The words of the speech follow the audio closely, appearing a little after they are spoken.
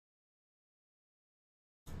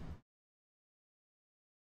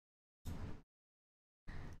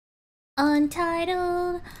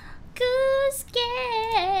Untitled Goose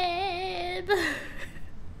Game.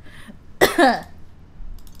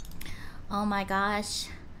 Oh my gosh,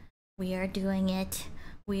 we are doing it.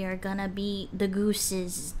 We are gonna be the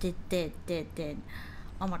gooses. Did.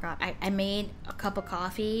 Oh my god, I made a cup of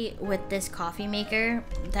coffee with this coffee maker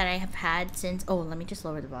that I have had since. Oh, let me just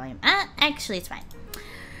lower the volume. Actually, it's fine.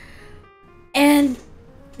 And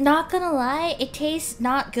not gonna lie, it tastes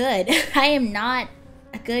not good. I am not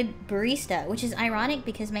a good barista, which is ironic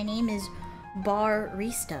because my name is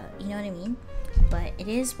Barista. You know what I mean? But it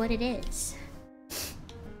is what it is.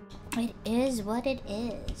 It is what it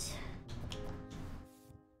is.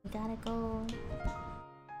 We gotta go.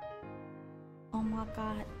 Oh my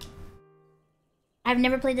god. I've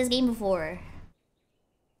never played this game before.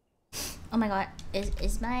 Oh my god.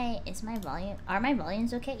 Is my volume, are my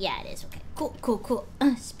volumes okay? Yeah, it is okay. Cool.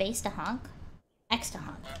 Space to honk. X to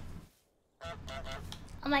honk.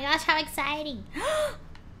 Oh my gosh, how exciting.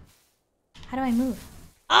 How do I move?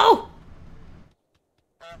 Oh!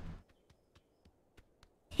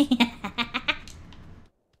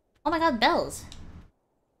 Oh my god, bells.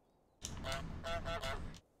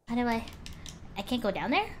 How do I can't go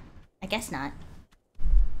down there? I guess not.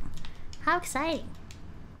 How exciting.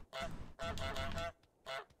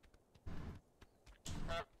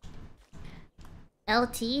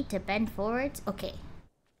 LT to bend forwards? Okay.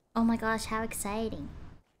 Oh my gosh, how exciting.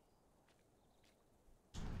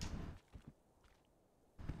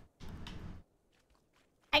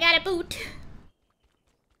 I got a boot.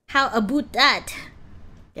 How about that?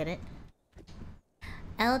 Get it?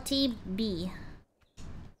 LTB.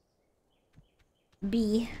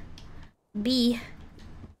 B.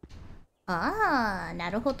 Ah,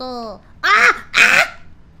 naruhodo. Ah!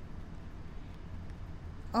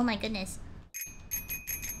 Oh my goodness.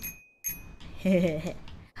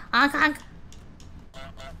 Honk.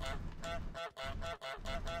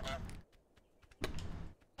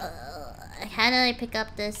 How do I pick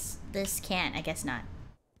up this can? I guess not.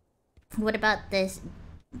 What about this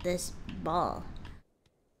ball?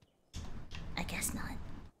 I guess not.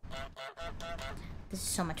 This is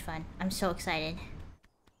so much fun. I'm so excited.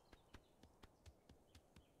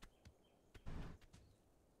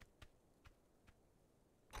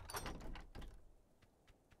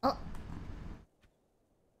 Oh.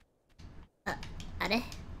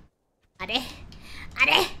 Are.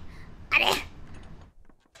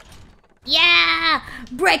 Yeah!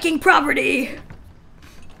 Breaking property!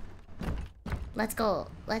 Let's go.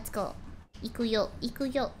 Ikuyo.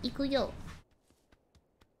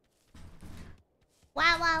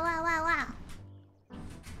 Wow.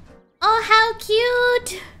 Oh, how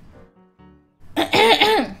cute!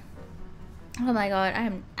 Oh my god,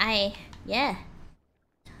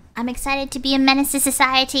 I'm excited to be a menace to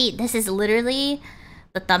society. This is literally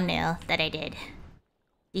the thumbnail that I did. Do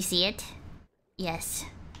you see it? Yes,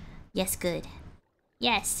 good.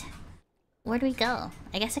 Yes. Where do we go?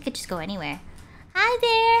 I guess I could just go anywhere. Hi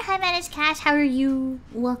there! Hi, Managed Cash. How are you?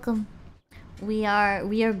 Welcome. We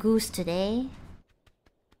are goose today.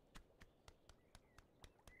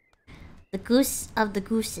 The goose of the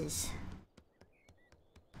gooses.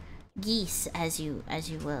 Geese, as you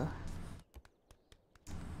will.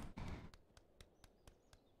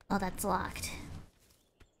 Oh, that's locked.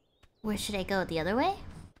 Where should I go? The other way?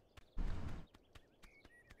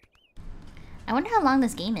 I wonder how long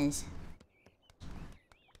this game is.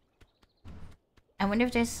 I wonder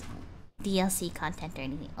if there's DLC content or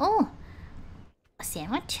anything. Oh! A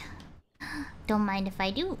sandwich? Don't mind if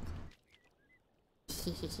I do.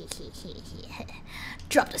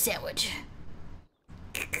 Drop the sandwich.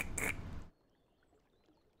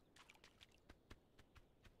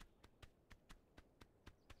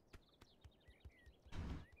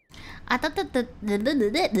 I thought that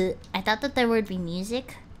there would be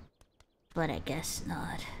music, but I guess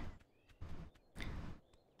not.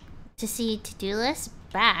 To see to-do list,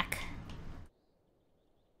 back.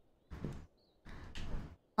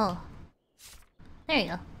 Oh. There you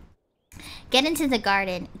go. Get into the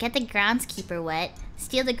garden, get the groundskeeper wet,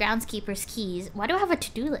 steal the groundskeeper's keys. Why do I have a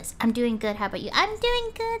to-do list? I'm doing good, how about you? I'm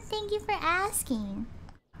doing good, thank you for asking.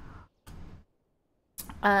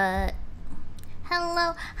 Hello.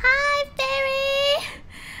 Hi, Fairy!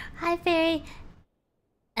 Hi, Fairy.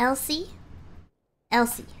 Elsie? I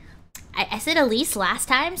said Elise last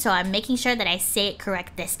time, so I'm making sure that I say it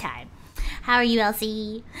correct this time. How are you,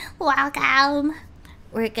 Elsie? Welcome!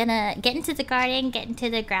 We're gonna get into the garden, get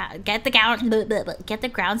the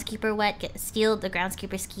groundskeeper wet, steal the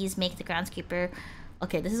groundskeeper's keys, make the groundskeeper.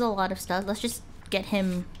 Okay, this is a lot of stuff. Let's just get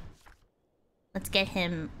him. Let's get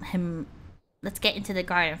into the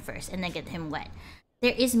garden first, and then get him wet.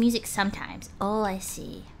 There is music sometimes. Oh, I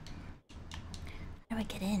see. How do I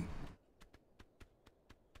get in?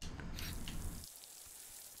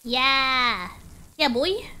 Yeah! Yeah,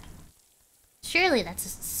 boy! Surely that's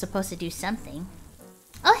supposed to do something.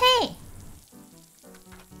 Oh, hey!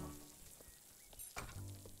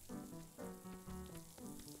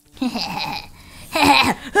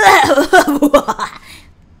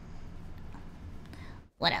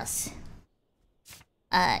 What else?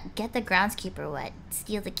 Get the groundskeeper wet.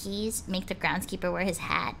 Steal the keys. Make the groundskeeper wear his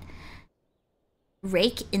hat.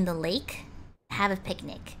 Rake in the lake. Have a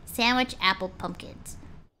picnic. Sandwich apple pumpkins.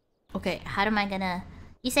 Okay, how am I gonna...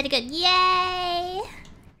 You said it good. Yay!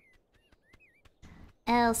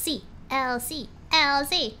 LC. LC.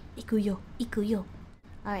 LC. Ikuyo. Ikuyo.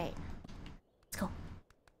 Alright. Let's go.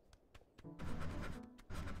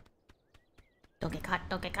 Don't get caught.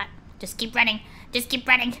 Don't get caught. Just keep running. Just keep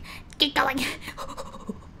running. Keep going.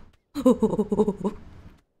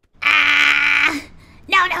 Ah!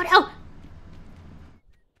 No, no, no!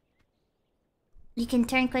 You can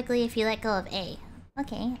turn quickly if you let go of A.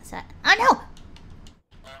 Okay, so... Oh,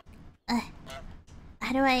 no!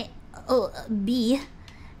 How do I... Oh, B.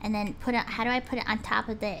 And then put it... How do I put it on top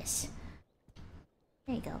of this?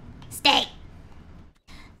 There you go. Stay!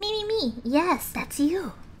 Me. Yes, that's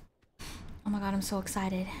you. Oh my god, I'm so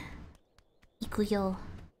excited. Ikuyo.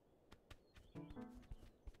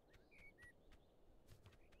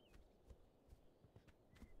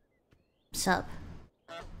 Sup?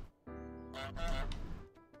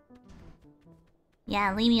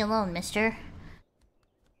 Yeah, leave me alone, mister.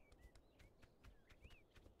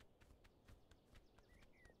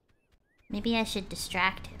 Maybe I should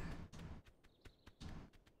distract him.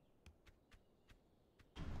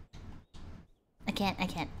 I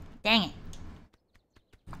can't. Dang it.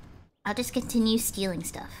 I'll just continue stealing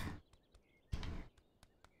stuff.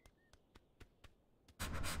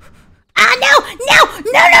 Ah, no!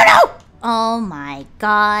 Oh my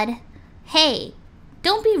god. Hey,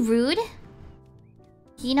 don't be rude.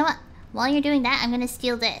 You know what? While you're doing that, I'm gonna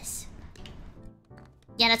steal this.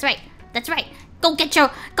 Yeah, that's right. That's right. Go get your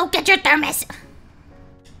thermos.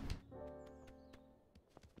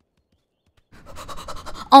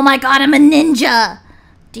 Oh my god, I'm a ninja.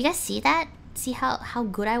 Do you guys see that? See how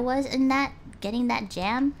good I was in that? Getting that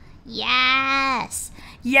jam? Yes!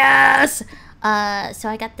 Yes! So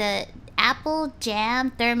I got the apple,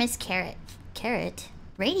 jam, thermos, carrot. Carrot?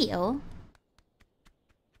 Radio?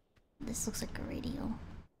 This looks like a radio.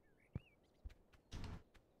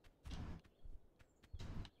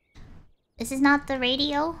 This is not the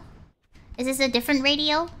radio? Is this a different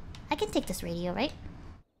radio? I can take this radio, right?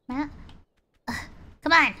 Matt?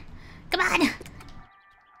 Come on! Come on!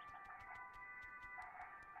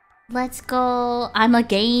 Let's go. I'm a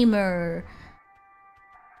gamer.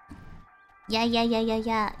 Yeah.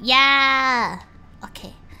 Yeah!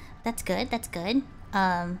 Okay. That's good.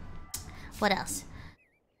 What else?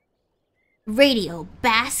 Radio,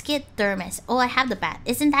 basket, thermos. Oh, I have the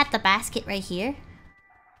Isn't that the basket right here?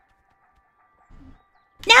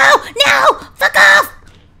 No! Fuck off!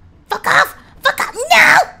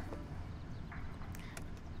 No!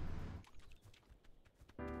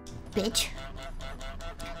 Bitch.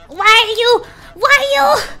 Why are you?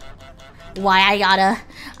 Why I gotta?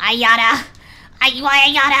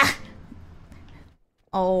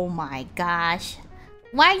 Oh my gosh.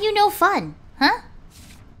 Why are you no fun? Huh?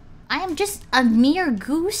 I am just a mere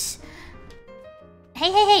goose.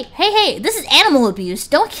 Hey, this is animal abuse.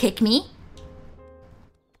 Don't kick me.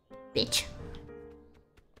 Bitch.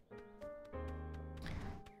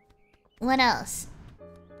 What else?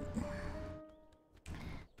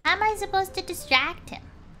 How am I supposed to distract him?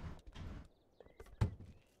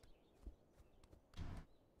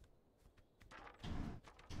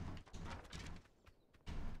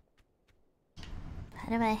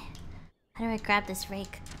 How do I grab this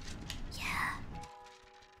rake? Yeah.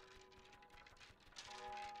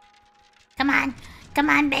 Come on,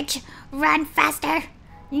 bitch. Run faster.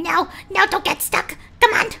 No, don't get stuck.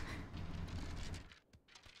 Come on.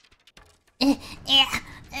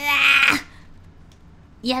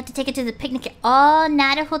 You have to take it to the picnic. Oh,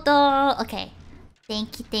 naruhodo. Okay.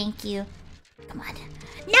 Thank you. Come on.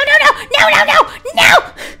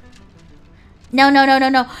 No!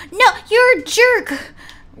 No, you're a jerk.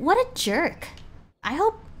 What a jerk. I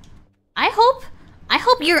hope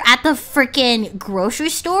you're at the freaking grocery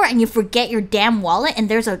store and you forget your damn wallet and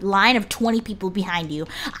there's a line of 20 people behind you.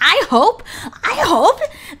 I hope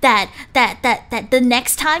that the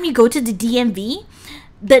next time you go to the DMV,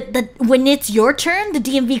 when it's your turn, the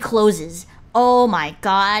DMV closes. Oh my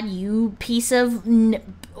god, you piece of...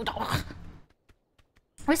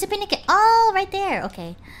 Where's the picnic? Oh, right there.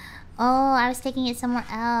 Okay. Oh, I was taking it somewhere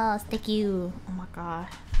else. Thank you. Oh my god.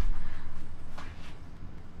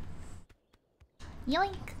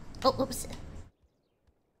 Yoink. Oh, oops.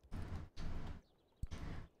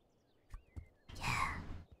 Yeah.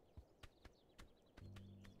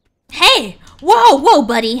 Hey! Whoa, whoa,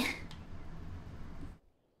 buddy.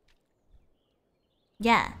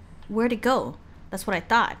 Yeah. Where'd it go? That's what I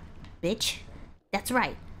thought. Bitch. That's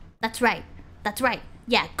right. That's right. That's right.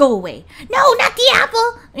 Yeah, go away. No, not the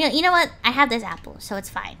apple! You know what? I have this apple, so it's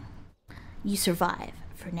fine. You survive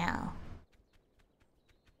for now.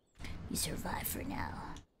 You survive for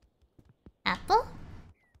now. Apple?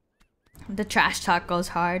 The trash talk goes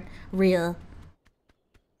hard. Real.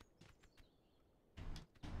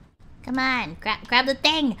 Come on, grab the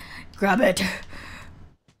thing. Grab it.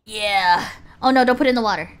 Yeah. Oh no, don't put it in the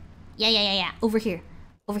water. Yeah. Over here.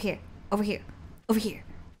 Over here. Over here. Over here.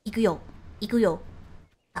 Ikuyo. Ikuyo.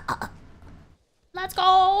 Let's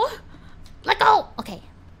go. Let go. Okay.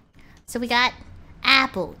 So we got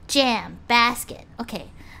apple, jam, basket. Okay.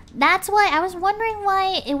 That's why I was wondering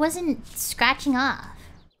why it wasn't scratching off.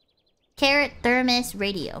 Carrot, thermos,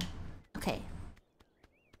 radio. Okay.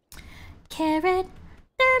 Carrot,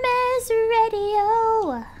 thermos,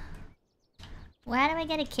 radio. Where do I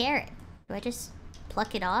get a carrot? Do I just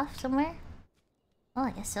pluck it off somewhere? Oh,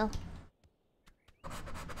 I guess so.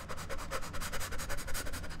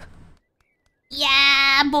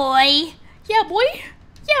 Yeah, boy. Yeah, boy.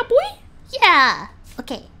 Yeah, boy. Yeah.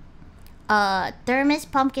 Okay. Thermos,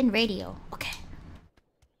 pumpkin, radio. Okay.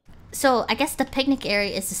 So, I guess the picnic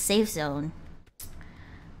area is the safe zone.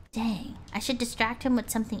 Dang. I should distract him with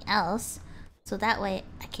something else. So that way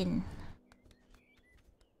I can...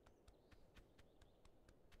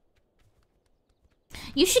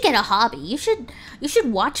 You should get a hobby. You should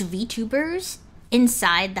watch VTubers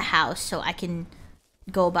inside the house so I can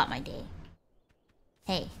go about my day.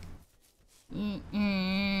 Hey. Where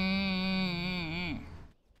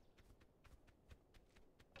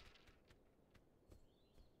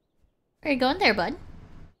are you going there, bud?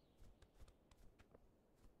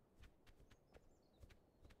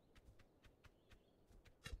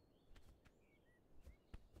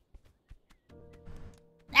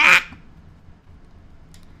 Ah!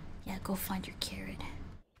 Yeah, go find your carrot.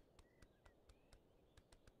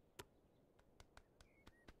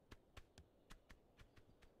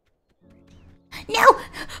 No!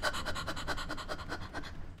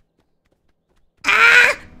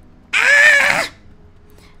 Ah! Ah!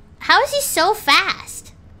 How is he so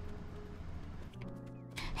fast?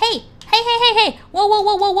 Hey! Hey!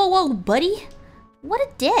 Whoa, buddy. What a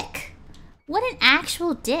dick. What an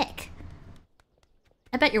actual dick.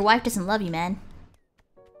 I bet your wife doesn't love you, man.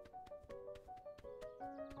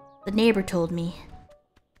 The neighbor told me.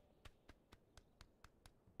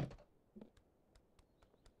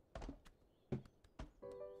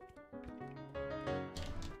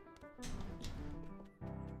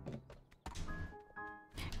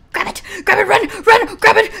 Grab it! Grab it! Run!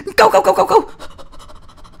 Grab it! Go!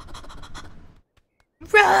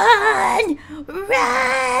 Run!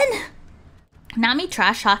 Not me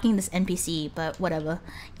trash talking this NPC, but whatever.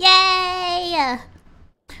 Yay!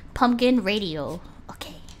 Pumpkin radio.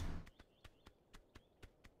 Okay.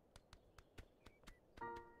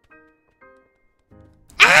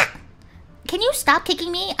 Ah! Can you stop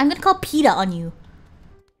kicking me? I'm gonna call PETA on you.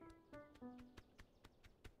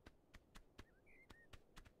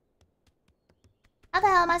 How the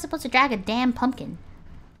hell am I supposed to drag a damn pumpkin?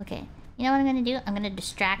 Okay. You know what I'm gonna do? I'm gonna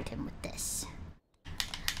distract him with this.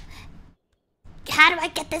 How do I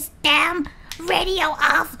get this damn radio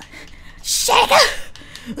off? Shake it!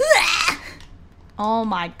 Oh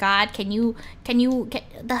my god, can you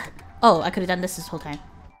get the... Oh, I could have done this whole time.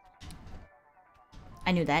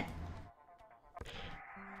 I knew that.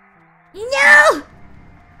 No!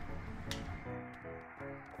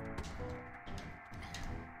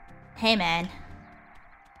 Hey, man.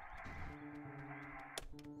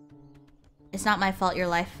 It's not my fault your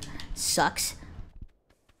life sucks.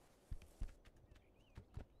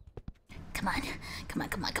 Come on.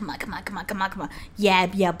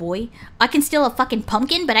 Yeah, boy. I can steal a fucking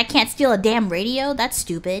pumpkin, but I can't steal a damn radio? That's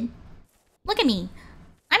stupid. Look at me.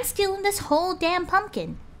 I'm stealing this whole damn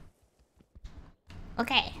pumpkin.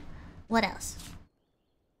 Okay. What else?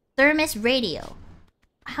 Thermos radio.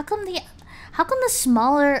 How come the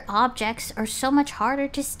smaller objects are so much harder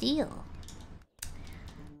to steal?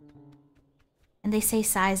 And they say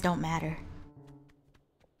size don't matter.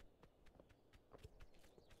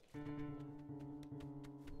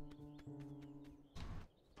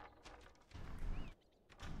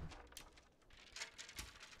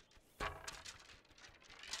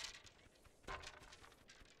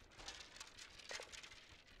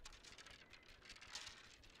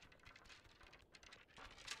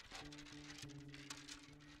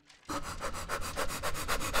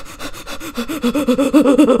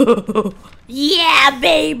 Yeah,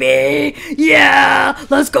 baby! Yeah!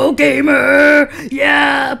 Let's go, gamer!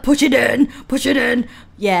 Yeah! Push it in! Push it in!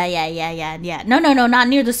 Yeah. No, not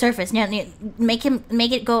near the surface. No, make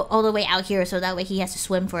it go all the way out here so that way he has to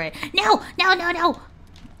swim for it. No!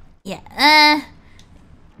 Yeah,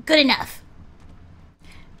 good enough.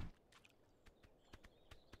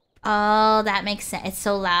 Oh, that makes sense. It's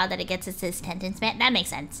so loud that it gets its attention span. That makes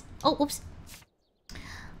sense. Oh, oops.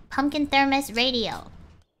 Pumpkin thermos radio.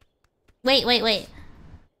 Wait.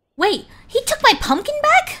 Wait, he took my pumpkin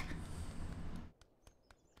back?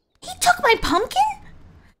 He took my pumpkin?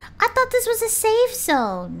 I thought this was a safe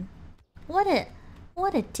zone. What a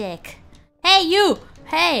dick. Hey, you!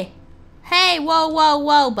 Hey,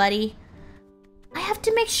 whoa, buddy. I have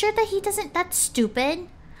to make sure that he doesn't... That's stupid.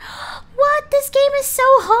 What? This game is so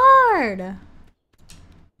hard.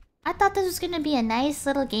 I thought this was gonna be a nice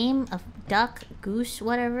little game of duck, goose,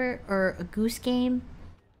 whatever, or a goose game.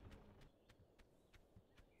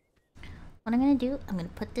 What I'm gonna do, I'm gonna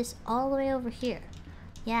put this all the way over here.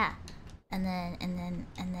 Yeah. And then...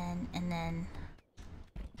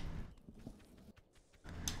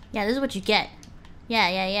 Yeah, this is what you get.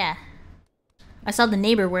 Yeah. I saw the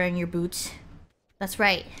neighbor wearing your boots. That's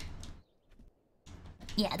right.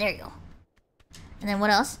 Yeah, there you go. And then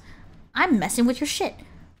what else? I'm messing with your shit.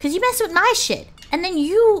 Cause you mess with my shit. And then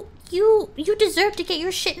you deserve to get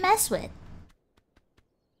your shit messed with.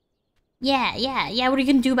 Yeah, what are you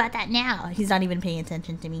gonna do about that now? He's not even paying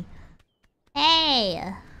attention to me.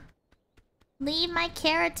 Hey! Leave my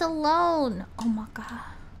carrots alone! Oh my god.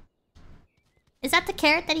 Is that the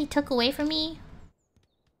carrot that he took away from me?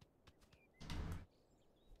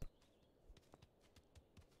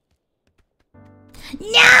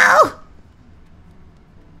 No!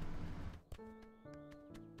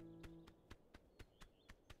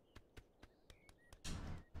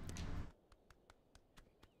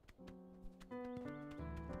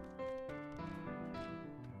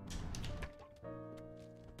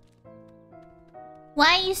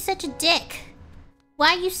 Why are you such a dick?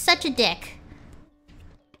 Why are you such a dick?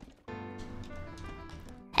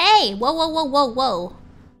 Hey! Whoa.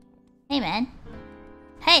 Hey, man.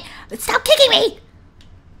 Hey! Stop kicking me!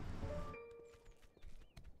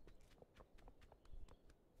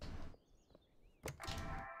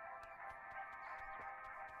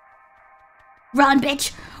 Run,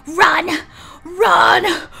 bitch! Run!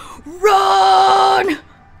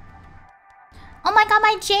 Oh my god,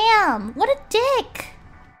 my jam! What a dick!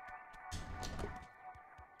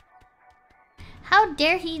 How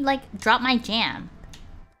dare he, like, drop my jam?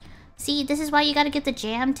 See, this is why you gotta give the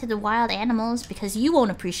jam to the wild animals, because you won't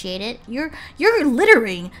appreciate it. You're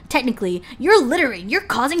littering, technically. You're littering. You're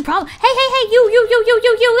causing problems. Hey, you,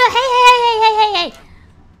 hey.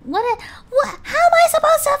 What? How am I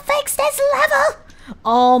supposed to fix this level?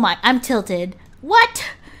 Oh my, I'm tilted. What?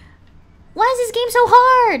 Why is this game so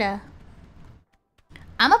hard?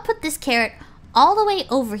 I'm gonna put this carrot all the way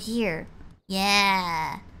over here.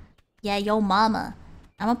 Yeah, yo mama.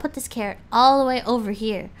 I'm gonna put this carrot all the way over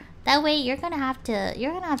here. That way you're gonna have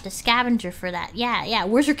to scavenger for that. Yeah.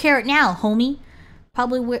 Where's your carrot now, homie?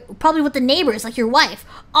 Probably with the neighbors, like your wife.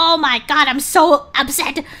 Oh my god, I'm so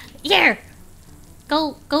upset. Here.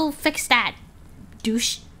 Go fix that.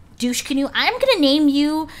 Douche canoe. I'm gonna name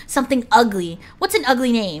you something ugly. What's an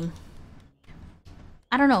ugly name?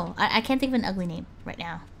 I don't know. I can't think of an ugly name right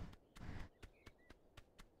now.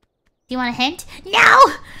 Do you want a hint? No!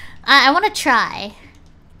 I want to try.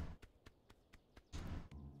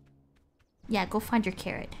 Yeah, go find your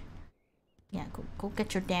carrot. Yeah, go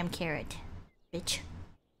get your damn carrot, bitch.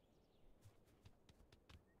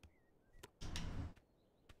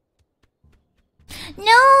 No!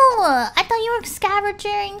 I thought you were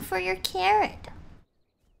scavenging for your carrot.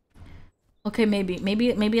 Okay, maybe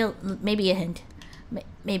a hint.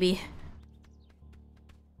 Maybe.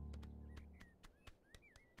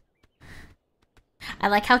 I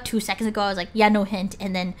like how 2 seconds ago I was like, yeah, no hint,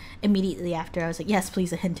 and then immediately after I was like, yes,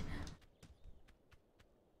 please, a hint.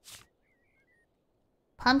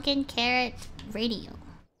 Pumpkin carrot radio.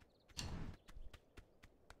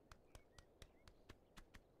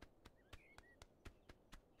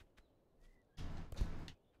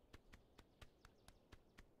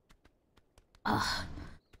 Ugh,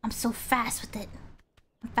 I'm so fast with it.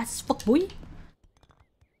 I'm fast as fuck, boy.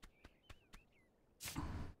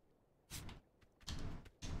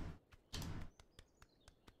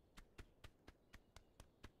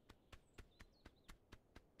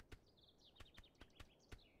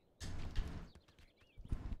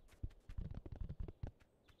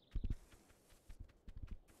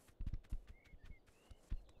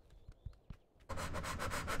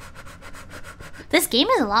 This game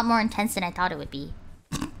is a lot more intense than I thought it would be.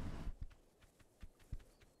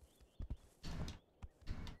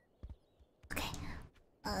 Okay.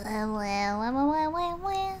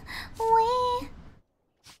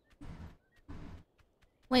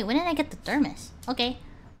 Wait, when did I get the thermos? Okay.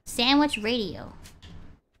 Sandwich radio.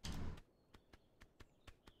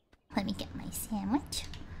 Let me get my sandwich.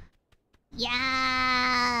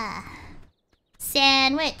 Yeah!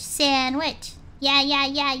 Sandwich, sandwich.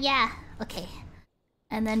 Yeah. Okay.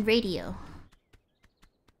 And then radio.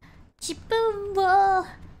 Chiboombo.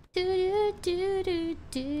 Do do do do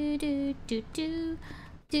do do do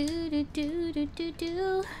do do do do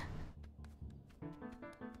do.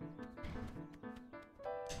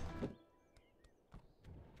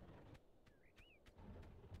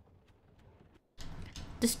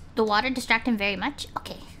 Does the water distract him very much?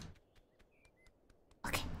 Okay.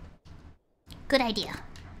 Okay. Good idea.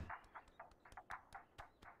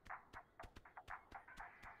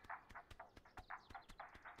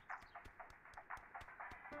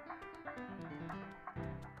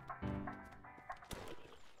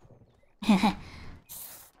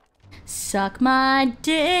 Suck my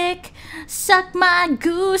dick. Suck my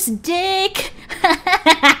goose dick.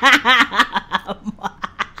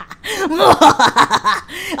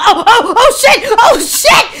 Oh shit! Oh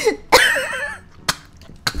shit!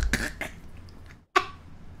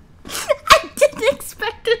 I didn't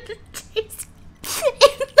expect it to taste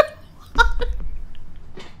in the water.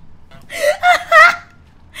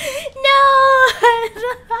 No!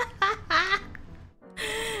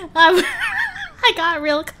 I got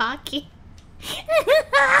real cocky.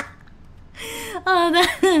 Oh,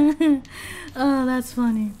 that's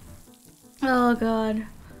funny. Oh god.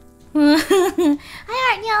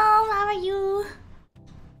 Hi, y'all. How are you?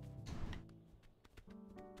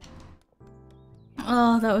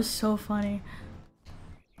 Oh, that was so funny.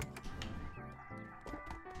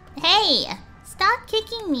 Hey, stop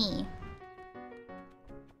kicking me.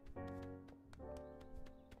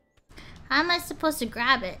 How am I supposed to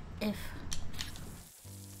grab it if...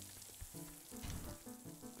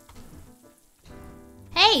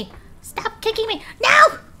 Hey, stop kicking me.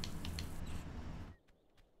 No!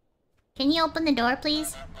 Can you open the door,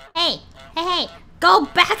 please? Hey, hey. Go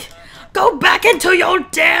back into your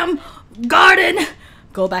damn garden.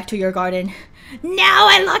 Go back to your garden. Now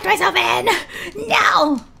I locked myself in.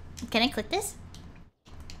 Now. Can I click this?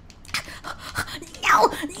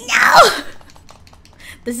 No.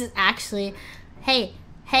 This is actually... Hey,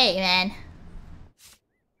 man.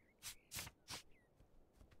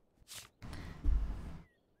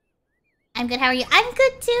 I'm good, how are you? I'm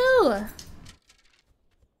good too!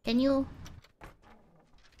 Can you...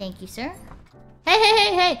 Thank you, sir.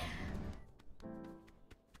 Hey! Hey!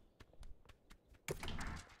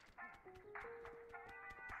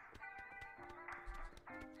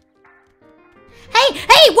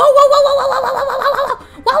 Whoa!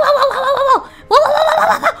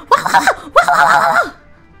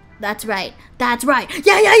 That's right.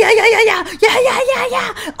 Yeah.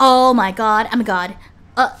 Oh my god. I'm a god.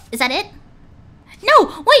 Is that it? No!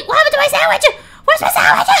 Wait, what happened to my sandwich? Where's my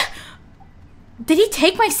sandwich? Did he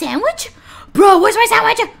take my sandwich? Bro, where's my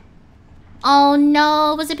sandwich? Oh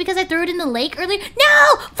no, was it because I threw it in the lake earlier?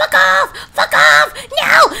 No! Fuck off!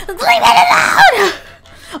 No! Leave it alone!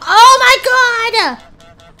 Oh my god!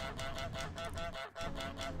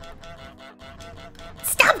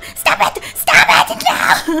 Stop it!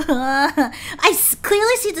 No! I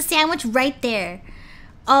clearly see the sandwich right there.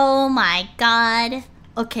 Oh my god.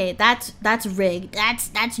 Okay, that's rigged.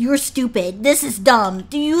 That's you're stupid. This is dumb.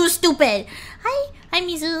 You stupid. Hi,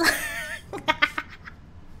 Mizu.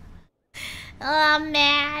 Oh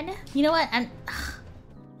man. You know what?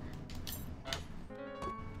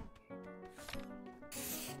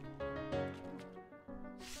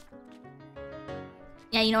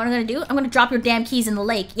 Yeah, you know what I'm gonna do? I'm gonna drop your damn keys in the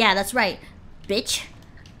lake. Yeah, that's right, bitch.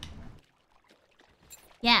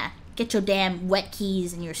 Yeah. Get your damn wet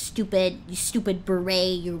keys and you stupid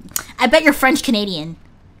beret. I bet you're French Canadian.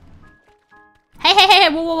 Hey,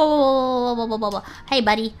 whoa. Hey,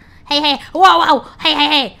 buddy. Hey, whoa.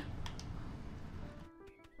 Hey.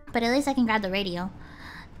 But at least I can grab the radio.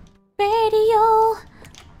 Radio.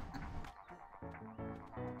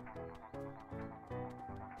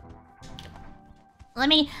 Let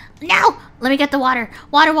me get the water.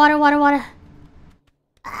 Water.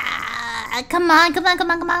 Come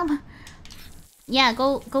on. Yeah,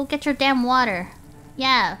 go get your damn water.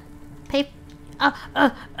 Yeah. Pay.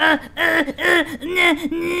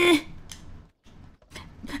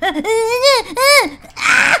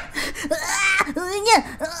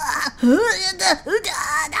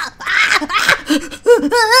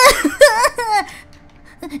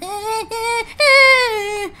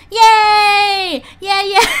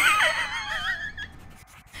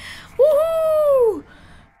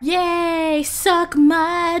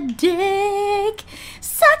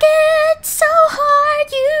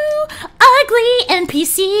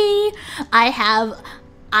 NPC.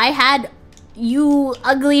 I had you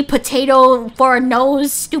ugly potato for a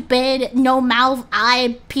nose, stupid, no mouth,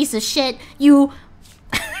 eye, piece of shit. You.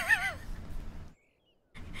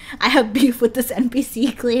 I have beef with this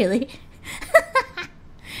NPC, clearly.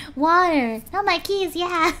 Water. Oh, my keys,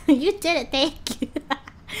 yeah. You did it, thank you.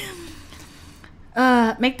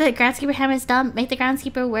 Make the groundskeeper hammer his thumb. Make the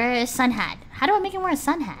groundskeeper wear a sun hat. How do I make him wear a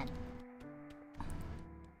sun hat?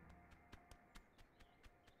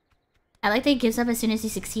 I like that he gives up as soon as he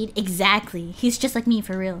succeed. Exactly. He's just like me,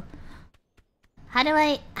 for real. How do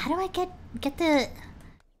I get the...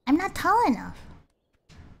 I'm not tall enough.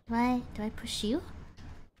 Do I push you?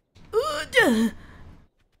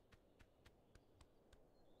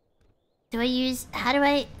 Do I use... How do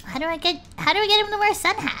I get him to wear a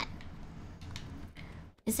sun hat?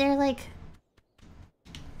 Is there like...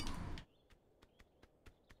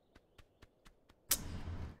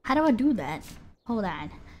 How do I do that? Hold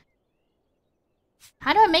on.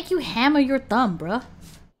 How do I make you hammer your thumb, bruh?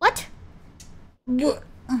 What? How do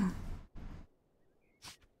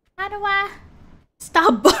I...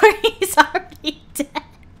 Stop barking, he's already dead.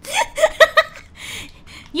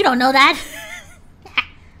 You don't know that.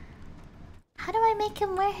 How do I make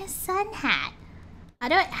him wear his sun hat? How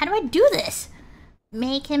do I do this?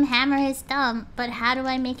 Make him hammer his thumb, but how do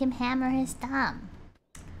I make him hammer his thumb?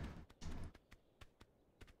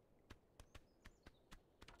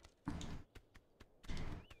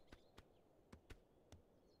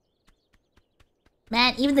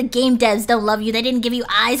 Man, even the game devs don't love you. They didn't give you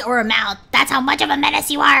eyes or a mouth. That's how much of a menace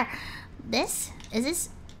you are. This? Is this...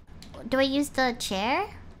 Do I use the chair?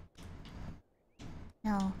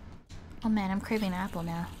 No. Oh man, I'm craving an apple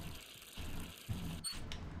now.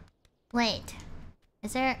 Wait.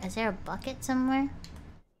 Is there a bucket somewhere?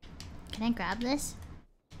 Can I grab this?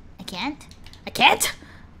 I can't? I can't?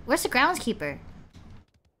 Where's the groundskeeper?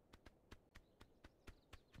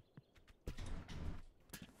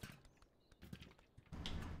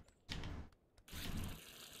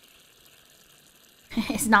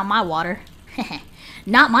 It's not my water.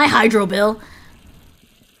 Not my hydro bill.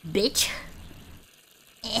 Bitch.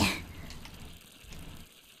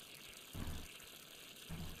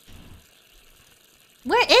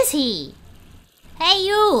 Where is he? Hey,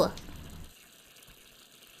 you!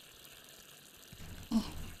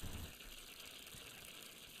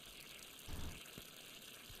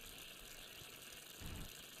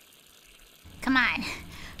 Come on.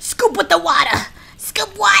 Scoop with the water!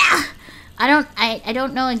 Scoop water! I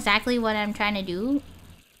don't know exactly what I'm trying to do.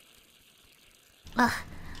 Ugh.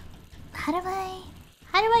 How do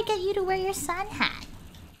I get you to wear your sun hat?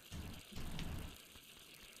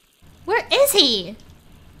 Where is he?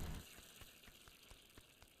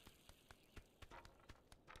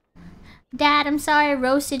 Dad, I'm sorry I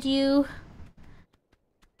roasted you.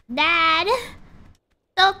 Dad!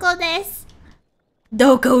 Doko desu.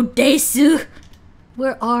 Doko desu.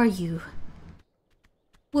 Where are you?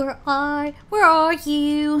 Where are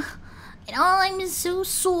you? And I'm so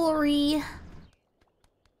sorry.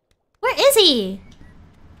 Where is he?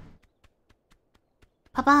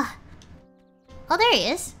 Papa. Oh, there he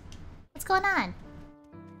is. What's going on?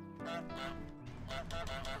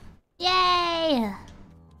 Yay!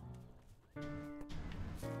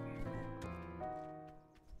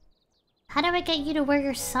 How do I get you to wear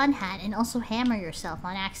your sun hat and also hammer yourself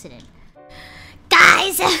on accident?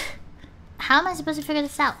 Guys! How am I supposed to figure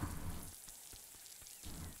this out?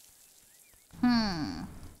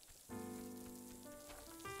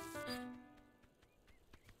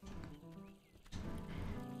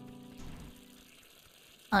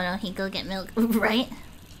 Oh no, he go get milk, right?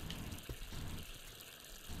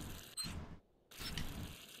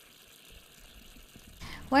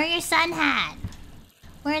 Wear your sun hat!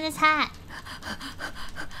 Wear this hat!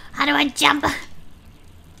 How do I jump?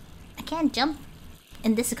 I can't jump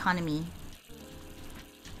in this economy.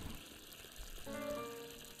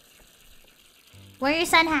 Wear your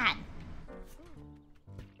sun hat!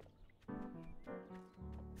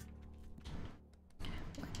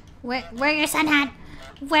 Wear your sun hat!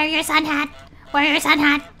 Wear your sun hat! Wear your sun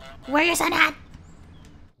hat! Wear your sun hat!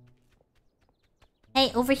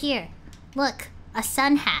 Hey, over here. Look, a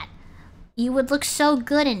sun hat. You would look so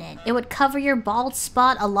good in it. It would cover your bald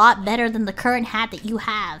spot a lot better than the current hat that you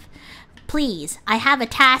have. Please, I have a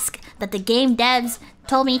task that the game devs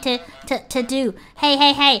told me to do.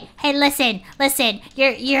 Hey, listen.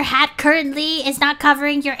 Your hat currently is not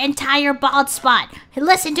covering your entire bald spot.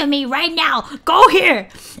 Listen to me right now. Go here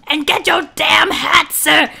and get your damn hat,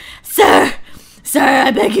 sir. Sir,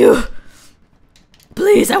 I beg you.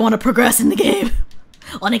 Please, I want to progress in the game.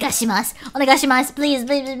 Onegashimasu. Please.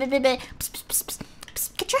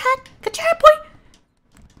 Psst, get your hat. Get your hat, boy.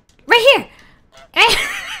 Right here.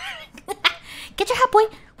 Get your hat, boy.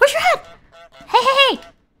 Where's your hat? Hey, hey, hey.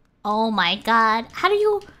 Oh my god. How do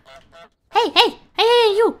you... Hey, hey, hey,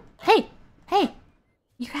 hey, you. Hey, hey.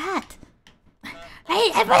 Your hat.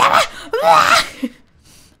 Hey,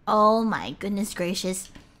 oh my goodness gracious.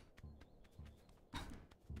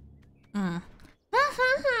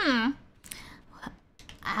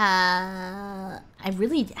 I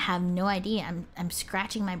really have no idea. I'm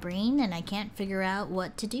scratching my brain and I can't figure out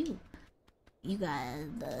what to do. You guys...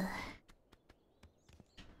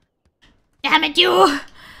 Damn it, you!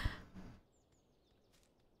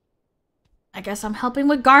 I guess I'm helping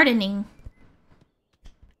with gardening.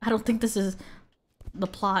 I don't think this is the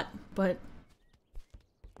plot, but...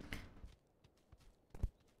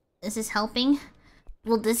 Is this helping?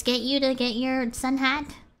 Will this get you to get your sun hat?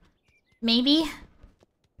 Maybe?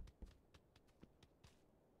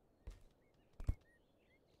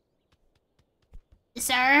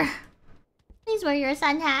 Sir? Please wear your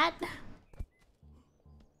sun hat.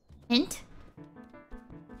 Hint?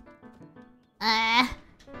 Hey!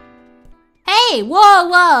 Whoa,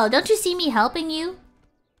 whoa! Don't you see me helping you?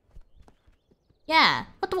 Yeah.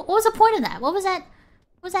 What was the point of that? What was that?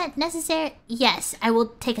 Was that necessary? Yes, I will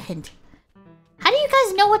take a hint. How do you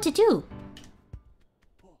guys know what to do?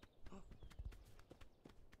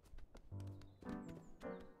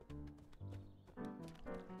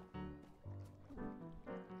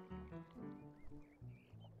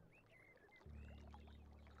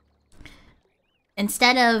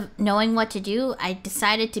 Instead of knowing what to do, I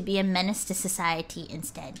decided to be a menace to society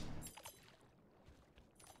instead.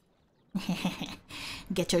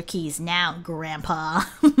 Get your keys now, Grandpa.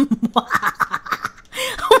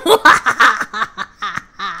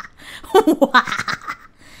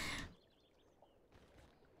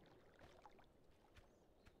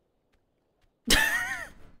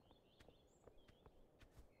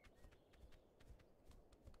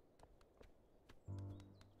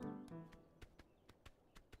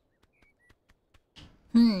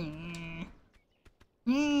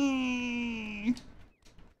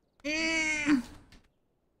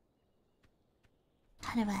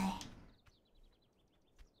 How do I...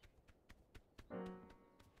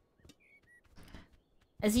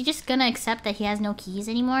 Is he just gonna accept that he has no keys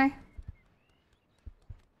anymore?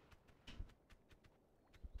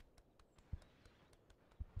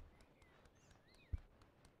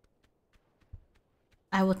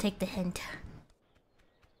 I will take the hint.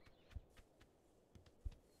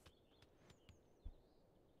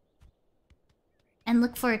 And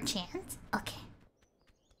look for a chance? Okay.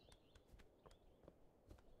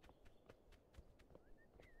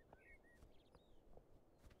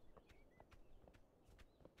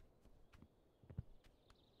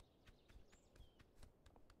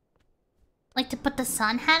 Like to put the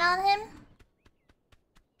sun hat on him?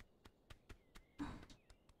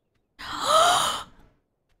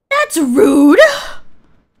 That's rude!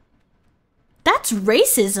 That's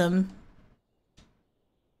racism.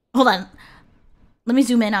 Hold on. Let me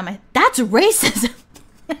zoom in on my... That's racism!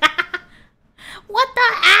 What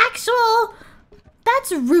the actual...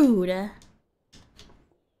 That's rude.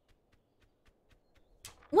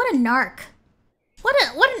 What a narc. What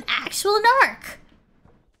an actual narc.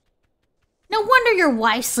 No wonder your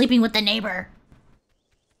wife's sleeping with the neighbor.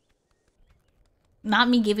 Not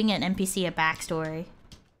me giving an NPC a backstory.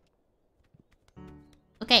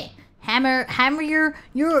 Okay, hammer your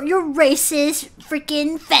racist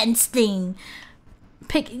freaking fence thing.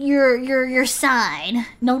 Pick your sign.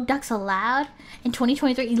 No ducks allowed in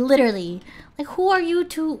 2023. Literally, like, who are you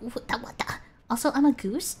to? What the? Also, I'm a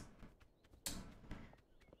goose.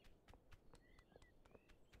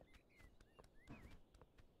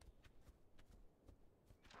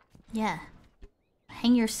 Yeah,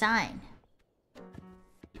 hang your sign.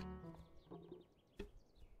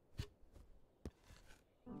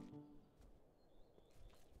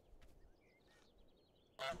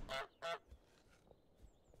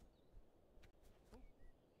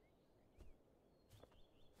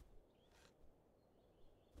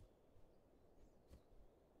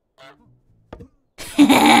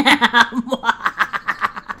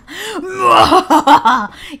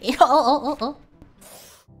 Oh.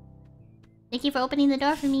 Thank you for opening the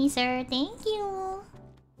door for me, sir. Thank you.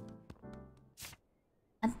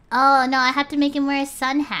 Oh, no, I have to make him wear a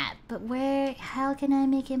sun hat. But how can I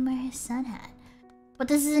make him wear a sun hat? But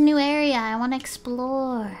this is a new area. I want to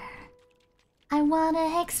explore. I want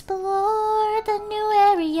to explore the new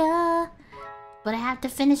area. But I have to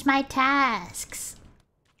finish my tasks.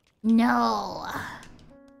 No.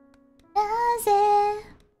 Does it?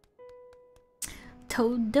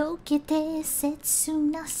 Todokete setsu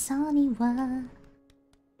na sani wa.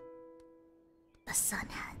 The sun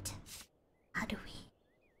hat. How do we?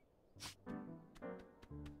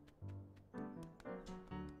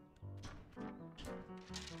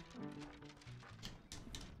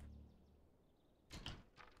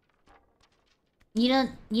 You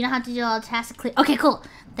don't have to do all the tasks clear. Okay, cool.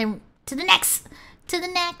 Then to the next.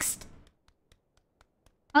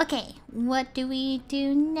 Okay, what do we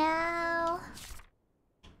do now?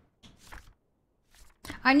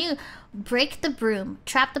 Our new break the broom,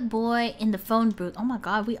 trap the boy in the phone booth. Oh my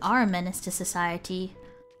god, we are a menace to society.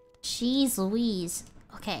 Jeez Louise.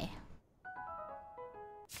 Okay.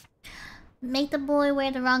 Make the boy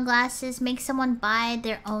wear the wrong glasses, make someone buy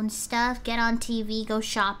their own stuff, get on TV, go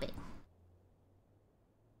shopping.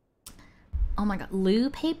 Oh my god,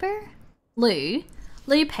 loo paper? Loo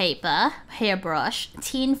paper, hairbrush,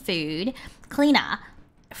 tin food, cleaner,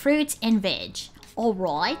 fruits and veg.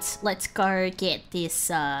 Alright, let's go get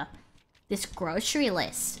this this grocery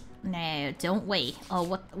list. No, don't we? Oh,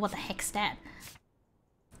 what the heck's that?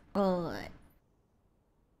 Oh.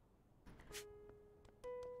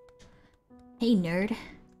 Hey nerd.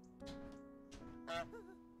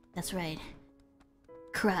 That's right.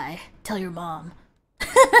 Cry, tell your mom.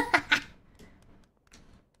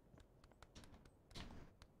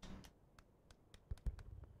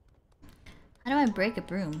 How do I break a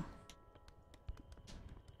broom?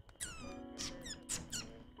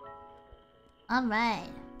 Alright.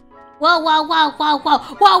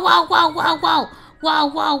 Whoa.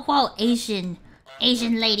 Asian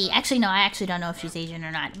lady. Actually, no, I actually don't know if she's Asian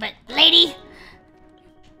or not. But, lady!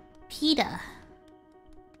 PETA.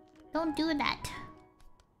 Don't do that.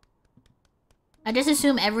 I just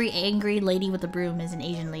assume every angry lady with a broom is an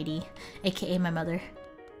Asian lady. AKA my mother.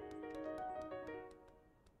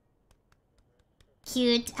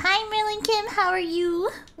 Cute. Hi, Merlin Kim. How are you?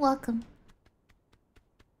 Welcome.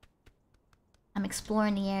 I'm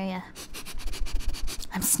exploring the area.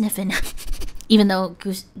 I'm sniffing. Even though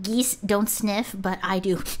geese don't sniff, but I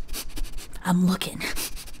do. I'm looking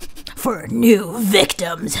for new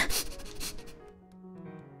victims.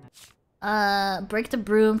 Break the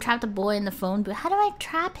broom, trap the boy in the phone booth. How do I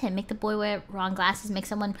trap him? Make the boy wear wrong glasses, make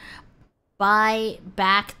someone buy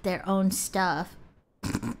back their own stuff.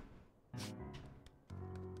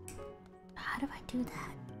 How do I do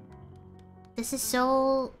that? This is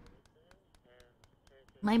so...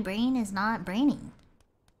 My brain is not braining.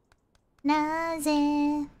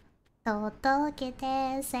 Naze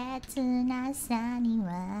totokete setsu na sani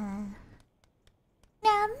wa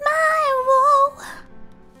namae wo.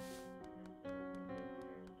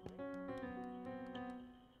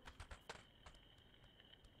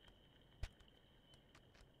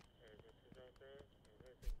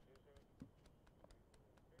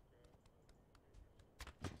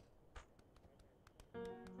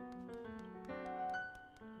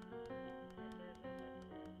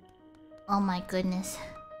 Oh my goodness.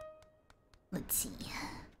 Let's see.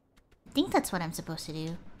 I think that's what I'm supposed to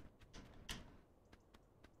do.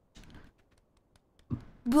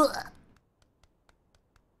 Blah.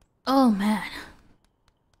 Oh man.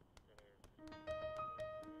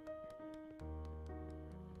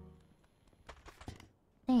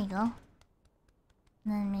 There you go.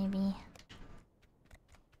 And then maybe...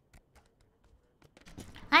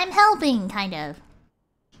 I'm helping, kind of.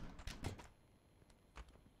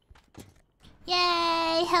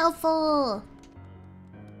 Yay, helpful!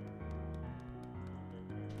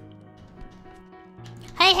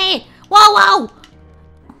 Hey! Whoa!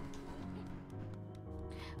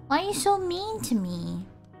 Why are you so mean to me?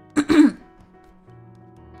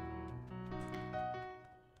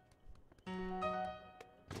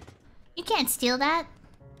 You can't steal that.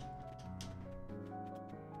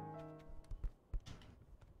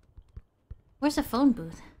 Where's the phone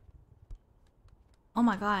booth? Oh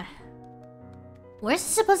my god. Where's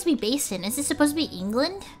this supposed to be based in? Is this supposed to be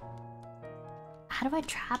England? How do I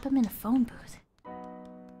trap him in a phone booth?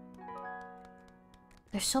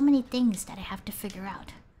 There's so many things that I have to figure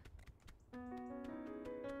out.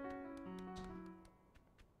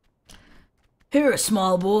 Here,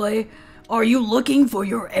 small boy. Are you looking for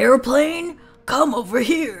your airplane? Come over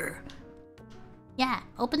here. Yeah,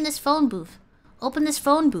 open this phone booth. Open this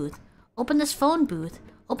phone booth. Open this phone booth.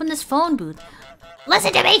 Open this phone booth.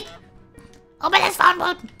 Listen to me! Open this phone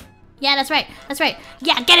booth! Yeah, that's right.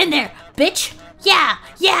 Yeah, get in there, bitch! Yeah!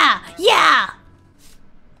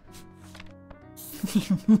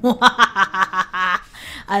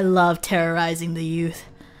 I love terrorizing the youth.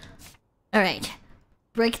 Alright.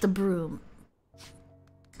 Break the broom.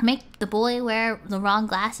 Make the boy wear the wrong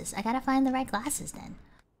glasses. I gotta find the right glasses then.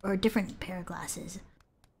 Or a different pair of glasses.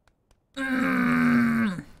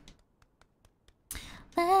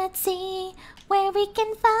 Let's see where we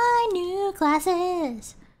can find new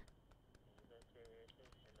glasses.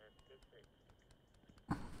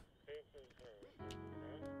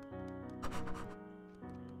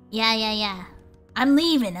 Yeah. I'm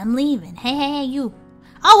leaving. Hey, you.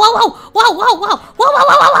 Oh, whoa. Wait,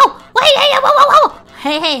 hey, whoa.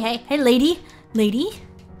 Hey, lady.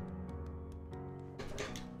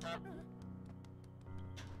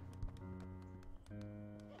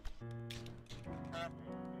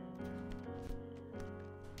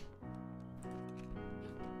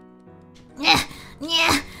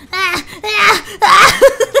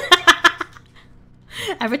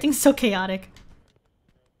 Everything's so chaotic.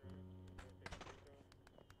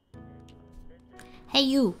 Hey,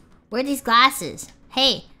 you. Where are these glasses?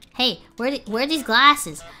 Hey, where are these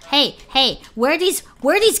glasses? Hey, where are these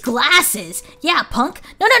glasses? Yeah, punk.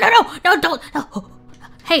 No, don't. No.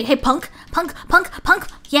 Hey, punk.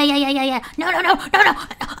 Yeah.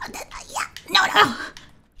 No. No.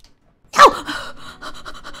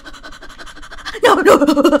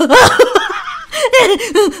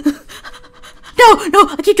 No,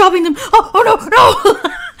 I keep dropping them. Oh no.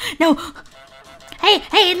 No.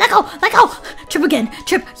 Hey, let go. Trip again.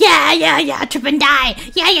 Yeah. Trip and die.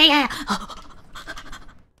 Yeah.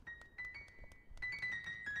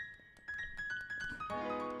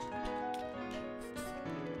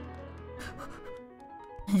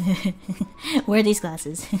 Where are these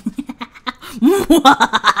glasses?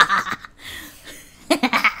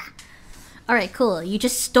 Alright, cool. You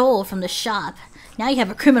just stole from the shop. Now you have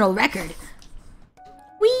a criminal record.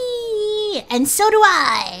 Whee! And so do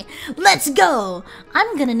I! Let's go!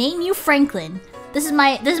 I'm gonna name you Franklin. This is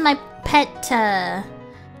my pet,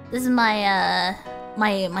 this is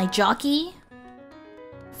my jockey.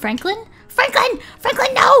 Franklin,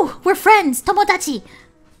 no! We're friends! Tomodachi!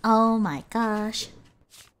 Oh my gosh.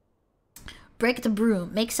 Break the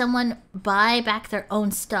broom. Make someone buy back their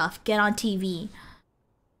own stuff. Get on TV.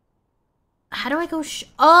 How do I go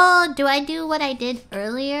oh, do I do what I did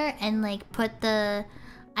earlier and like put the...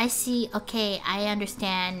 I see. Okay, I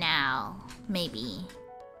understand now. Maybe.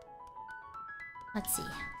 Let's see.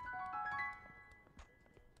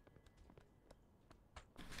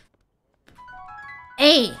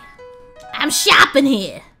 Hey! I'm shopping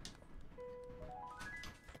here!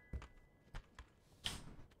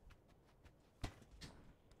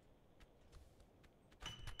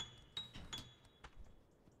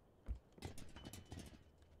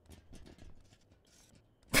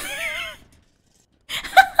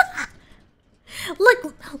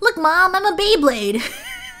 Look, Mom, I'm a Beyblade.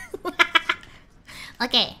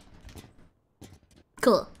 Okay.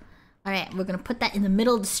 Cool. Alright, we're gonna put that in the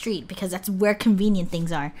middle of the street because that's where convenient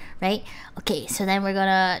things are, right? Okay, so then we're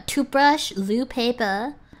gonna toothbrush, blue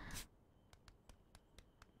paper.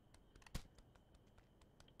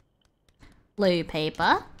 Blue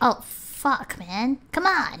paper. Oh, fuck, man. Come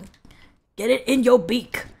on. Get it in your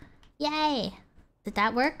beak. Yay. Did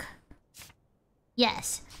that work?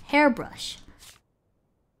 Yes. Hairbrush.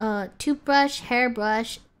 Toothbrush,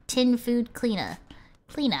 hairbrush, tin food cleaner.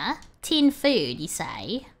 Cleaner? Tin food, you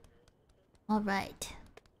say? Alright.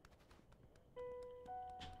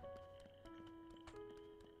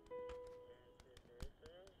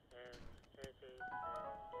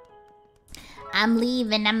 I'm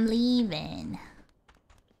leaving.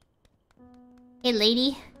 Hey,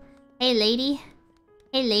 lady,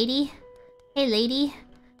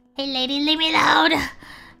 leave me alone!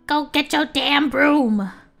 Go get your damn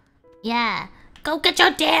broom! Yeah, go get your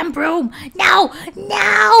damn broom! No!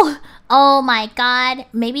 Oh my god,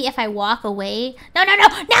 maybe if I walk away... No!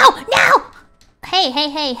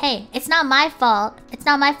 Hey, it's not my fault. It's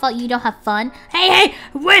not my fault you don't have fun. Hey,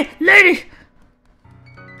 wait, lady!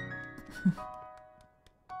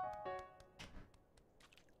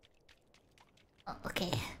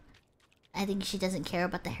 Okay. I think she doesn't care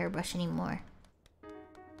about the hairbrush anymore.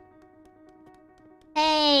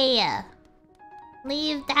 Hey!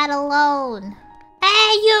 Leave that alone!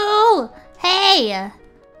 Hey, you! Hey!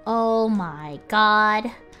 Oh my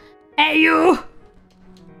god. Hey, you!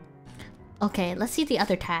 Okay, let's see the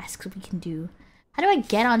other tasks we can do. How do I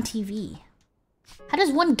get on TV? How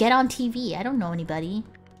does one get on TV? I don't know anybody.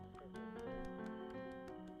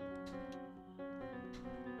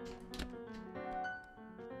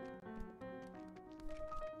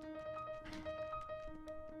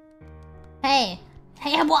 Hey,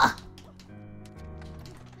 what?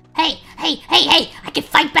 Hey, I can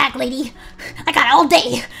fight back, lady. I got all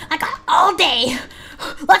day.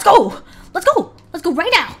 Let's go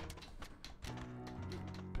right now.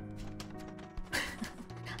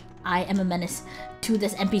 I am a menace to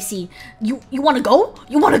this NPC. You wanna go?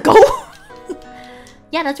 You wanna go?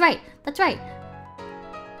 Yeah, that's right. That's right.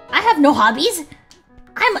 I have no hobbies.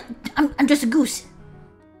 I'm just a goose.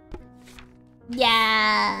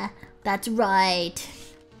 Yeah, that's right.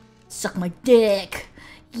 Suck my dick.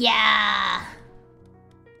 Yeah.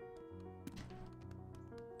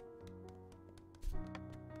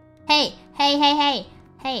 Hey.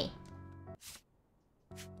 Hey.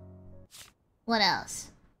 What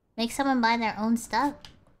else? Make someone buy their own stuff?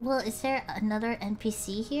 Well, is there another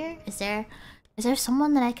NPC here? Is there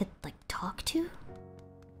someone that I could, like, talk to?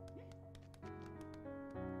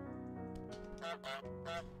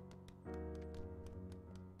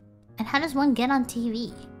 And how does one get on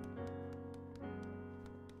TV?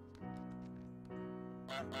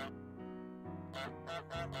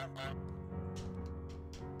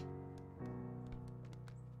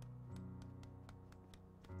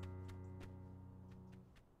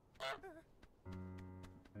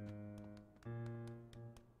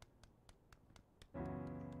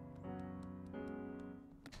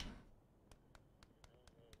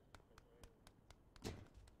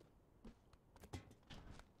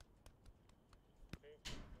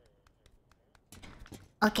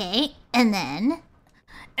 Okay, and then,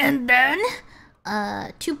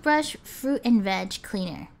 toothbrush, fruit and veg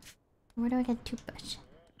cleaner. Where do I get a toothbrush?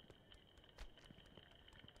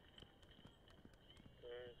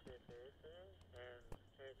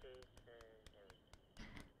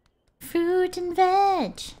 Fruit and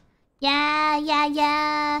veg. Yeah,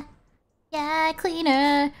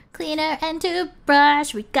 cleaner and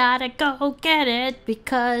toothbrush. We gotta go get it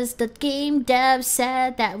because the game dev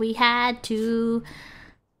said that we had to.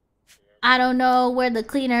 I don't know where the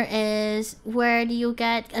cleaner is. Where do you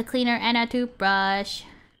get a cleaner and a toothbrush?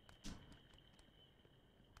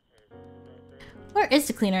 Where is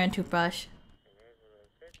the cleaner and toothbrush?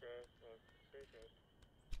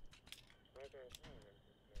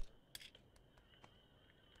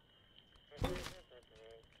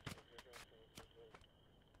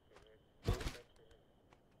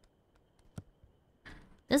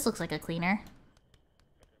 This looks like a cleaner.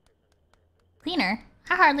 Cleaner?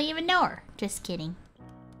 I hardly even know her. Just kidding.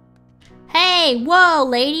 Hey, whoa,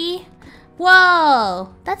 lady.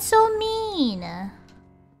 Whoa, that's so mean.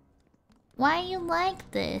 Why are you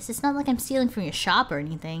like this? It's not like I'm stealing from your shop or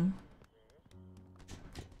anything.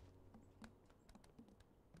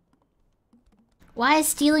 Why is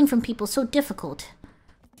stealing from people so difficult?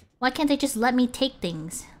 Why can't they just let me take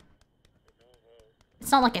things?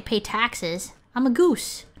 It's not like I pay taxes. I'm a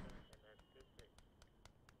goose.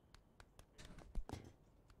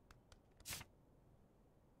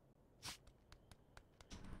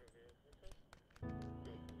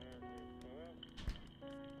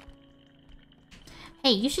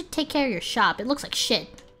 Hey, you should take care of your shop. It looks like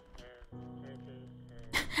shit.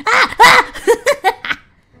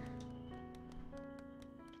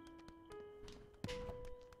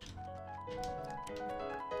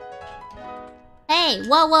 Hey,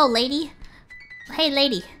 whoa, lady. Hey,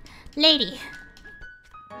 lady.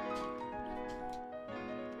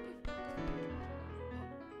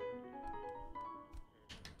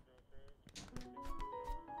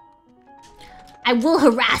 I will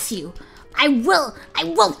harass you. I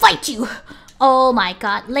will fight you. Oh my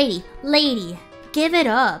god, lady, give it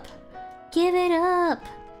up. Give it up.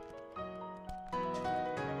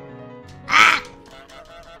 Ah!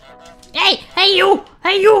 Hey you.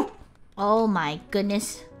 Oh my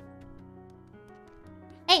goodness.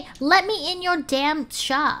 Hey, let me in your damn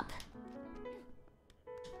shop.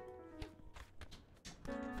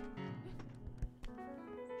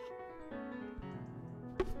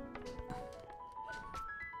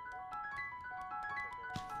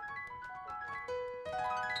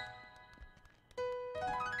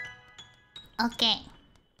 Okay.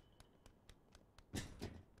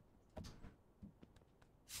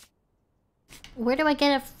 Where do I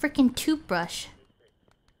get a freaking toothbrush?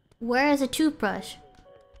 Where is a toothbrush?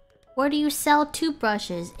 Where do you sell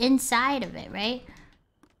toothbrushes? Inside of it, right?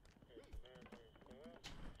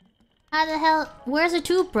 How the hell? Where's a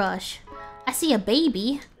toothbrush? I see a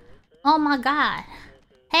baby. Oh my god.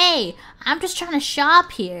 Hey, I'm just trying to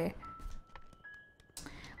shop here.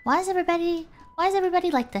 Why is everybody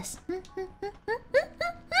like this?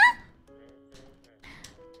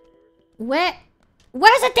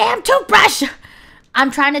 Where's a damn toothbrush? I'm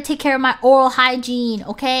trying to take care of my oral hygiene,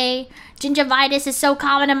 okay? Gingivitis is so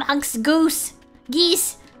common amongst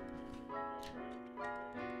geese.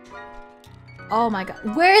 Oh my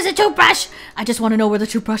god. Where is a toothbrush? I just want to know where the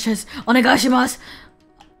toothbrush is. Onegashimasu.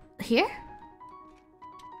 Here?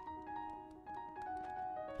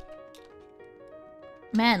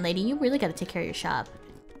 Man, lady, you really gotta take care of your shop.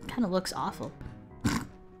 It kind of looks awful.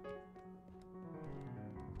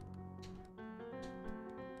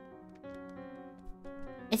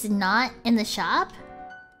 It's not in the shop?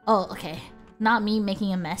 Oh, okay. Not me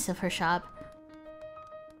making a mess of her shop.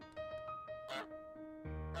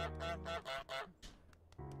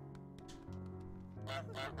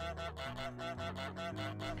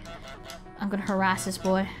 I'm gonna harass this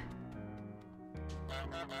boy.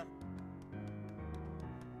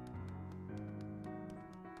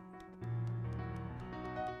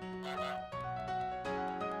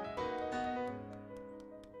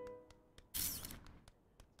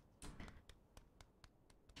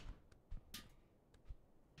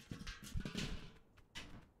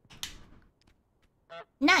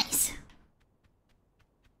 Nice!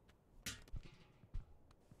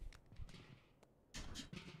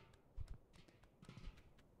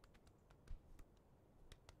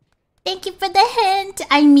 Thank you for the hint!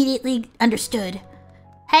 I immediately understood.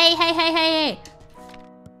 Hey, hey, hey, hey, hey!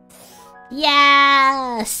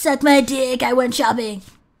 Yeah! Suck my dick, I went shopping!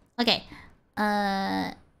 Okay.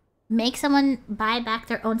 Make someone buy back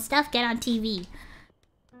their own stuff, get on TV.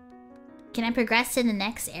 Can I progress to the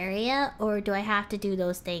next area, or do I have to do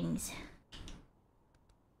those things?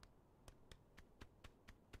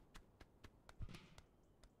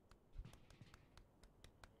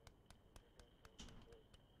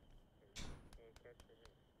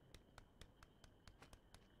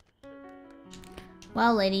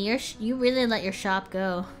 Well, lady, you really let your shop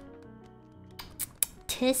go.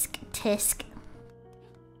 Tisk, tisk.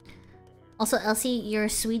 Also, Elsie, you're a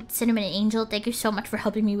sweet cinnamon angel. Thank you so much for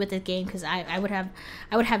helping me with this game, because I would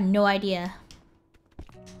have no idea.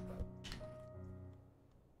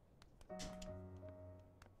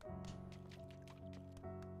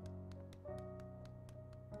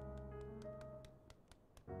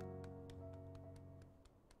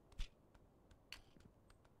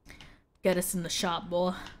 Get us in the shop,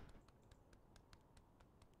 boy.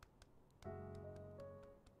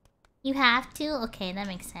 You have to? Okay, that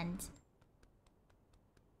makes sense.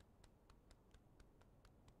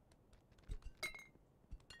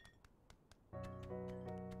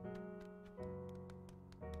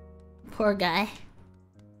 Poor guy.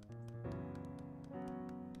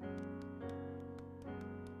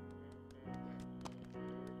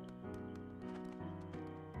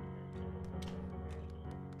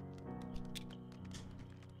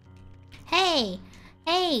 Hey!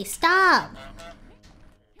 Hey, stop!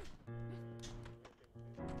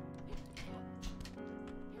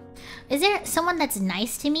 Is there someone that's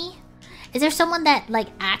nice to me? Is there someone that, like,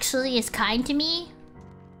 actually is kind to me?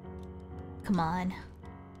 Come on.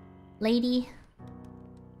 Lady.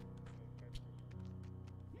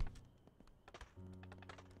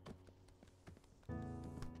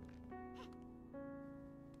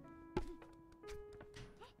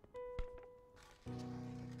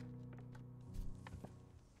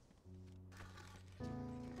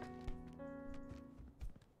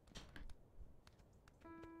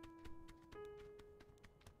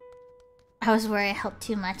 I was worried I helped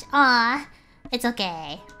too much. Aw, it's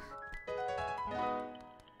okay.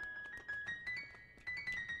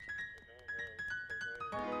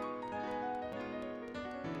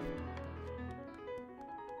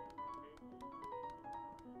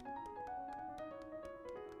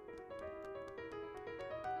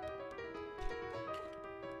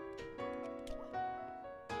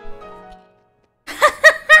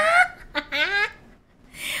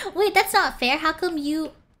 Wait, that's not fair. How come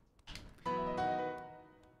you...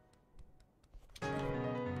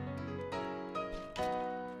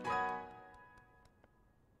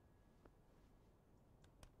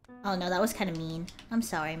 Oh no, that was kind of mean. I'm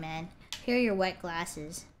sorry, man. Here are your wet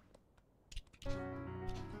glasses.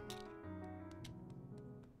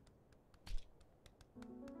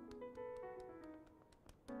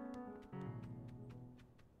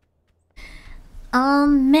 Oh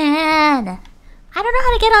man, I don't know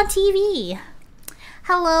how to get on TV.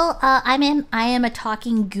 Hello, I am a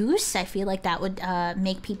talking goose. I feel like that would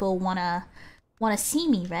make people wanna see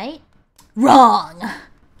me, right? Wrong.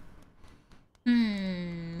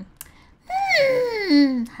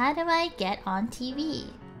 How do I get on TV?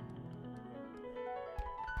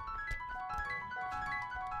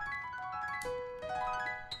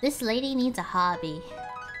 This lady needs a hobby.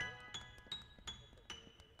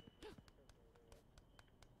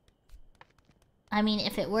 I mean,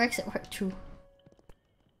 if it works, it works too.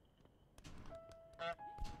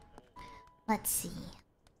 Let's see.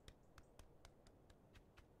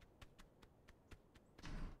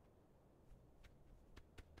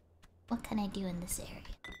 What can I do in this area?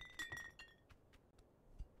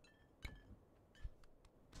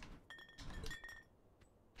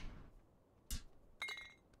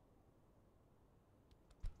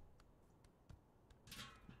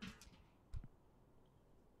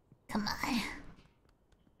 Come on.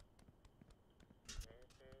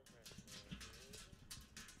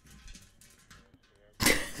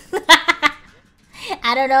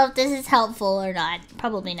 I don't know if this is helpful or not.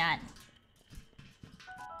 Probably not.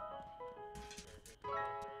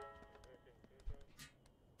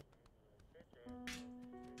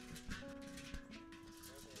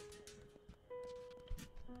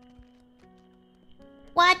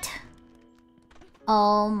 What?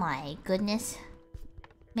 Oh my goodness.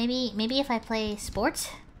 Maybe if I play sports?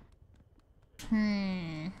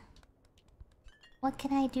 What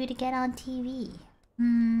can I do to get on TV?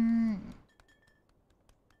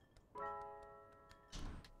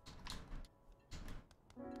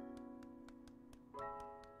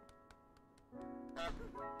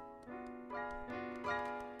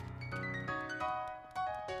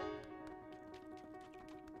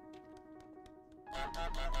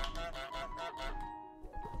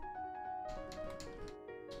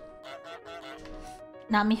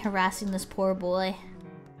 Not me harassing this poor boy.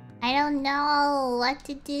 I don't know what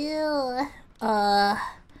to do.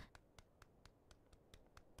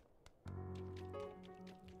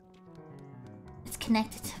 It's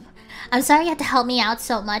connected to... I'm sorry you have to help me out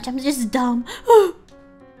so much. I'm just dumb.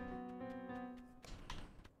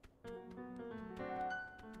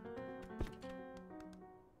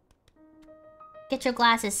 Get your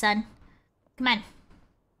glasses, son. Come on.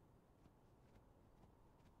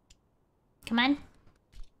 Come on.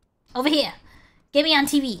 Over here. Get me on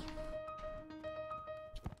TV.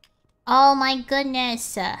 Oh my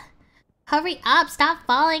goodness. Hurry up. Stop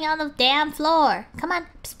falling on the damn floor. Come on.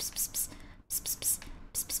 Psst, psst, psst, psst, psst, psst,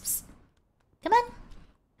 psst, psst, psst. Come on.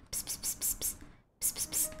 Psst, psst, psst, psst, psst, psst, psst,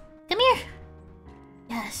 psst. Come here.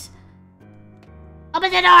 Yes. Open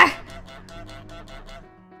the door.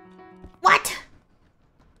 What?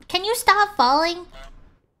 Can you stop falling?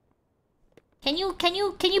 Can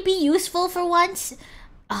you be useful for once?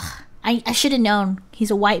 Ugh, I should have known. He's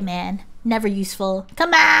a white man. Never useful.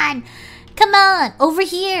 Come on! Come on! Over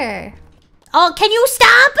here! Oh, can you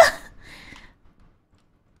stop?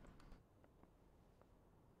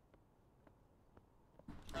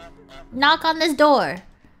 Knock on this door.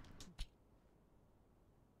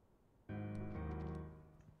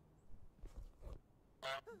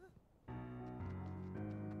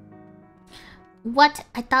 What?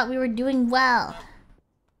 I thought we were doing well.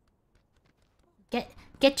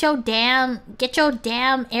 Get your damn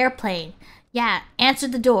airplane. Yeah, answer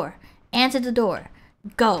the door. Answer the door.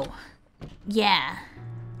 Go. Yeah.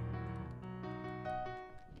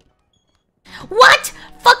 What?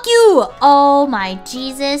 Fuck you! Oh my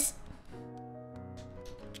Jesus.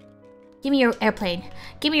 Give me your airplane.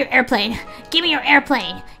 Give me your airplane. Give me your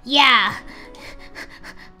airplane. Yeah.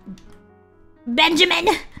 Benjamin.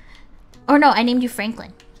 Or no, I named you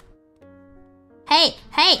Franklin. Hey,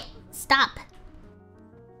 hey, stop.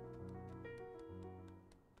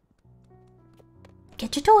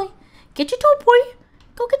 Get your toy. Get your toy, boy.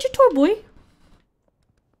 Go get your toy, boy.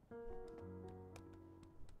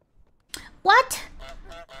 What?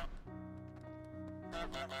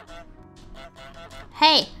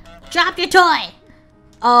 Hey, drop your toy.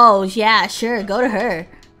 Oh, yeah, sure, go to her.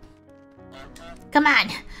 Come on.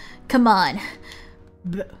 Come on.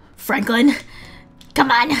 Franklin, come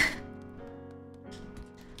on.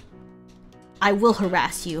 I will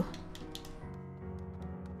harass you.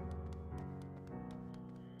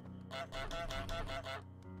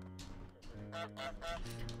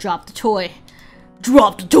 Drop the toy.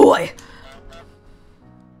 Drop the toy.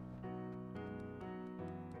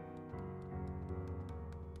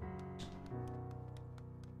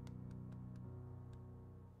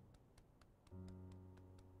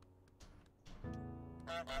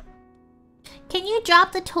 Can you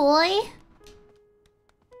drop the toy?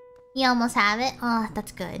 You almost have it? Oh,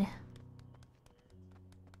 that's good.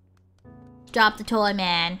 Drop the toy,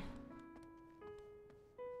 man.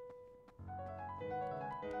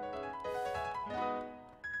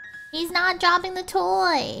 He's not dropping the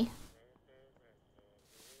toy.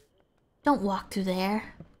 Don't walk through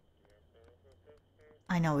there.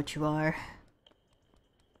 I know what you are.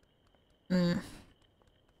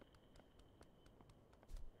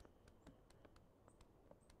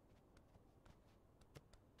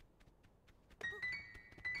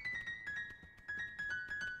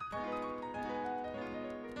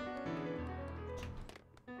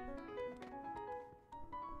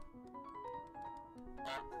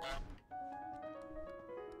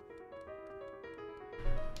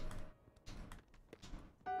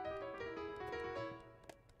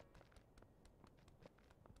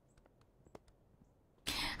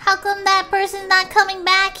 How come that person's not coming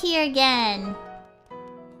back here again?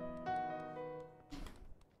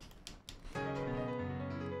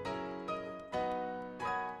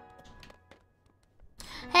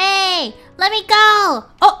 away! Let me go!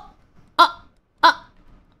 Oh! Oh! Oh!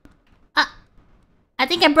 I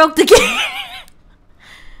think I broke the game.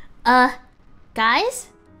 Guys?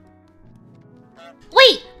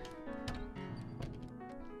 Wait!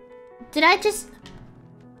 Did I just...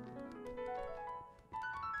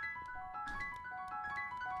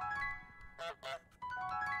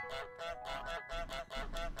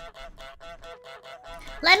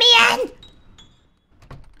 Let me in!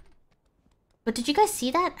 But did you guys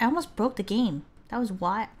see that? I almost broke the game. That was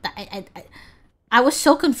why... I was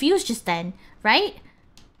so confused just then, right?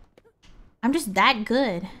 I'm just that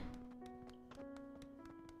good.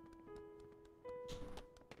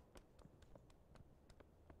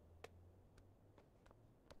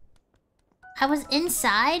 I was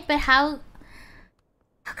inside, but how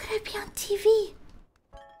could I be on TV?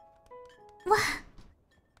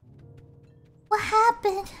 What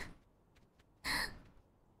happened?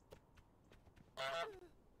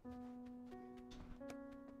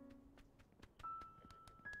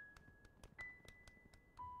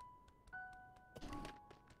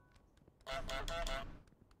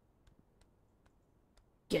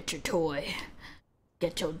 Get your toy.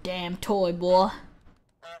 Get your damn toy, boy.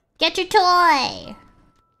 Get your toy!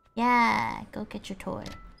 Yeah, go get your toy.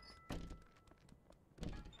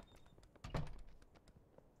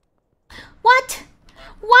 What?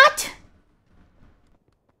 What?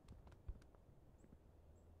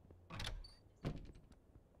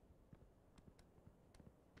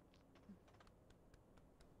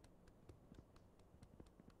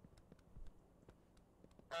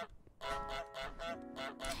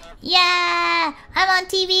 Yeah! I'm on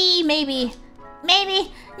TV, maybe.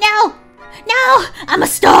 Maybe. No! No! I'm a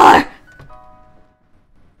star!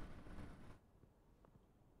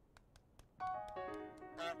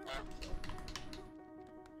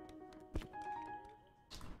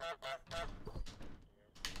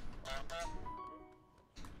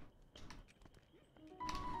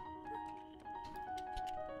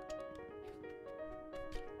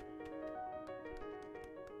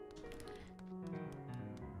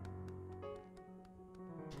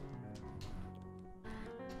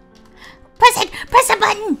 Press it! Press the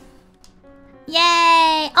button!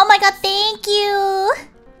 Yay! Oh my god, thank you!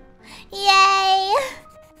 Yay!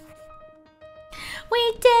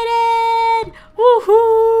 We did it!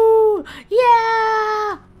 Woohoo!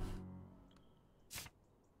 Yeah!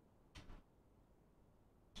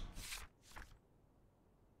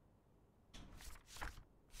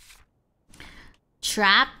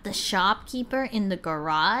 Trap the shopkeeper in the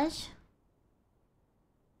garage?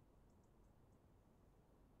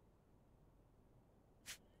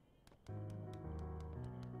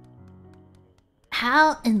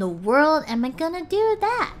 How in the world am I gonna do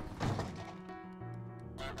that?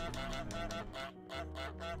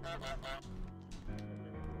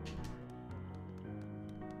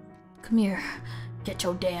 Come here. Get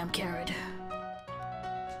your damn carrot.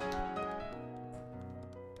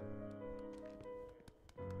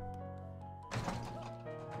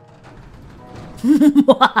 Did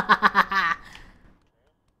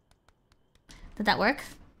that work?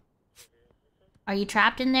 Are you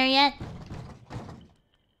trapped in there yet?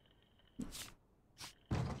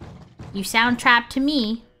 You sound trapped to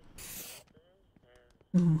me.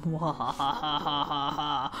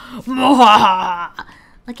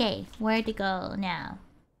 Okay, where to go now?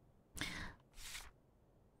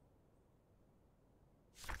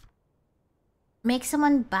 Make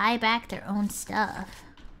someone buy back their own stuff.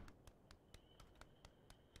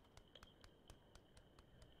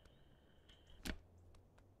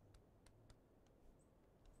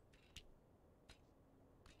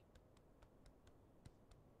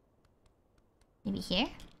 Maybe here?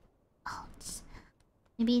 Oh,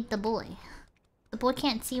 maybe the boy. The boy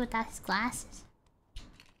can't see without his glasses.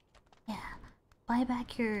 Yeah. Buy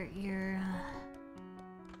back your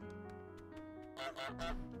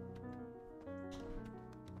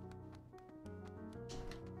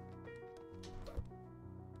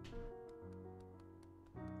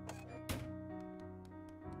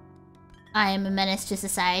I am a menace to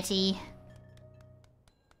society.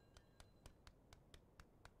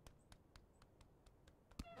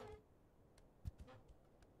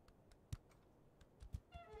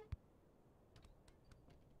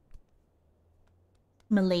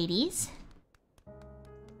 Miladies.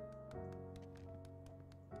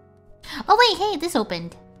 Oh wait, hey, this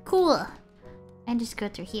opened. Cool. I just go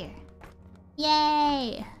through here.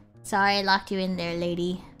 Yay! Sorry I locked you in there,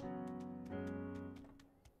 lady.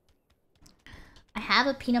 I have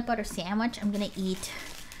a peanut butter sandwich I'm gonna eat.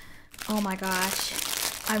 Oh my gosh.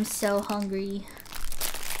 I'm so hungry.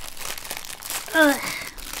 Ugh.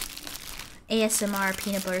 ASMR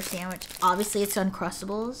peanut butter sandwich. Obviously, it's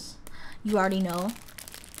Uncrustables. You already know.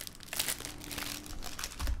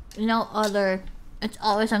 No other. It's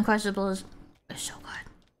always Uncrustables. It's so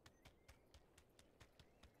good.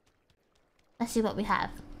 Let's see what we have.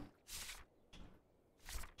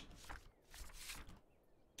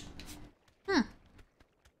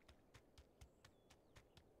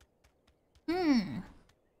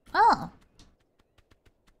 Oh.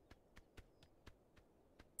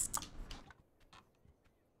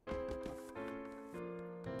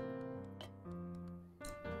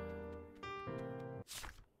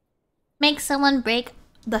 Make someone break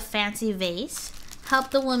the fancy vase.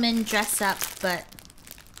 Help the woman dress up, but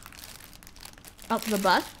up the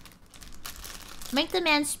butt. Make the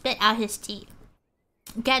man spit out his teeth.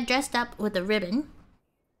 Get dressed up with a ribbon.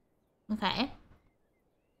 Okay.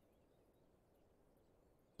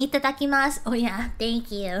 Itadakimasu. Oh yeah,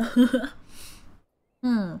 thank you.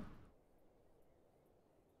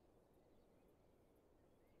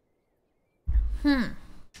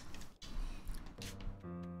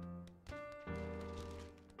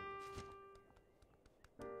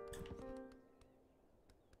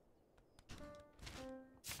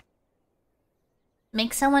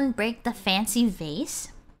 Make someone break the fancy vase.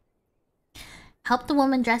 Help the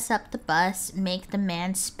woman dress up the bus. Make the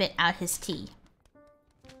man spit out his tea.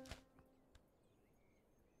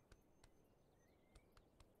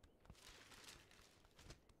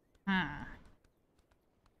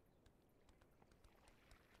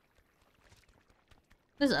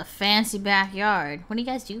 This is a fancy backyard. What do you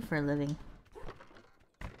guys do for a living?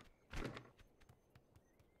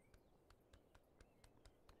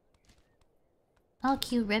 Oh,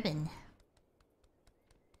 cute ribbon.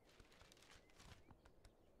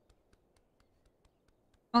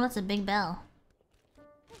 Oh, that's a big bell.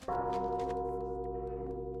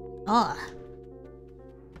 Oh.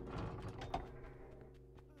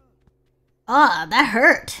 Oh, that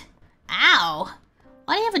hurt. Ow.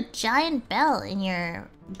 Why do you have a giant bell in your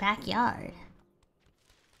backyard?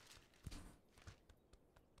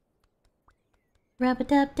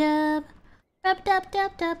 Rub-a-dub-dub.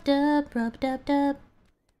 Rub-a-dub-dub-dub-dub. Rub-a-dub-dub.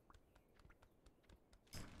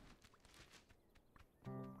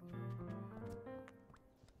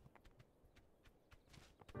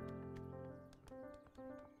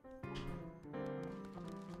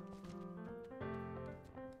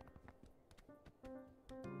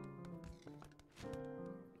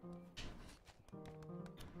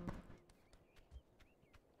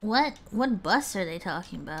 What bus are they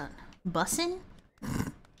talking about? Bussin'?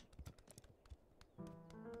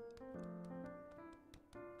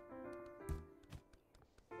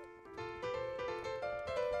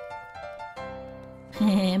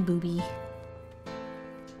 Booby.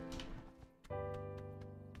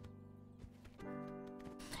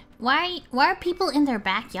 Why are people in their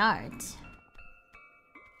backyards?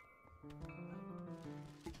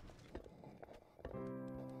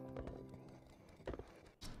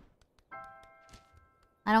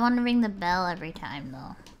 I don't want to ring the bell every time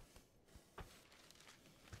though.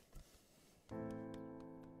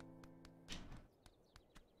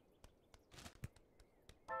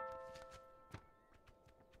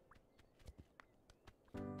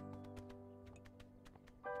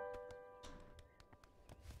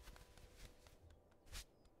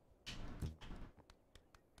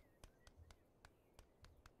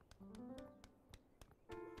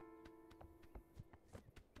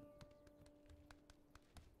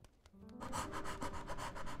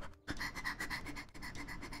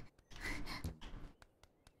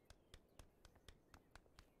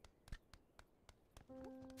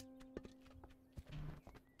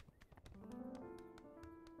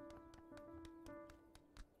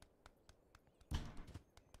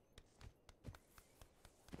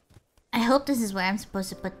 I hope this is where I'm supposed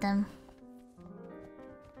to put them.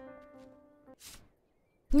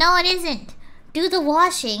 No, it isn't. Do the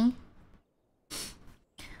washing.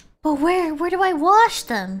 But where do I wash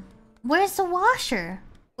them? Where's the washer?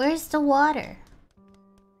 Where's the water?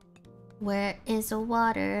 Where is the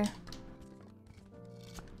water?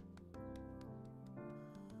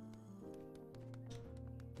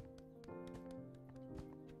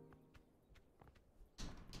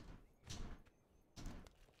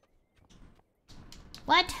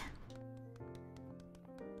 What?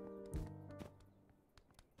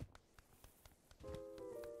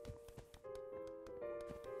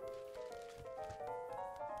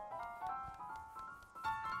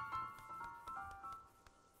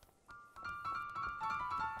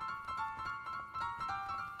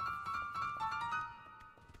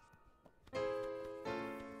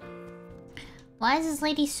 Why is this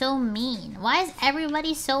lady so mean? Why is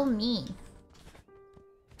everybody so mean?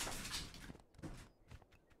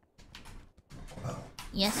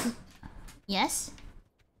 Yes? Yes?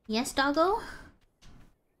 Yes, doggo?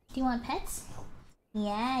 Do you want pets?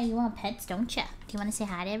 Yeah, you want pets, don't ya? Do you want to say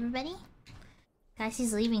hi to everybody? Guys,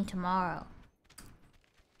 he's leaving tomorrow.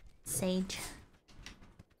 Sage.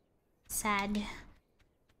 Sad.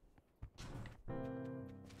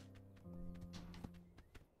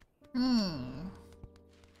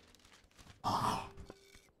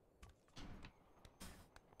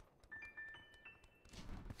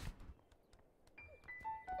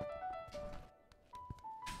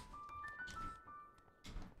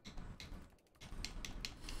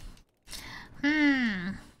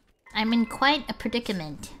 I'm in quite a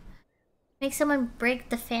predicament. Make someone break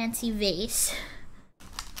the fancy vase.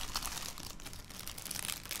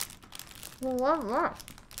 What?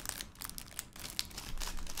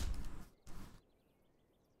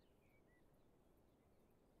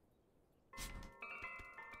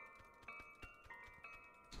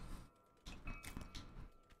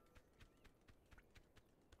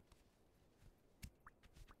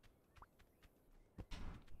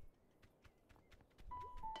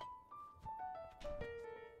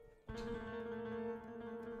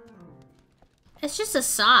 It's just a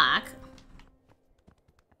sock.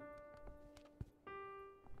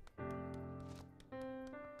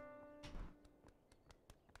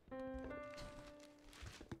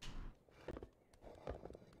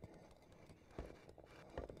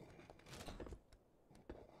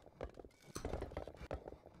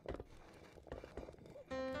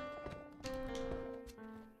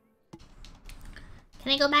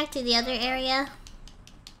 Can I go back to the other area?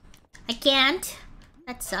 I can't.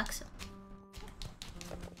 That sucks.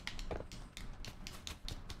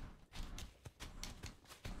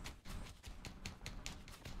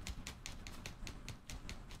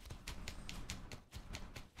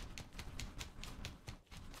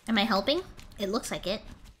 Am I helping? It looks like it.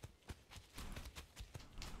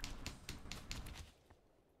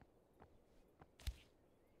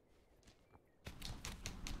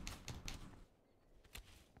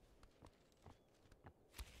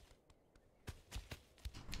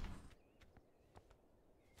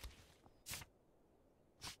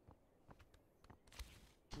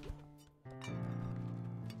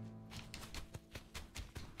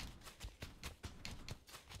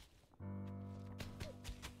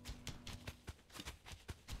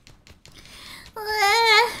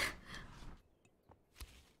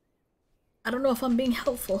 I don't know if I'm being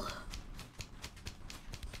helpful.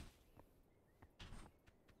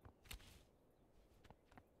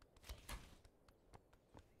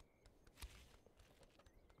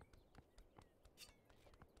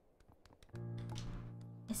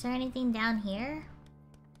 Is there anything down here?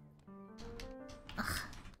 Ugh.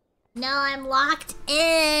 No, I'm locked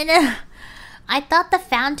in. I thought the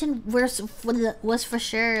fountain was for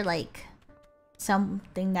sure like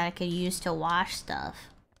something that I could use to wash stuff.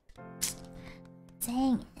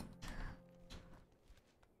 Dang it.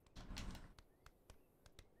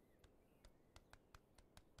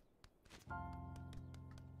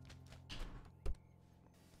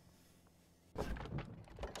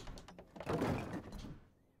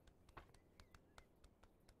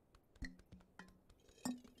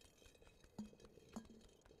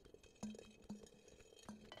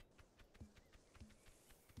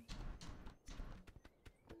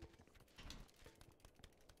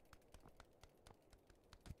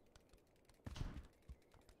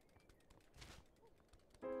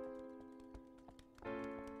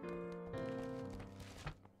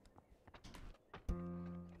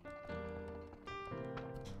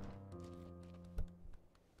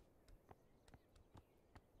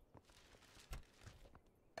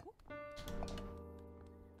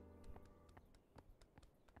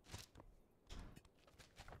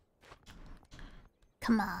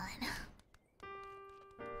 Come on.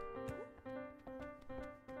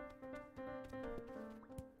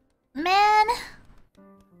 Man!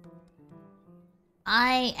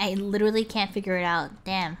 I literally can't figure it out.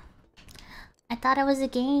 Damn. I thought I was a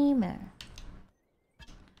gamer.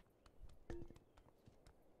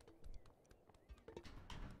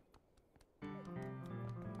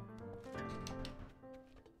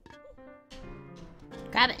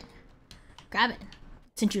 Grab it. Grab it.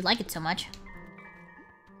 Since you like it so much.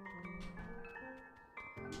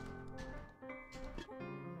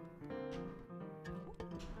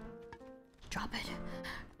 Drop it.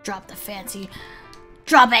 Drop the fancy.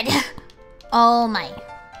 Drop it! Oh my.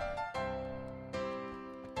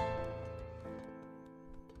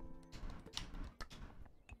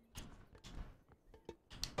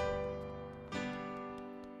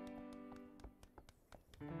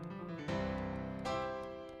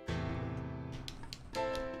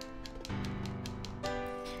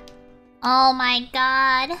 Oh my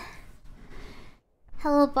god.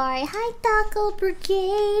 Hello, Bari. Hi, Taco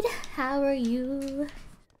Brigade. How are you?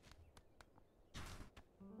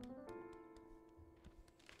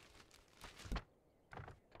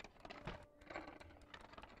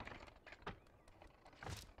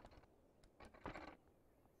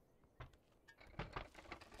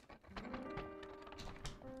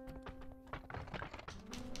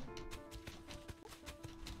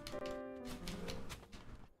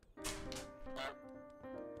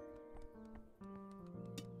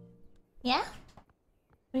 Yeah?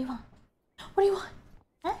 What do you want? What do you want?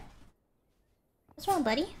 Huh? What's wrong,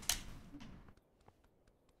 buddy?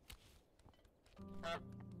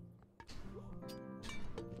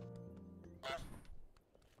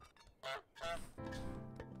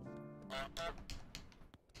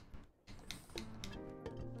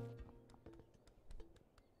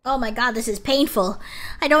 Oh my god, this is painful.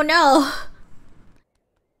 I don't know.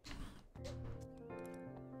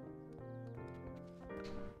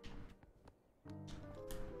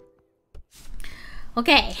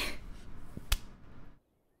 Okay.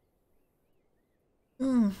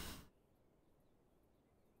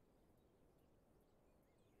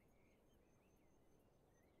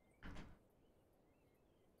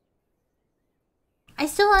 I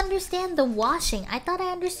still understand the washing. I thought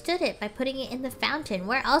I understood it by putting it in the fountain.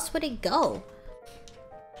 Where else would it go?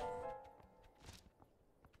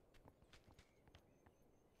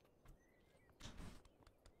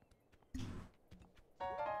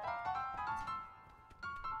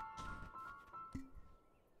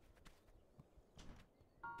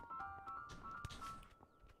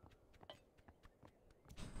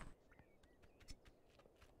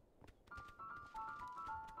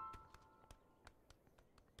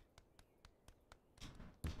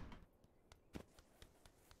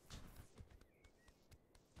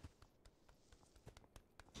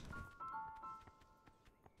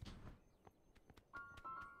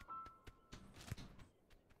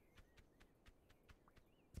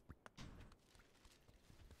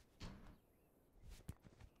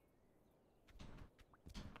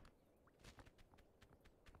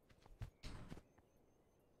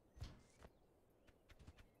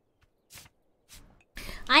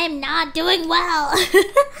 I am not doing well.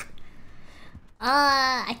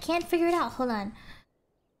 I can't figure it out. Hold on.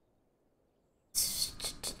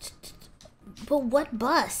 But what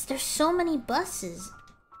bus? There's so many buses.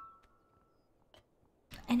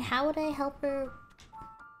 And how would I help her?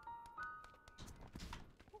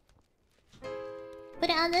 Put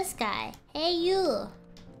it on this guy. Hey, you.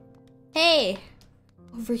 Hey.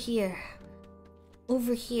 Over here.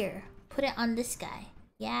 Over here. Put it on this guy.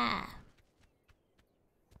 Yeah.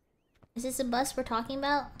 Is this a bus we're talking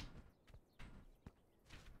about?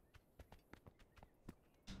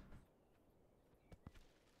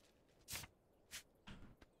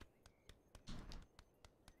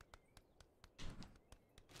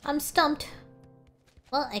 I'm stumped.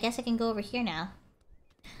 Well, I guess I can go over here now.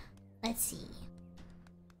 Let's see.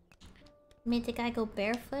 Made the guy go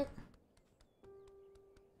barefoot?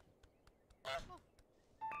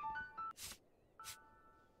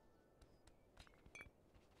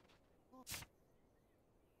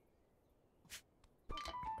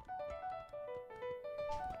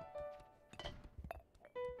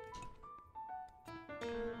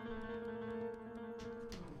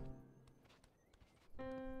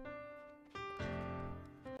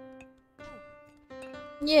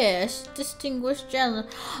 Yes, distinguished gentleman.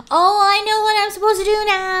 Oh, I know what I'm supposed to do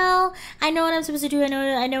now. I know what I'm supposed to do. I know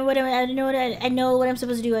what I'm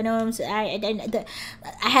supposed to do.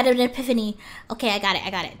 I had an epiphany. Okay, I got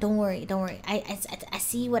it. Don't worry. I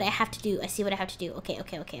see what I have to do. Okay.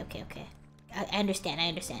 I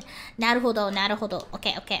understand. Naruhodo.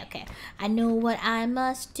 Okay. I know what I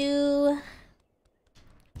must do.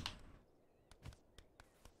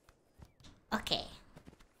 Okay.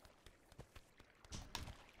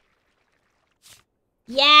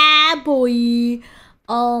 Yeah, boy.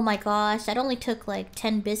 Oh my gosh, that only took like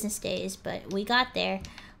 10 business days, but we got there.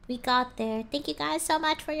 Thank you guys so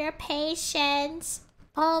much for your patience.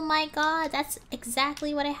 Oh my god, that's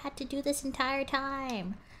exactly what I had to do this entire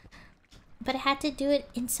time. But I had to do it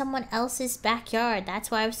in someone else's backyard.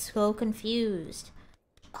 That's why I was so confused.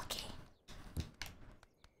 Okay.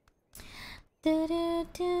 Da da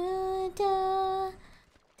da da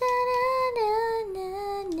da da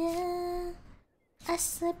da da. A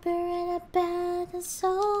slipper and a bath of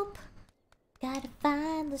soap. Gotta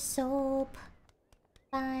find the soap.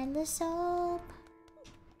 Find the soap.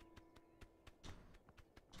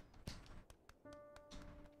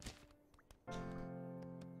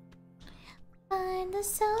 Find the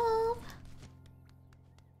soap.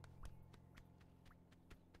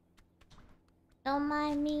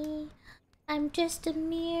 me. I'm just a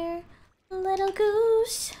mere little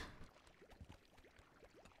goose.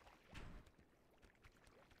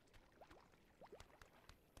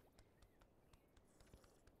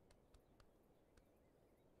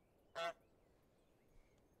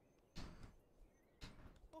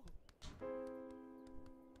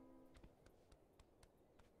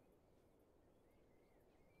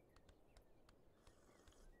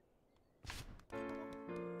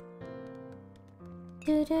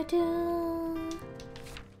 Do do do.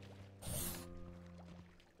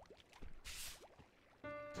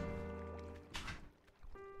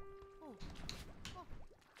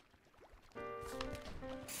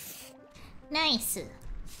 Nice.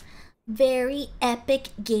 Very epic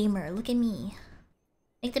gamer. Look at me.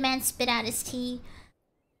 Make the man spit out his tea.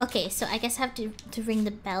 Okay, so I guess I have to ring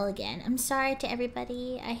the bell again. I'm sorry to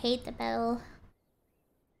everybody. I hate the bell.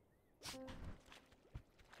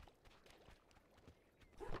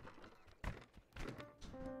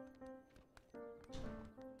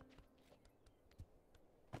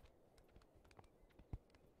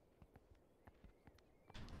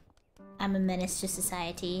 I'm a menace to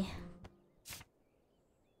society.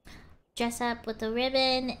 Dress up with the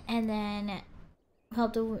ribbon and then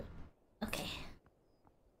help the... Okay.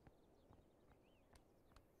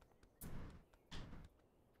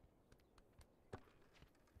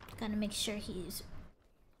 Gotta make sure he's...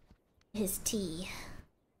 his tea.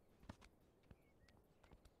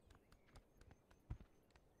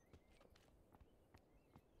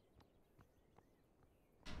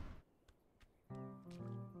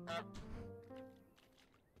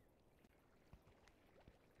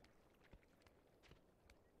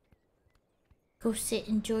 Go sit,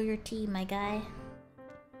 enjoy your tea, my guy.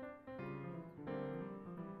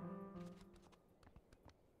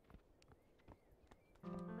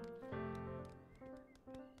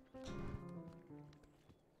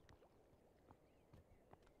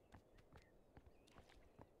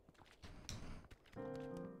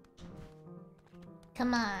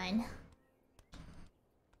 Come on.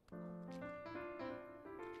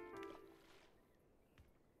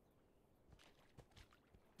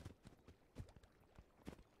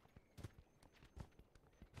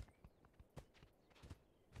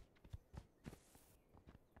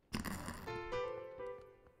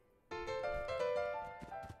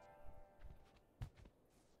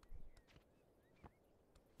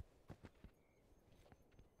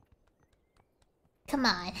 Come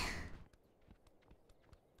on.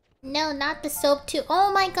 No, not the soap too.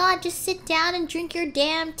 Oh my god, just sit down and drink your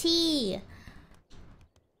damn tea.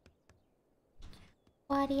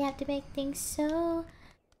 Why do you have to make things so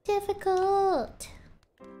difficult?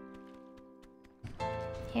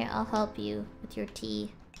 Here, I'll help you with your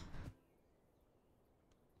tea.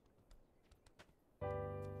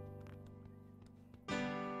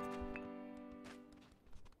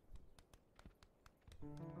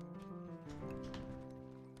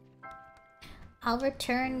 I'll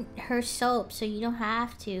return her soap so you don't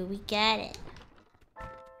have to. We get it.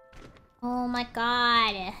 Oh my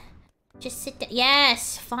god. Just sit down.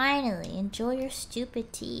 Yes, finally. Enjoy your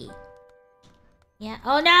stupid tea. Yeah.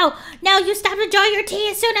 Oh no! No, you stopped enjoying your tea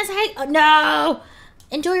as soon as I... Oh no!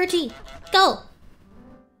 Enjoy your tea. Go!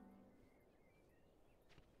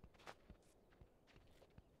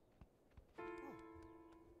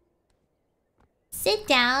 Sit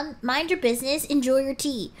down, mind your business, enjoy your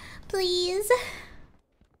tea. Please.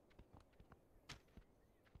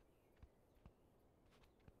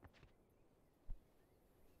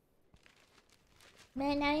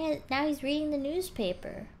 Man, now he's reading the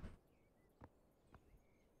newspaper.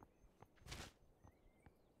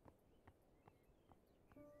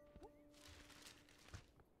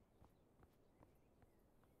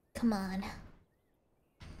 Come on.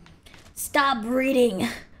 Stop reading.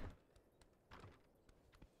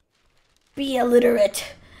 Be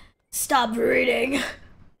illiterate. Stop reading.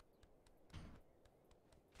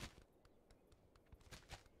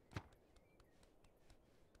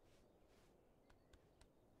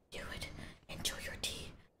 Do it. Enjoy your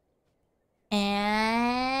tea.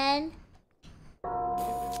 And...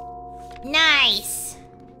 Nice!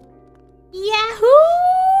 Yahoo!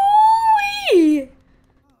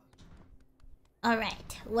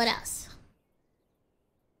 Alright, what else?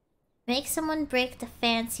 Make someone break the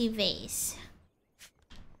fancy vase.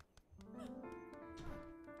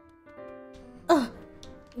 Ugh!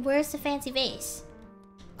 Where's the fancy vase?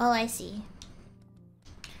 Oh, I see.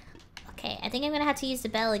 Okay, I think I'm gonna have to use the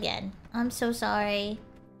bell again. I'm so sorry.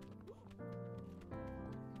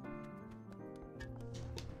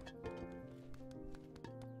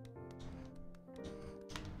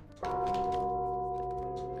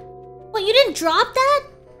 What, you didn't drop that?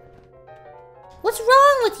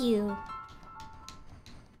 wrong with you?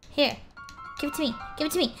 Here. Give it to me. Give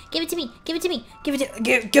it to me. Give it to me. Give it to me. Give it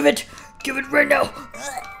to me. Give it right now.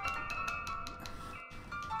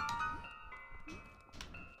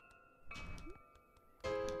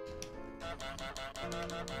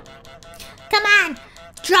 Come on!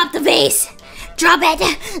 Drop the vase! Drop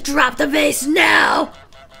it! Drop the vase now.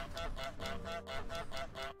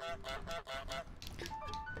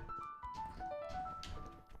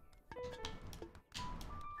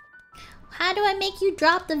 How do I make you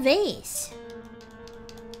drop the vase?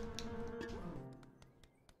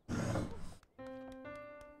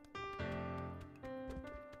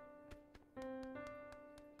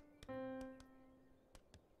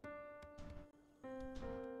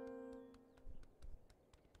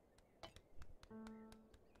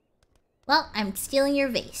 Well, I'm stealing your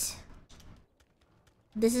vase.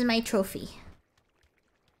 This is my trophy.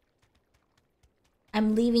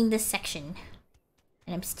 I'm leaving this section.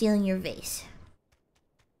 And I'm stealing your vase.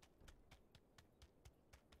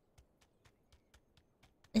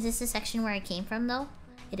 Is this the section where I came from, though?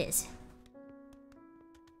 It is.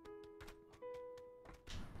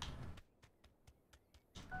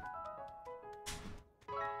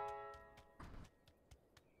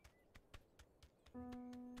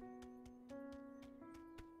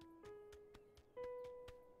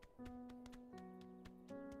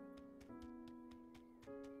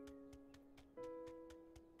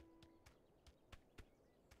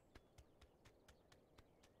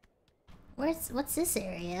 What's this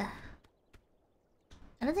area?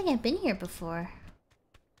 I don't think I've been here before.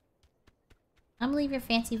 I'm gonna leave your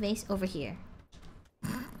fancy vase over here.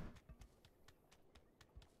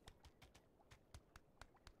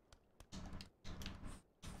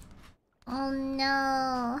 Oh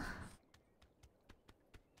no.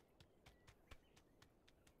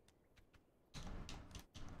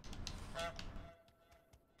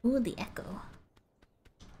 Ooh, the echo.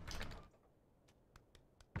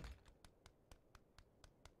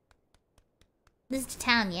 This is the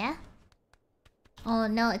town, yeah? Oh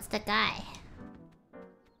no, it's the guy.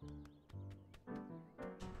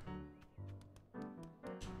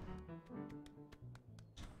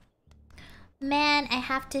 Man, I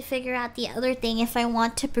have to figure out the other thing if I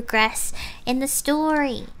want to progress in the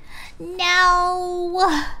story.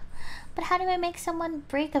 No! But how do I make someone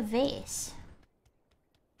break a vase?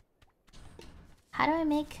 How do I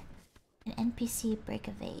make an NPC break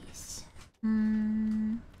a vase?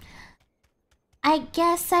 I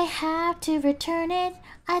guess I have to return it.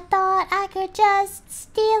 I thought I could just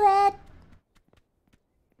steal it.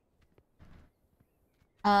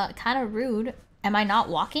 Kind of rude. Am I not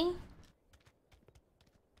walking?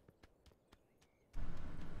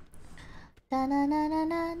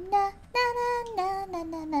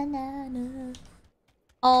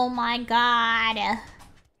 Oh my god.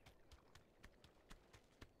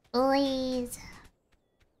 Please.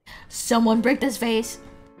 Someone break this vase.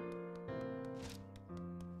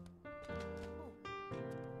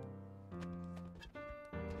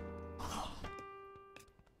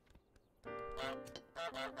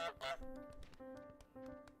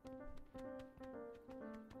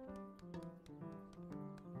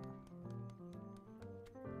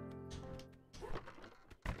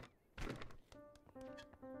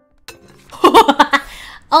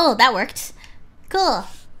 Oh, that worked. Cool.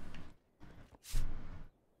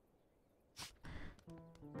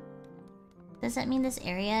 Does that mean this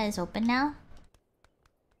area is open now?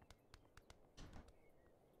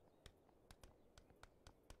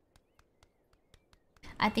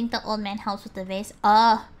 I think the old man helps with the vase.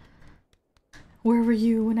 Where were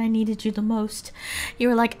you when I needed you the most? You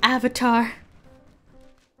were like Avatar.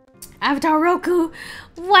 Avatar Roku!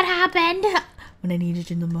 What happened? When I needed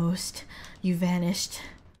you the most, you vanished.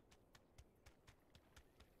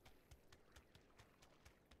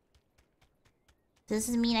 Does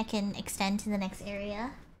this mean I can extend to the next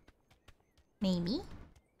area? Maybe.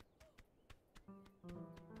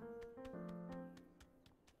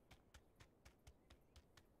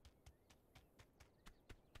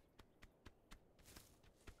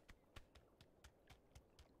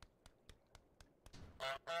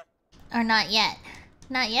 Or not yet.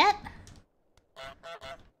 Not yet?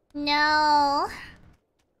 No.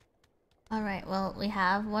 Alright, well, we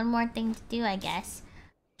have one more thing to do, I guess.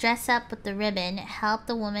 Dress up with the ribbon. Help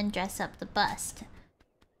the woman dress up the bust.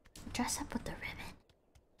 Dress up with the ribbon.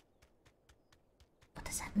 What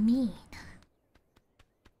does that mean?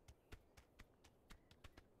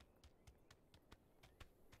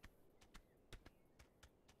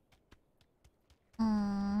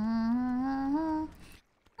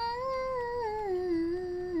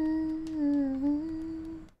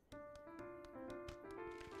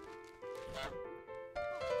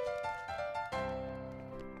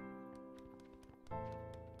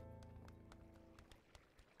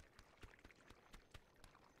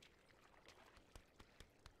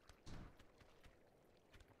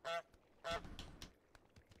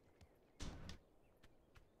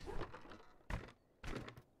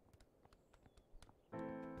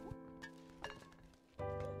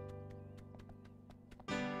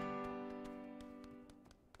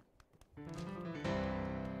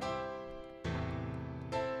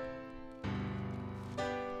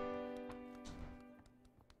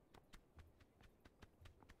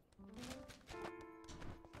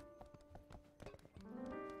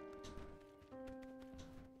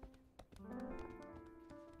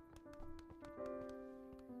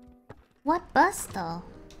 What bus though?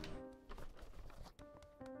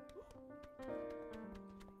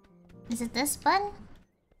 Is it this one?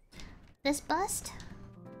 This bust?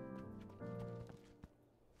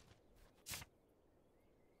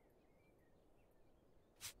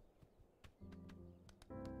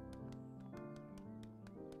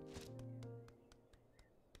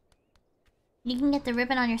 You can get the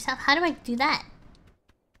ribbon on yourself. How do I do that?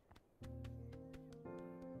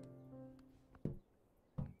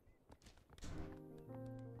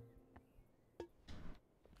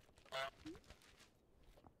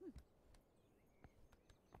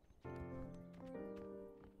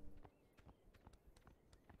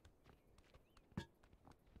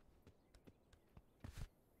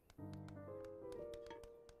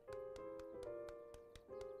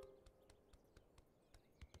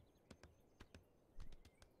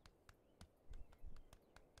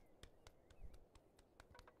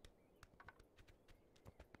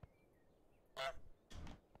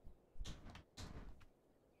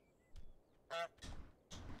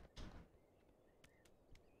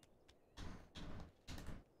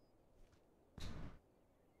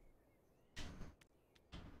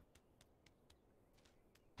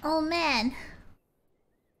 Oh man.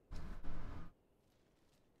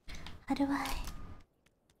 How do I?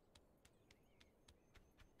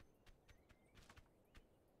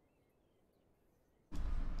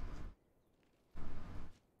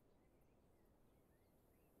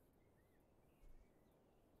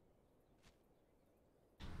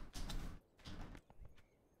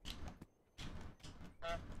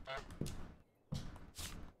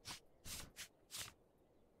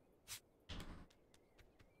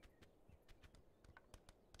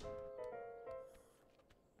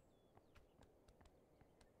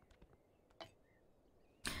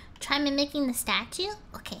 Try mimicking the statue?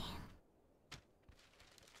 Okay.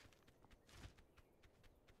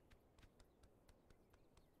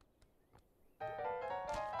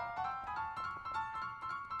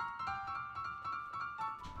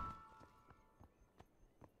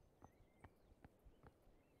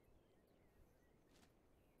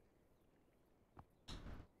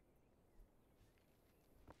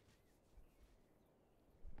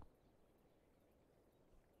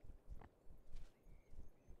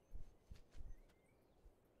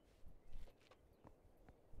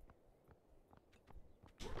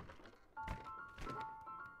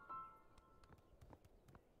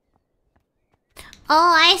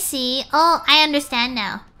 Oh, I see. Oh, I understand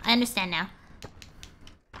now. I understand now.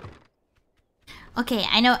 Okay,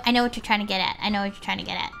 I know what you're trying to get at. I know what you're trying to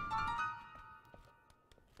get at.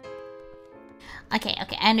 Okay,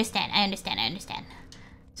 I understand. I understand.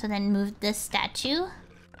 So then move this statue.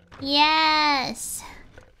 Yes.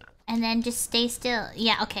 And then just stay still.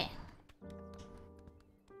 Yeah, okay.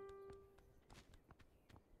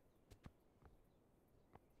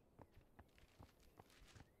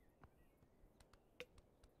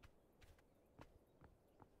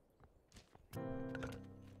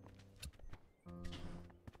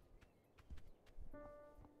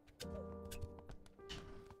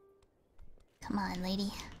 Come on,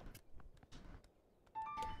 lady.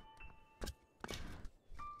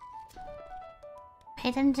 Pay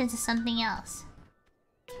attention to something else.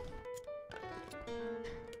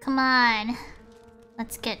 Come on.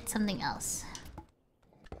 Let's get something else.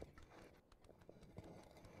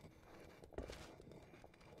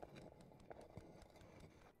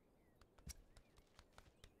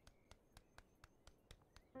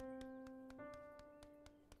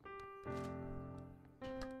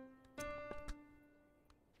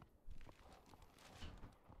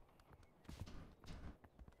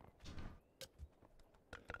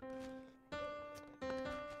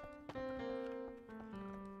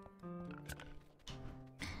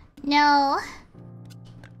 No.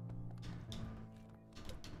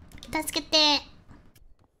 Let's get that.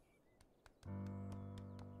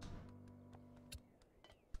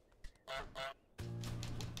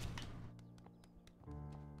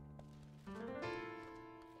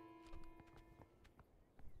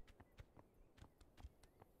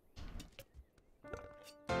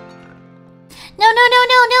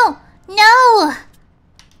 No!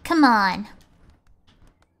 Come on.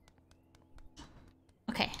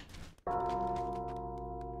 Okay.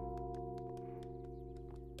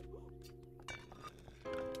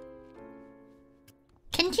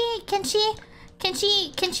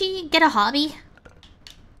 Can she get a hobby?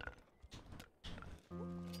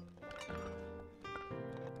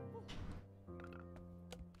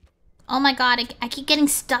 Oh my god, I keep getting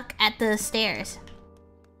stuck at the stairs.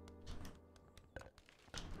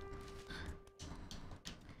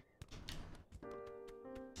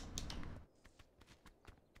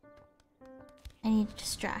 I need to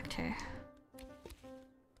distract her.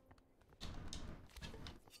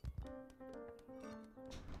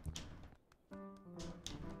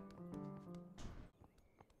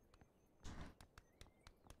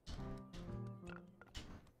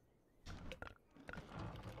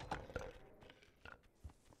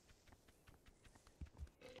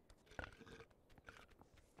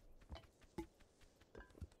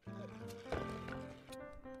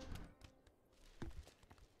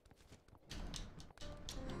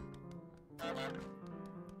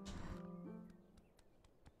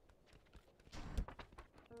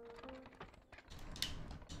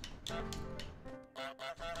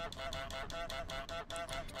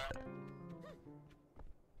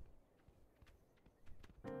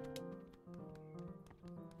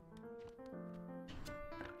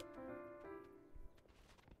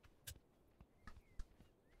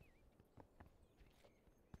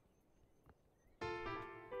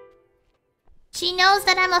 She knows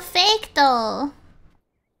that I'm a fake though.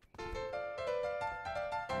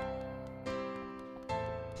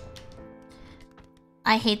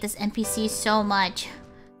 I hate this NPC so much.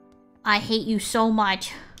 I hate you so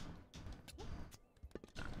much.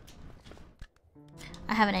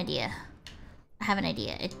 I have an idea. I have an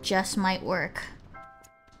idea. It just might work.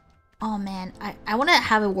 Oh man, I want to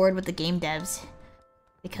have a word with the game devs.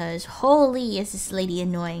 Because holy is this lady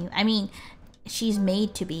annoying. I mean, she's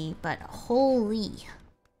made to be, but holy.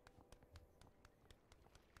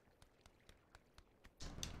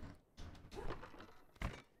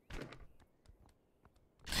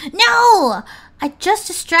 No! I just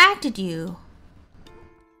distracted you.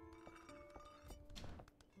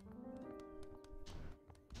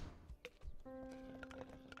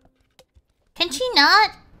 Can she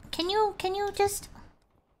not? Can you just...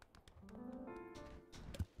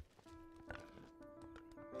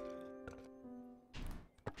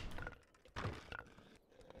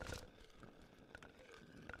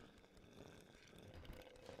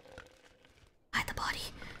 Hide the body.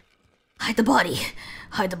 Hide the body.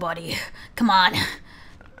 Hide the body. Come on.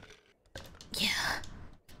 Yeah.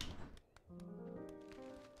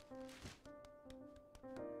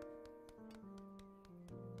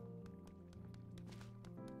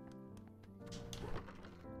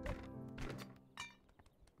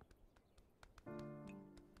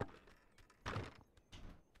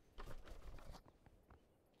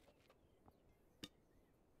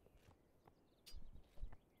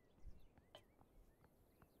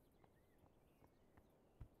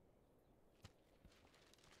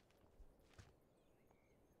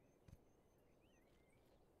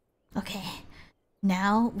 Okay,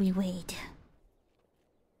 now we wait.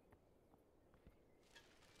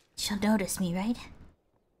 She'll notice me, right?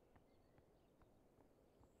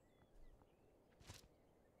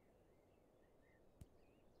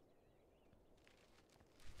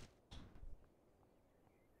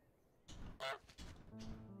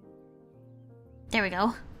 There we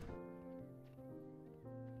go.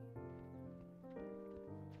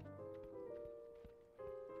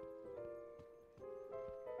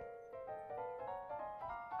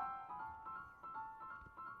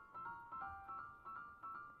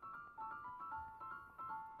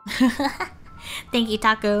 Thank you,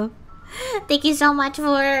 Taco. Thank you so much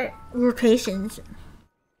for your patience.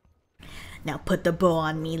 Now put the bow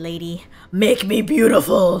on me, lady. Make me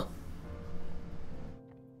beautiful.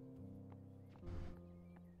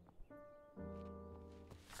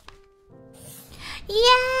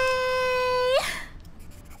 Yay!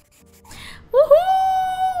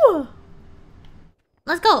 Woohoo!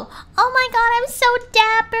 Let's go. Oh my god, I'm so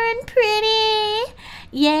dapper and pretty.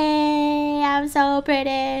 Yay, I'm so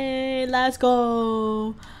pretty. Let's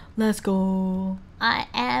go. Let's go. I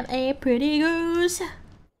am a pretty goose.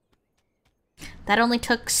 That only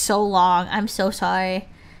took so long. I'm so sorry.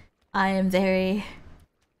 I am very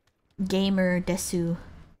gamer desu.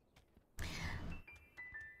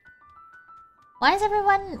 Why is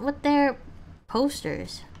everyone with their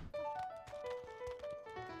posters?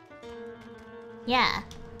 Yeah,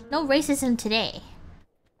 no racism today.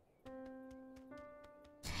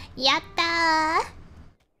 Yatta!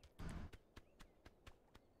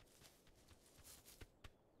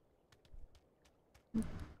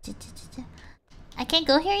 I can't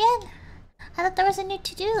go here yet? I thought there was a new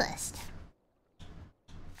to-do list.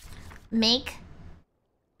 Make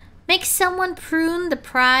someone prune the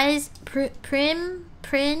prize prune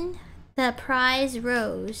the prize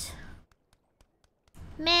rose.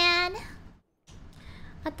 Man,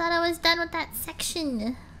 I thought I was done with that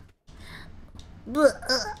section.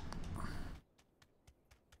 Blech.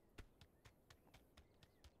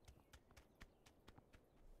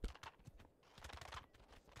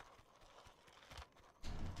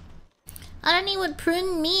 I don't know what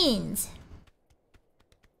prune means.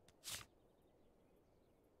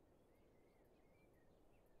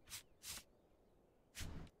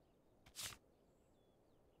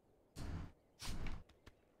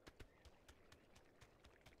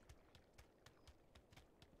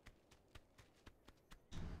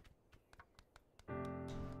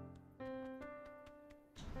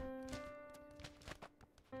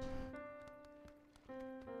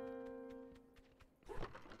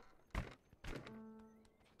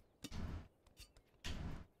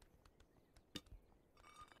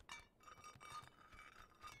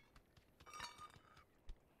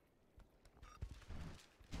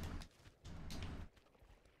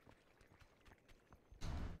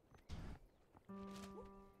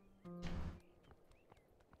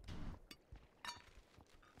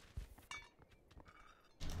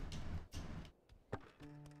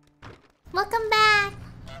 Welcome back.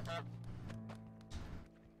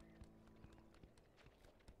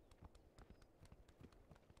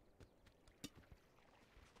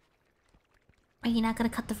 Are you not gonna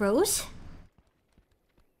cut the rose?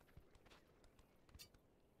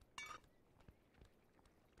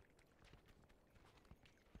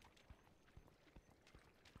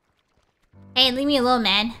 Hey, leave me alone,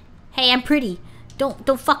 man. Hey, I'm pretty.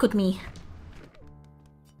 Don't fuck with me.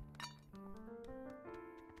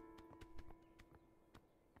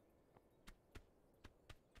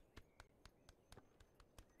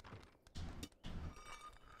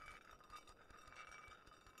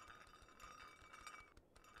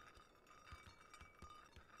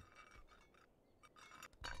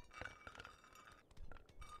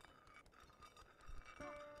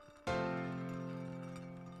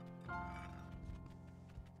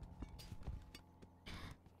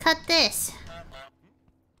 Cut this.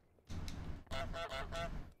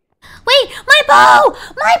 Wait, my bow!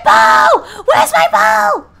 My bow! Where's my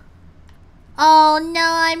bow? Oh no,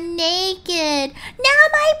 I'm naked. Now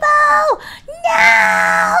my bow!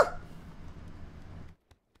 No!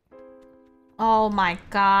 Oh my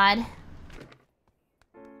god.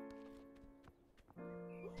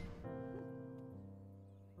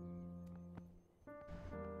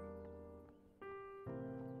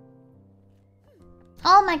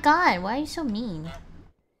 Oh my god, why are you so mean?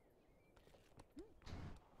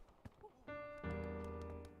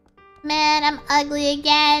 Man, I'm ugly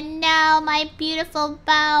again. No, my beautiful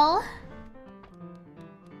bow.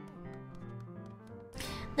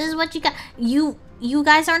 This is what you got. You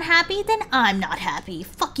guys aren't happy? Then I'm not happy.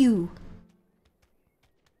 Fuck you.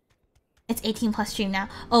 It's 18 plus stream now.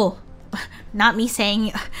 Oh, not me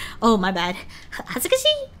saying. Oh, my bad.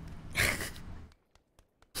 Hazukashi?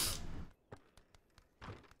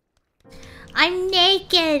 I'm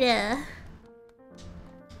naked.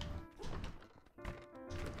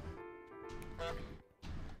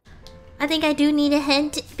 I think I do need a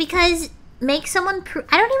hint because make someone prune.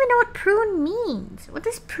 I don't even know what prune means. What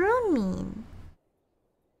does prune mean?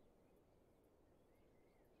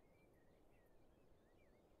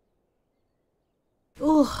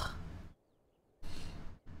 Ugh.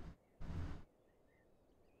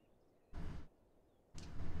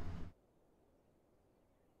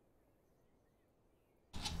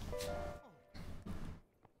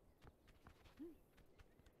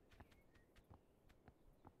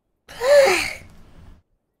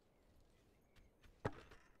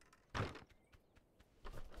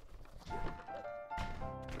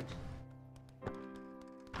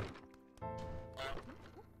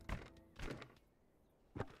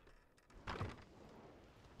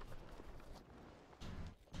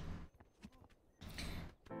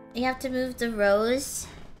 You have to move the rose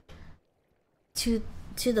to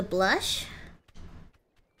the blush.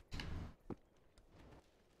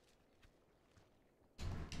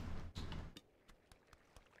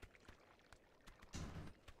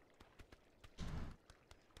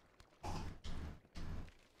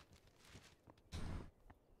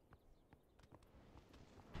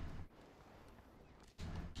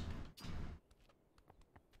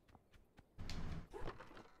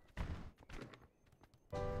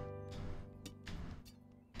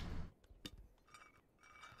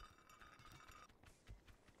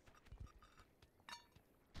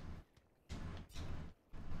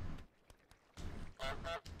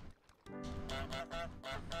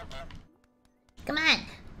 Come on.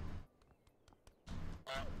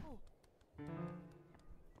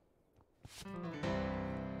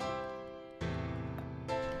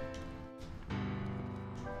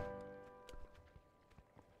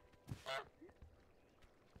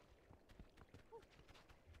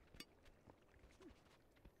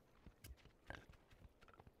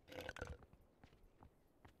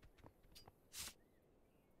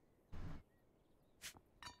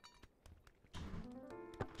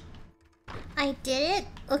 I did it?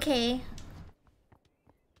 Okay.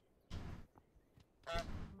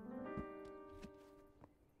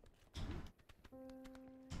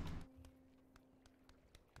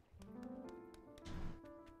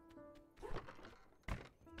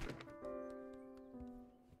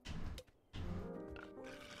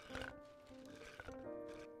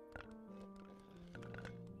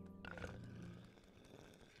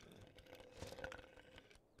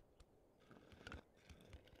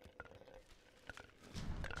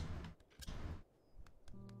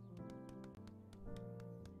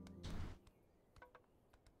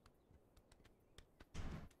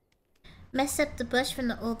 Mess up the bush from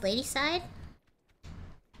the old lady side?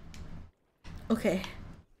 Okay.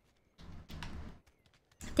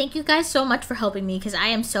 Thank you guys so much for helping me because I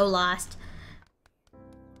am so lost.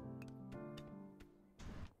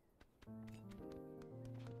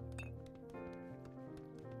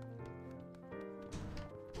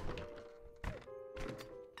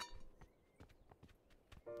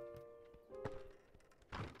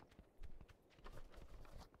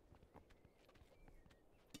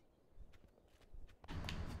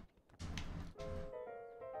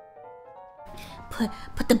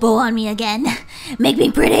 Put the bow on me again. Make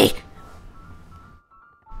me pretty.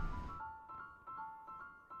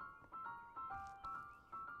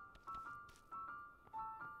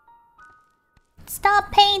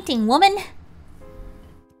 Stop painting, woman.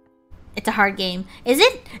 It's a hard game. Is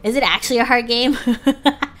it? Is it actually a hard game?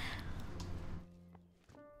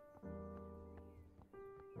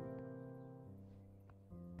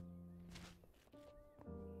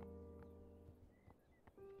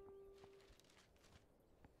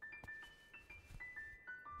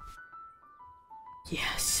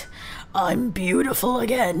 Yes, I'm beautiful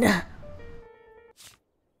again.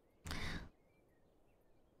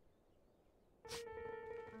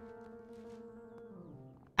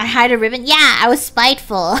 I hide a ribbon? Yeah, I was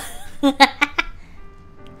spiteful.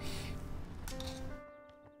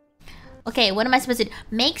 Okay, what am I supposed to do?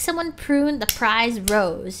 Make someone prune the prize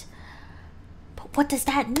rose. But what does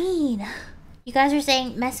that mean? You guys are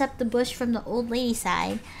saying mess up the bush from the old lady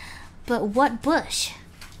side. But what bush?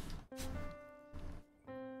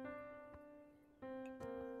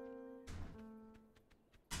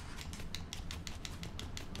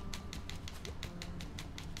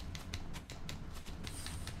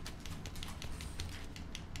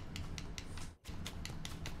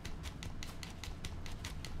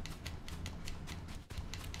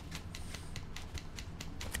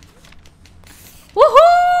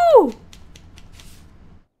 Woohoo!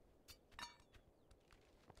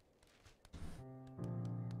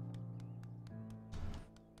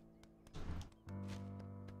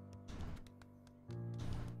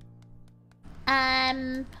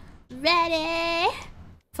 I'm ready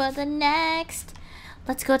for the next.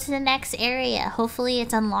 Let's go to the next area. Hopefully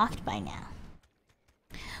it's unlocked by now.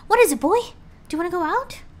 What is it, boy? Do you want to go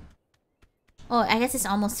out? Oh, I guess it's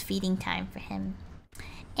almost feeding time for him.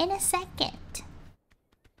 In a second.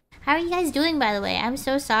 How are you guys doing, by the way? I'm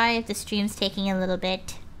so sorry if the stream's taking a little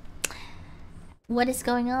bit. What is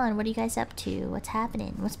going on? What are you guys up to? What's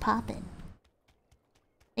happening? What's popping?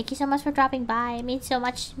 Thank you so much for dropping by. It means so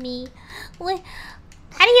much to me. Wait,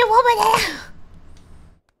 how do you open it?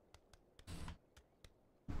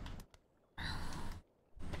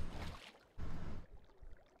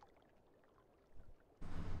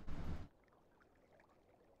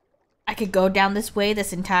 I could go down this way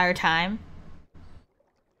this entire time.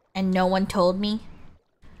 And no one told me.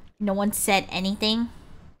 No one said anything.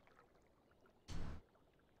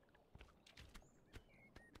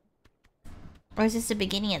 Or is this the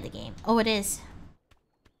beginning of the game? Oh, it is.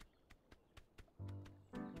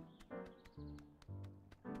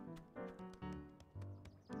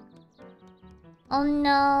 Oh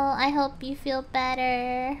no, I hope you feel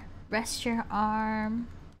better. Rest your arm.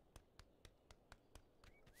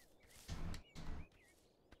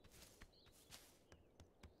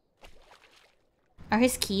 Are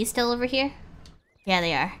his keys still over here? Yeah,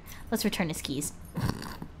 they are. Let's return his keys.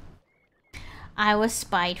 I was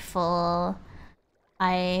spiteful.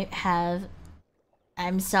 I'm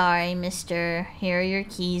sorry, mister. Here are your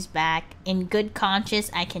keys back. In good conscience,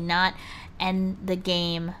 I cannot end the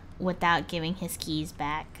game without giving his keys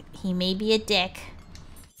back. He may be a dick,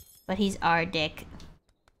 but he's our dick.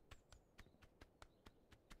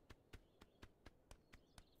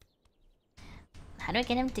 How do I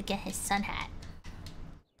get him to get his sun hat?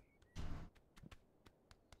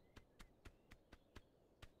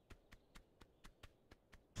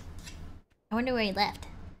 I wonder where he left.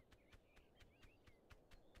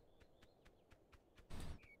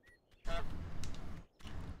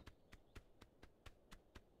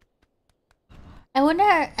 I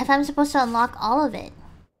wonder if I'm supposed to unlock all of it.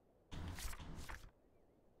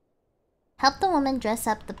 Help the woman dress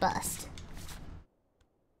up the bust.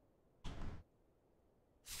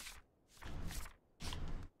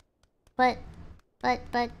 But... I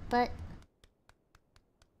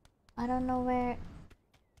don't know where...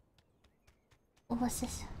 What's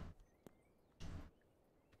this?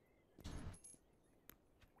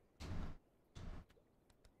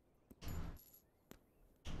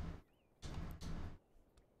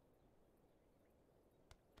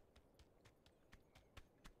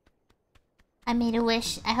 I made a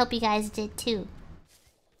wish. I hope you guys did too.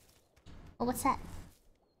 Oh, what's that?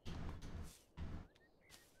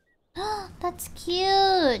 That's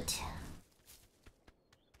cute!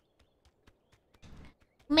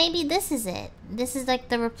 Maybe this is it. This is like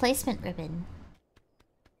the replacement ribbon.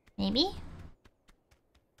 Maybe?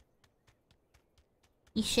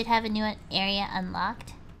 You should have a new area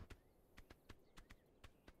unlocked.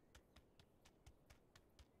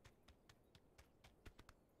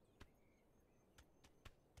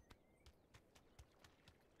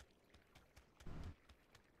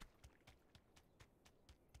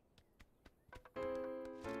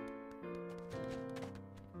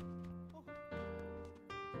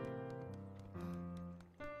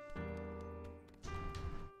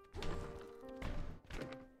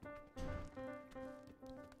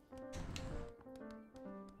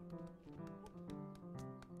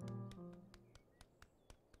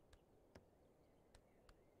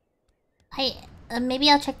 Maybe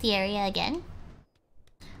I'll check the area again.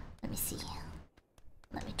 Let me see.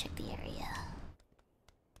 Let me check the area.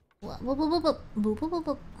 Whoop, whoop, whoop, whoop, whoop, whoop, whoop,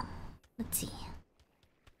 whoop. Let's see.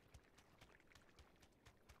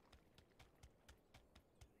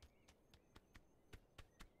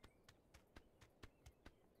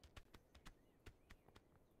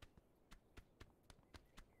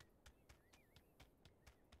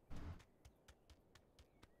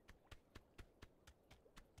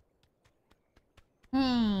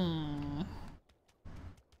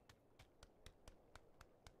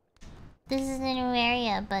 This is a new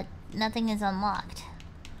area, but nothing is unlocked.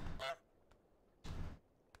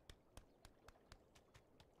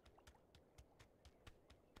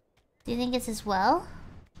 Do you think it's as well?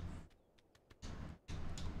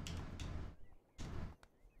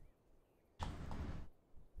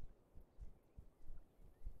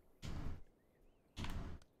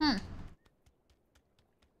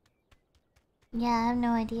 Yeah, I have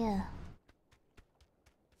no idea.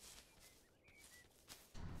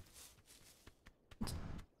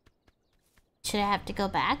 Should I have to go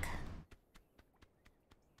back?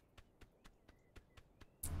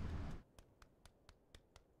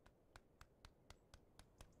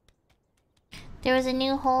 There was a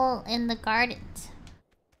new hole in the gardens.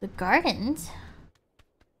 The gardens?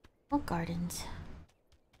 What gardens?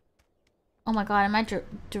 Oh my god, am I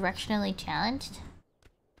directionally challenged?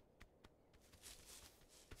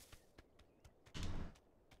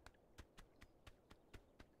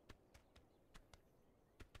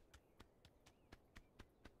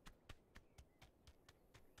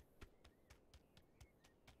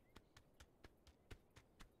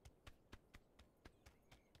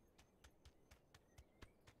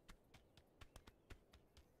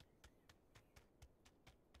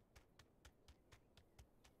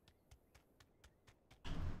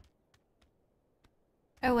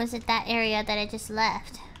 Or was it that area that I just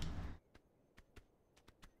left?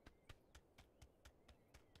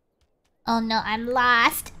 Oh no, I'm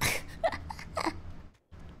lost!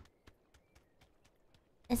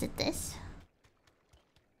 Is it this?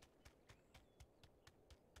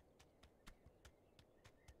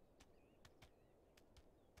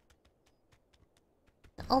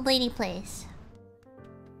 The old lady place.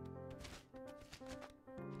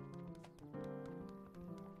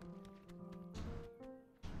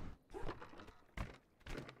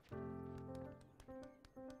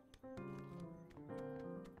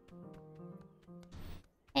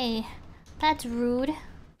 Hey, that's rude.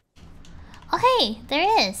 Oh hey,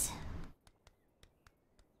 there is.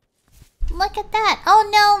 Look at that. Oh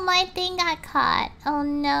no, my thing got caught. Oh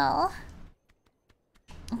no.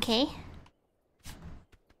 Okay.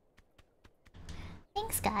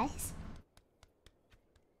 Thanks, guys.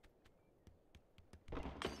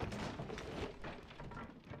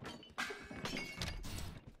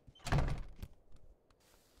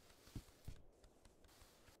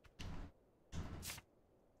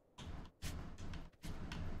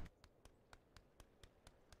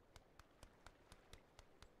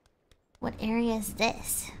 What area is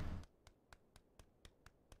this?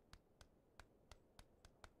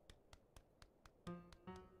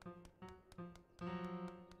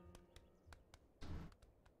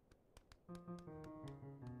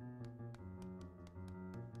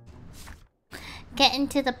 Get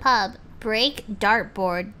into the pub. Break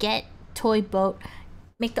dartboard. Get toy boat.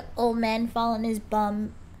 Make the old man fall on his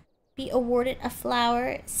bum. Be awarded a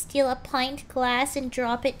flower. Steal a pint glass and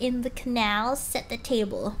drop it in the canal. Set the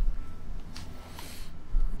table.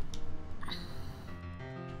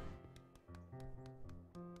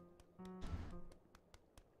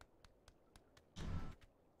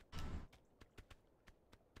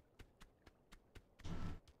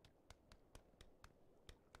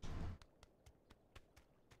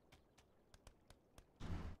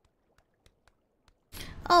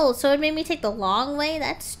 Oh, so it made me take the long way?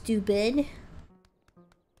 That's stupid.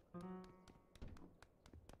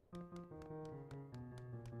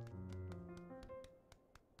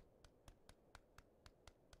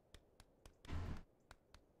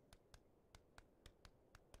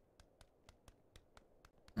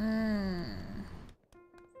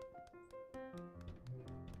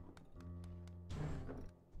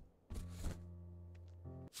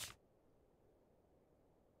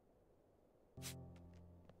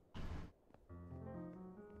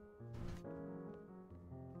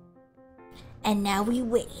 And now we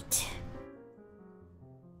wait.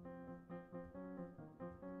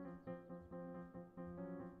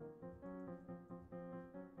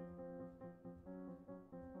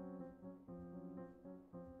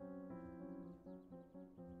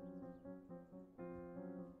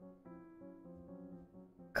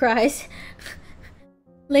 Cries.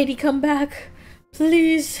 Lady, come back.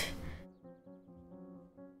 Please.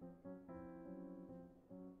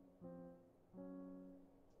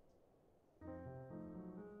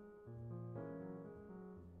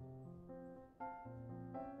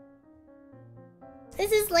 Is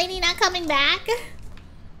this lady not coming back?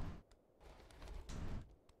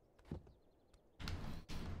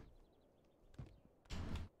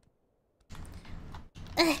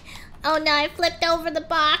 Oh no, I flipped over the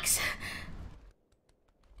box.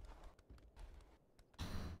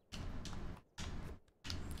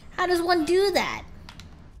 How does one do that?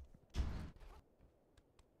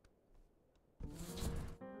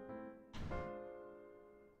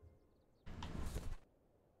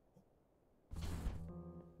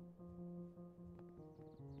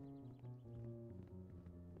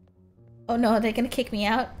 Oh no, they're gonna kick me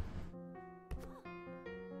out.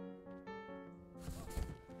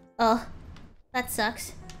 Oh, that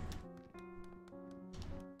sucks.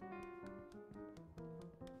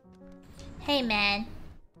 Hey, man.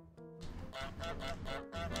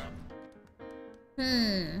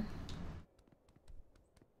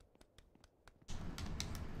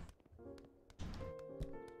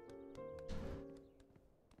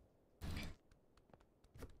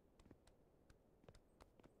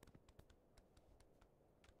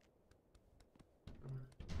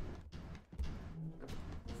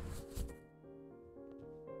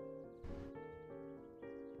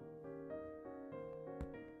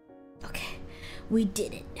 Okay, we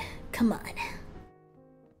did it. Come on.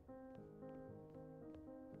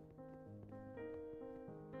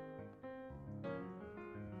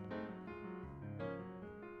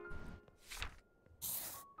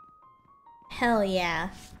 Hell yeah.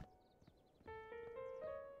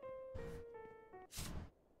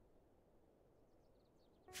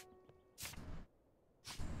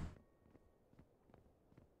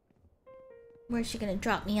 Where's she gonna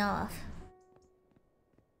drop me off?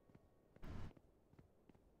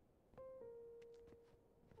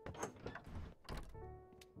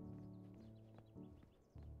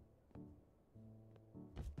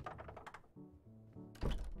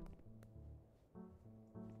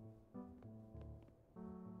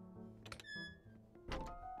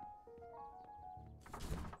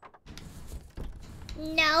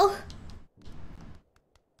 No.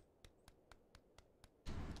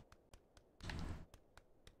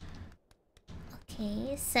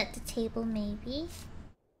 Okay, set the table maybe.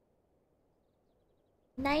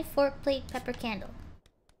 Knife, fork, plate, pepper, candle.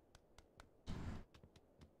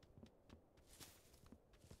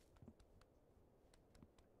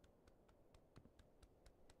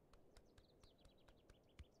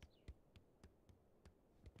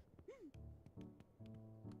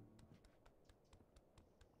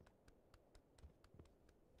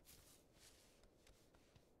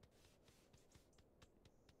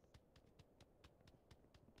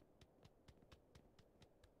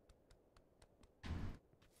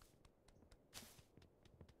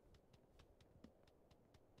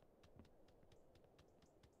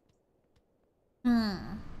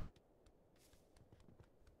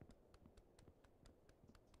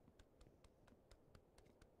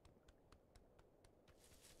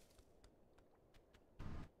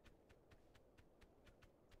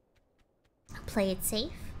 Play it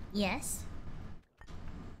safe? Yes.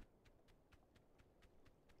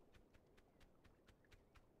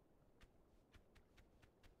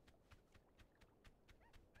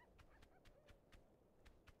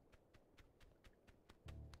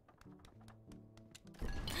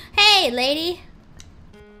 quiet, lady.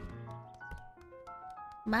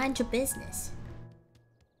 Mind your business.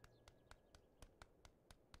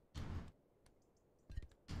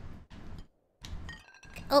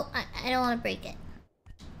 Oh, I don't want to break it.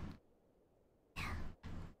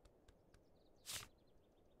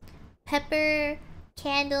 Pepper,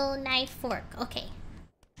 candle, knife, fork. Okay.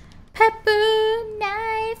 Pepper,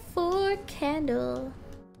 knife, fork, candle.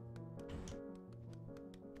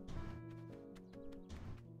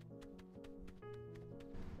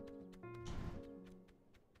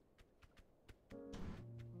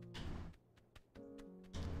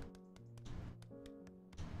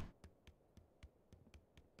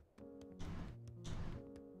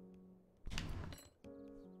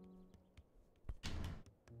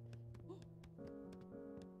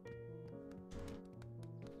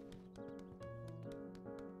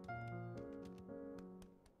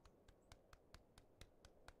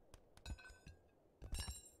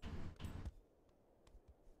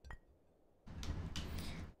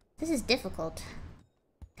 This is difficult.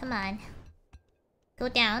 Come on. Go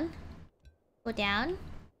down. Go down.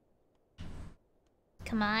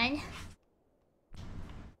 Come on.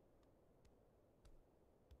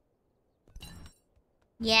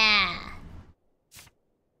 Yeah.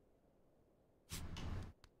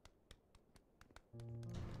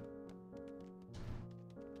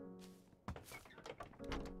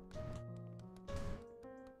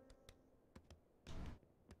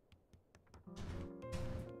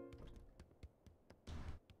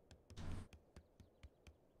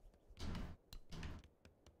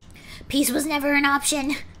 Peace was never an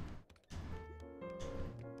option.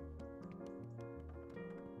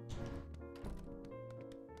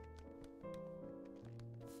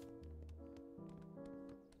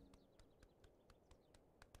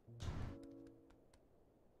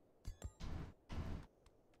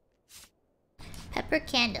 Pepper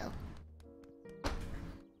candle.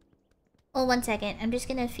 Oh, 1 second. I'm just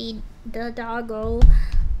gonna feed the doggo.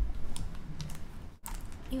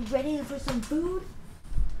 You ready for some food?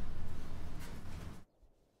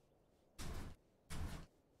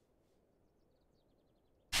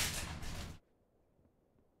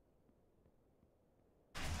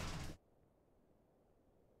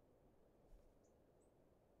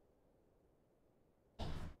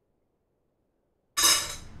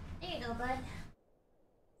 There you go, bud.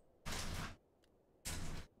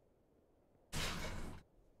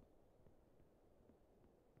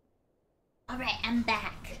 Alright, I'm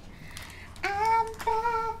back. I'm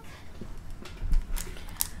back.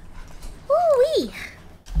 Woo-wee.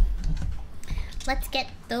 Let's get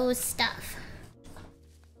those stuff.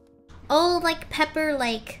 Oh, like pepper,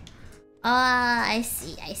 like... I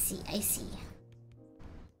see.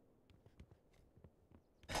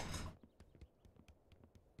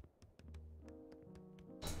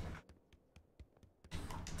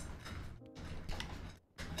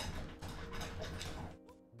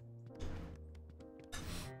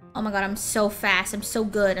 Oh my god, I'm so fast. I'm so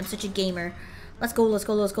good. I'm such a gamer. Let's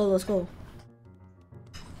go.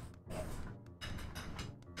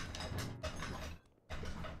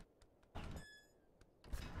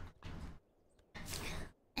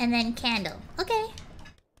 And then candle. Okay.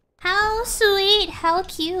 How sweet. How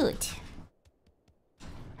cute.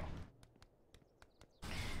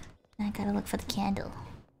 I gotta look for the candle.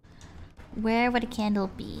 Where would a candle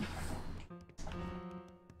be?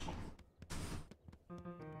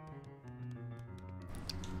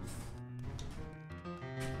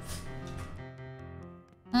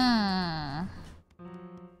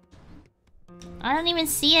 I don't even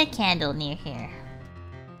see a candle near here.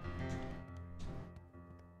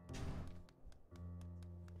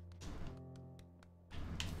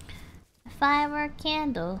 If I were a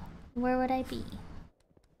candle, where would I be?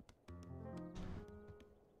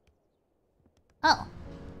 Oh,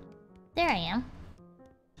 there I am.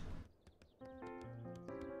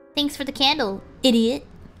 Thanks for the candle, idiot.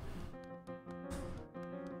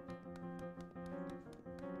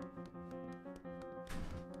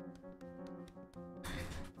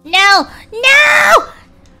 No! No!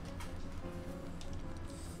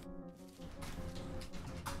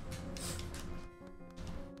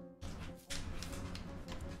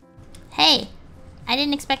 Hey, I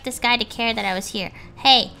didn't expect this guy to care that I was here.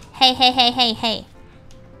 Hey.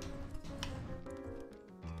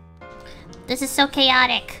 This is so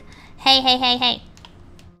chaotic. Hey.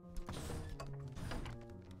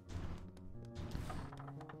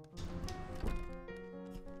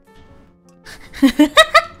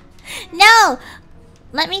 No!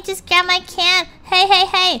 Let me just grab my can. Hey,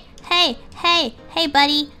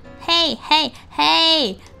 buddy. Hey,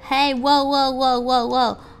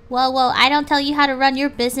 whoa. Whoa, whoa, I don't tell you how to run your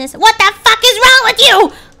business. What the fuck is wrong with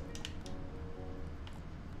you?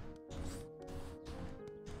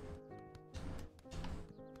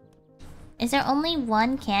 Is there only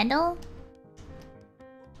one candle?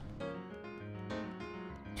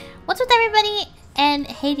 What's with everybody and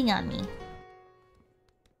hating on me?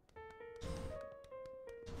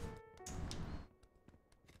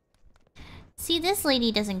 See, this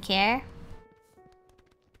lady doesn't care.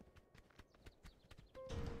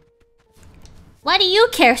 Why do you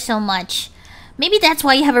care so much? Maybe that's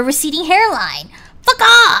why you have a receding hairline. Fuck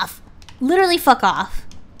off! Literally fuck off.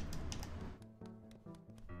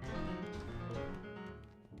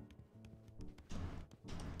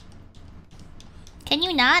 Can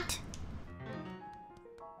you not?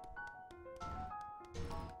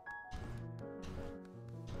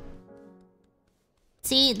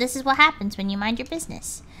 See, this is what happens when you mind your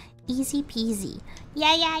business. Easy peasy.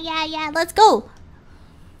 Yeah, let's go!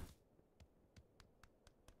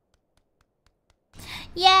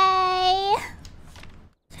 Yay!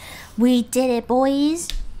 We did it, boys!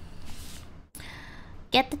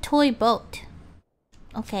 Get the toy boat.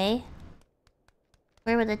 Okay.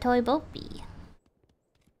 Where would the toy boat be?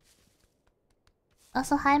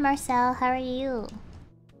 Also, hi Marcel, how are you?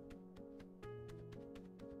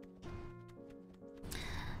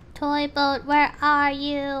 Toy boat, where are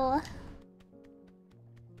you?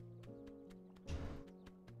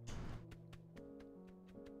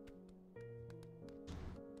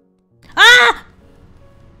 Ah!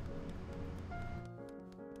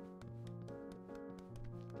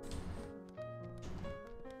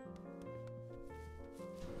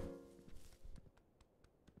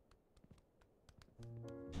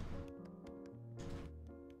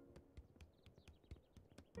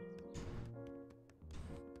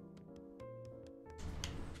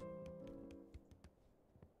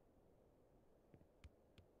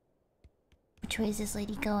 Which way is this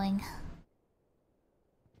lady going?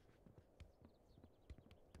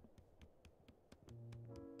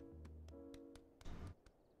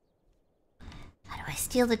 How do I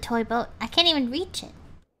steal the toy boat? I can't even reach it.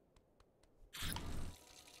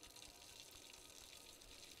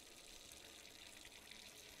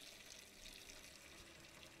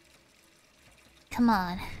 Come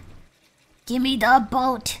on. Give me the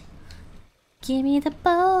boat. Give me the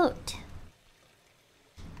boat.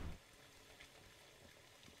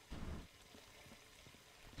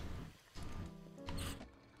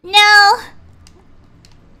 No!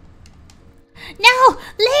 No!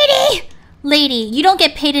 Lady! Lady, you don't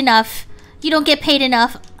get paid enough. You don't get paid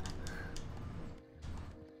enough.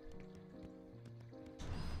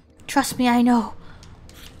 Trust me, I know.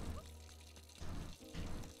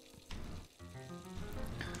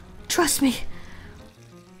 Trust me.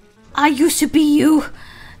 I used to be you.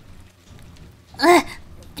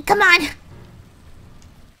 Come on.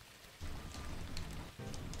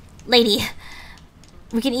 Lady,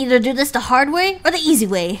 we can either do this the hard way or the easy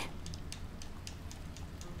way.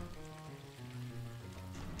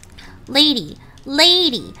 Lady,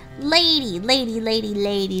 lady, lady, lady, lady,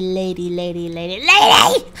 lady, lady, lady, lady,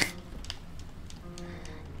 lady!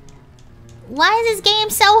 Why is this game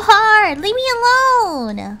so hard? Leave me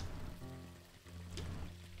alone!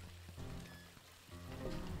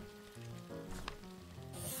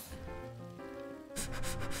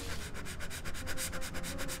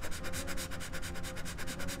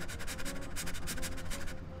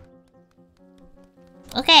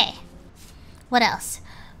 Okay. What else?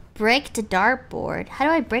 Break the dartboard. How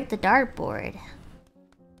do I break the dartboard?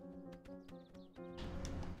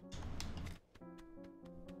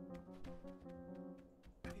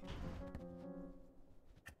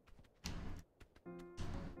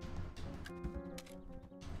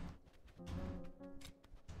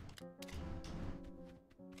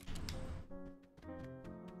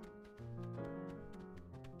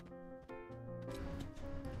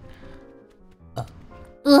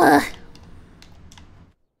 Ugh.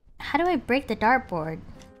 How do I break the dartboard?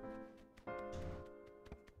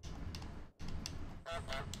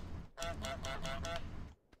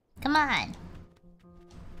 Come on.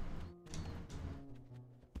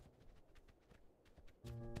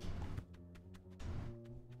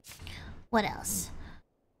 What else?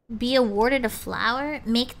 Be awarded a flower,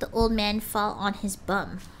 make the old man fall on his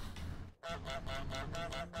bum.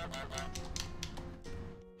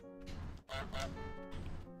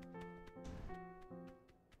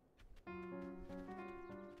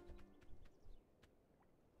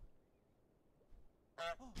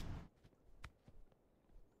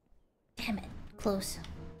 Damn it, close.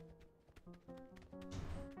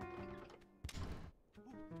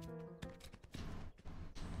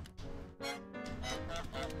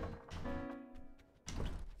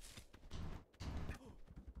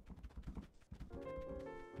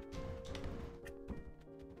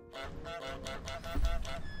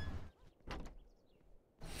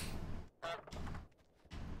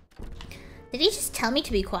 Did he just tell me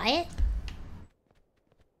to be quiet?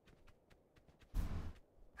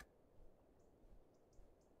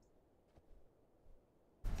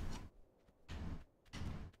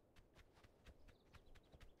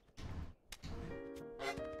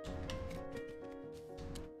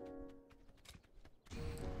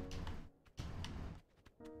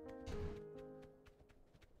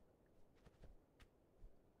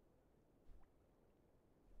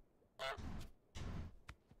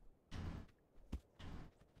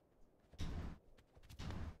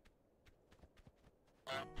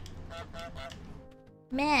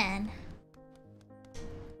 Man.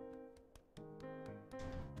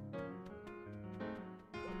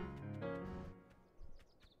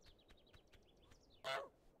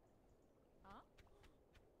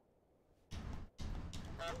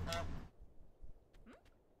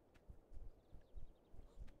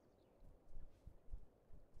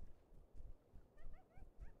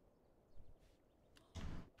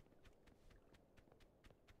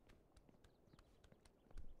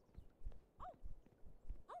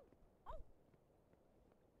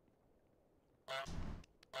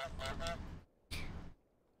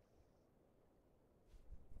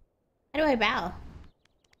 How do I bow?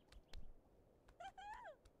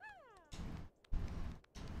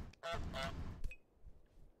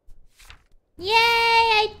 Yay!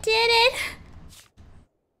 I did it!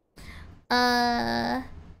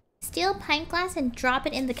 Steal a pint glass and drop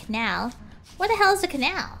it in the canal. What the hell is a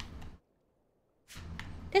canal?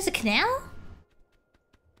 There's a canal?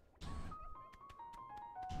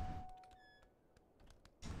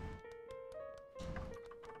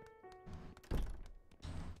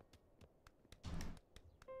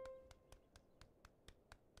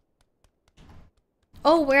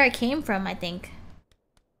 Oh, where I came from, I think.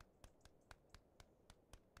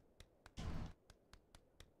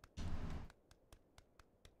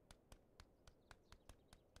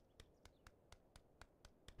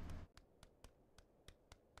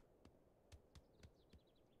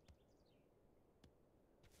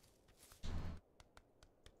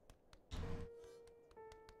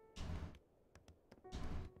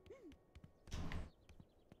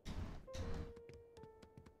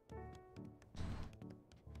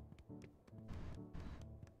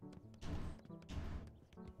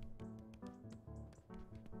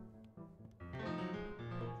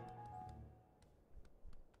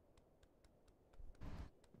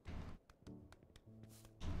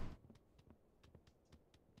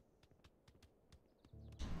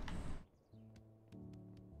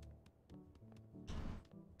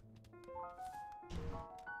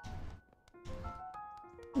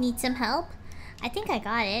 Need some help? I think I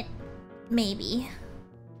got it. Maybe.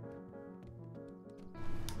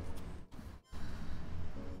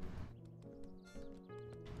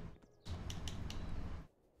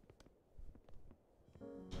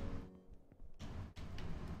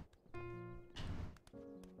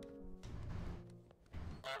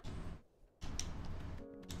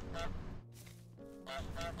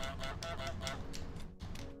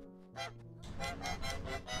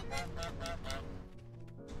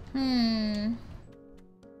 Hmm.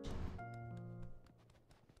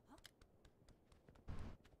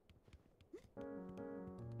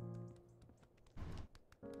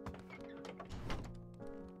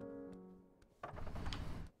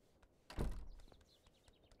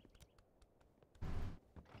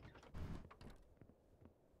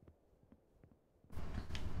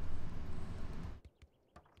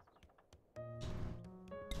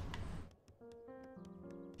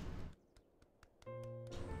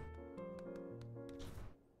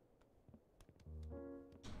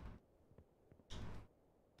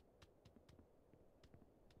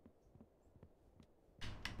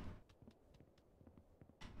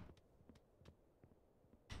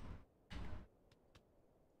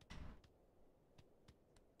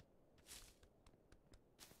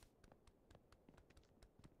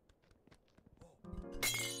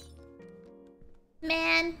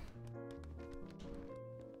 Man.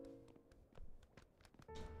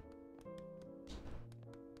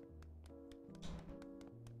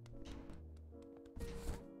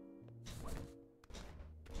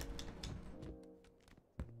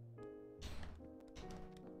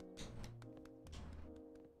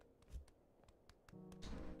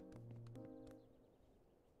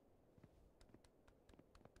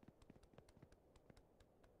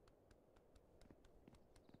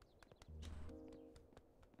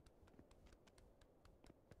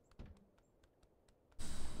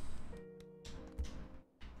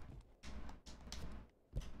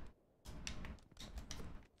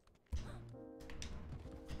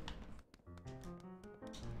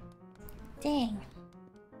 Dang.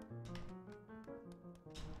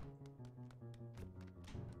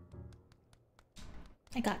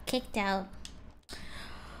 I got kicked out.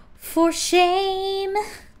 For shame!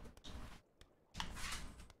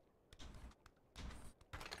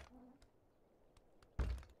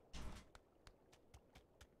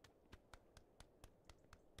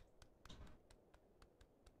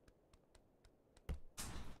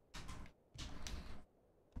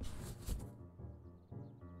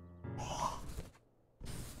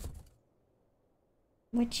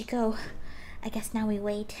 Where'd she go? I guess now we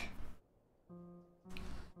wait.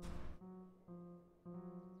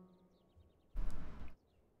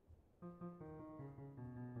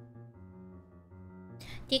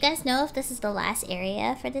 Do you guys know if this is the last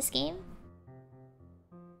area for this game?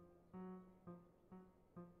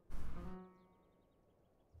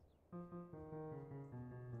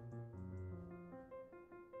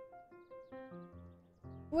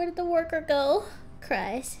 Where did the worker go?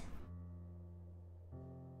 Cries.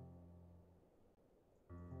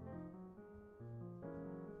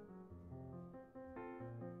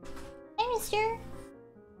 Hey, mister.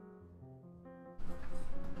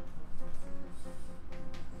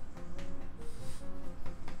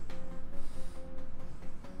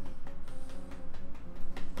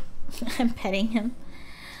 I'm petting him.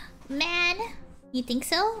 Man, you think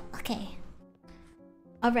so? Okay.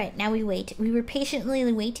 Alright, now we wait. We were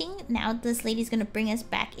patiently waiting. Now this lady's gonna bring us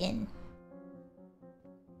back in.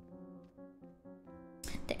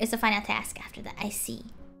 There is a final task after that, I see.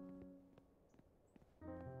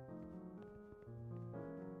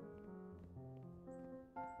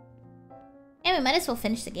 And we might as well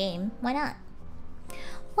finish the game. Why not?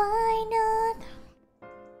 Why not?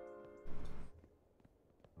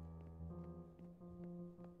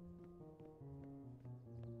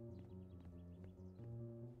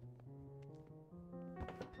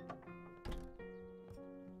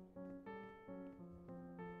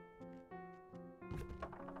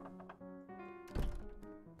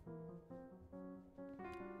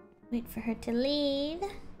 Wait for her to leave.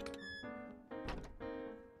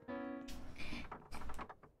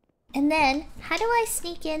 And then, how do I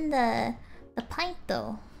sneak in the pint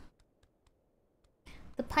though?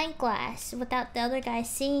 The pint glass without the other guy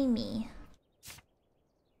seeing me.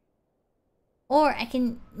 Or I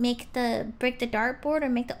can break the dartboard or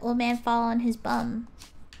make the old man fall on his bum.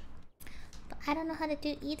 But I don't know how to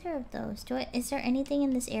do either of those. Is there anything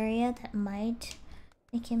in this area that might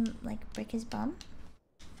make him like break his bum?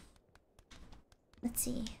 Let's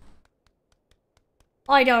see.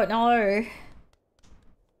 I don't know.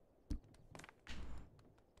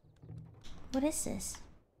 What is this?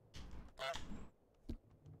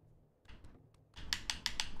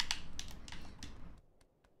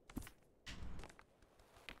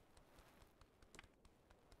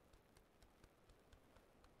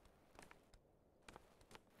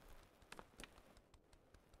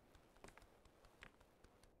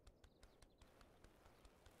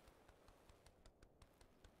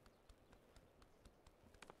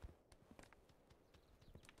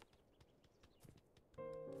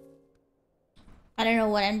 I don't know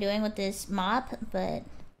what I'm doing with this mop, but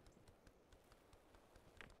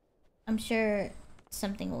I'm sure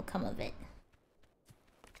something will come of it.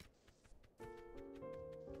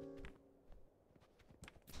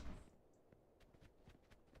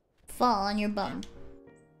 Fall on your bum.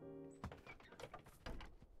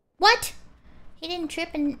 What? He didn't trip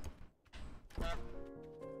and...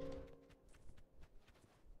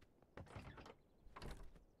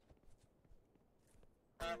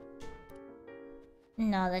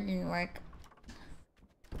 No, that didn't work.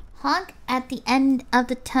 Honk at the end of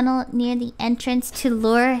the tunnel near the entrance to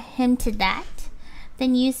lure him to that.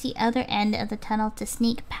 Then use the other end of the tunnel to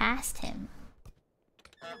sneak past him.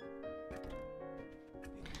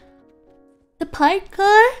 The pipe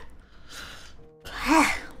car?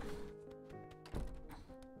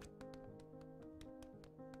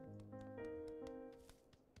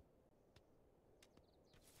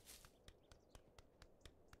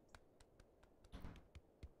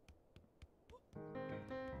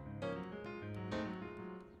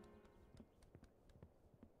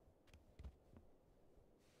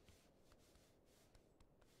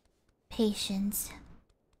 Patience.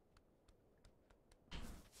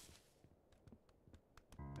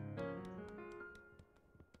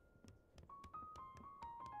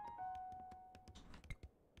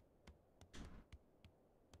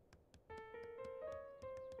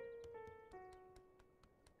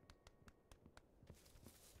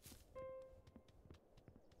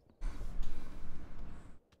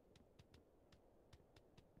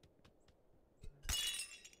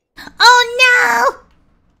 Oh no!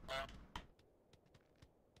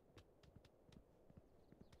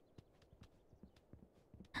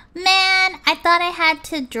 thought I had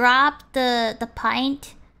to drop the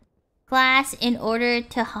pint glass in order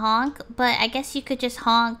to honk, but I guess you could just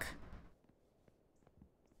honk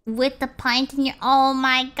with the pint in your... Oh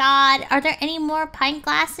my god, are there any more pint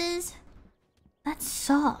glasses? That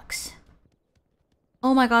sucks.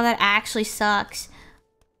 Oh my god, that actually sucks.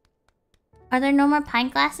 Are there no more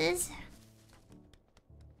pint glasses?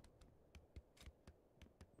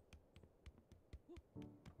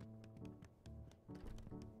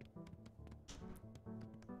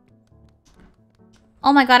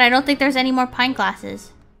 Oh my god, I don't think there's any more pint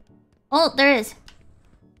glasses. Oh, there is.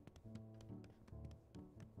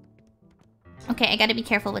 Okay, I gotta be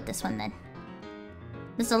careful with this one then.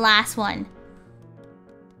 This is the last one.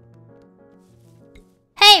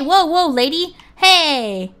 Hey, whoa, whoa, lady.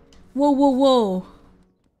 Hey. Whoa, whoa, whoa.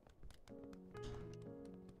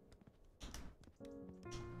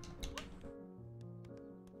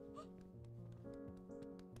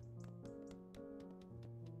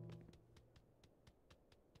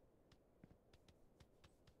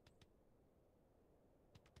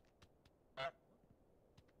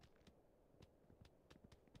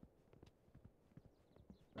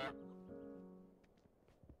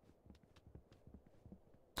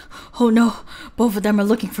 Oh no, both of them are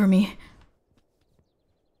looking for me.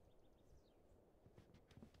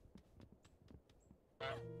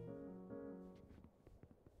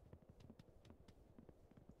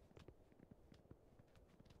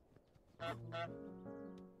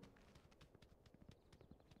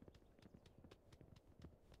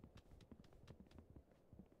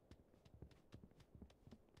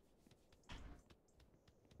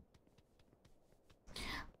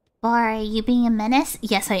 Bar, are you being a menace?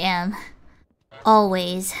 Yes, I am.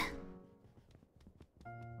 Always.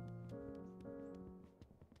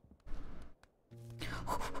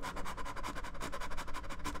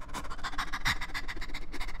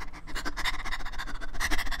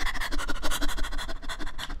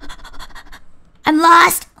 I'm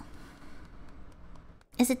lost!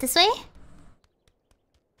 Is it this way?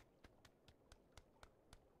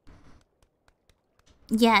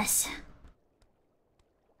 Yes.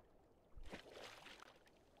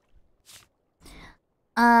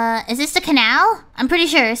 Is this the canal? I'm pretty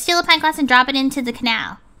sure. Steal a pint glass and drop it into the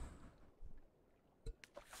canal.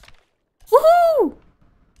 Woohoo!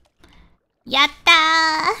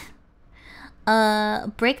 Yatta!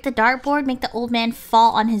 Break the dartboard, make the old man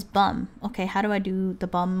fall on his bum. Okay, how do I do the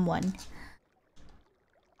bum one?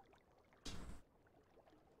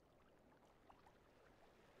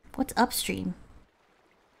 What's upstream?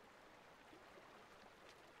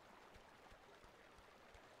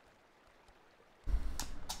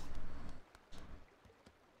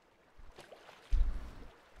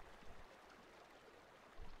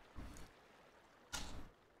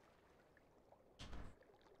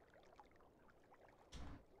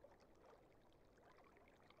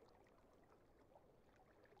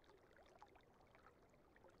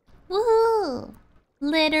 Woohoo!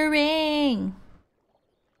 Littering!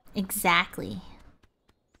 Exactly.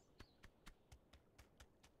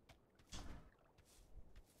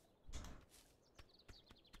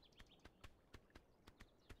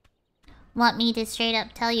 Want me to straight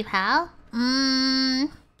up tell you how?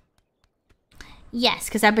 Yes,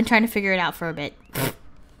 because I've been trying to figure it out for a bit.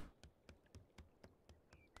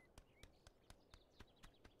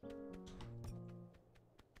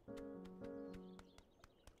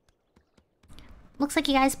 Looks like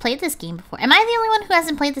you guys played this game before. Am I the only one who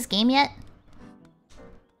hasn't played this game yet?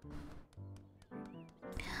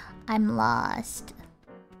 I'm lost.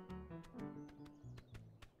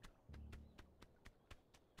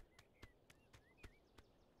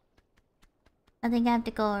 I think I have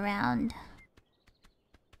to go around.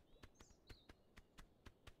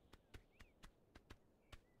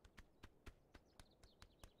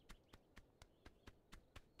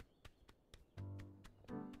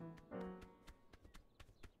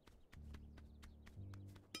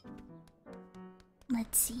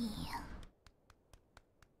 Let's see.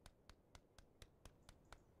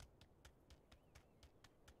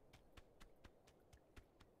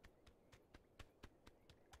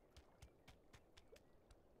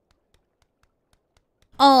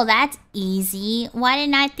 Oh, that's easy. Why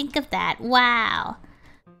didn't I think of that? Wow.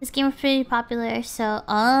 This game was pretty popular, so...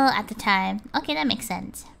 Oh, at the time. Okay, that makes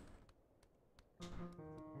sense.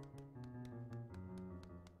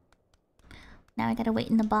 Now I gotta wait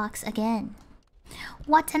in the box again.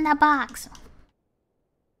 What's in the box?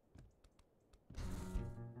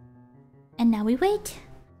 And now we wait.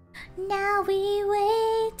 Now we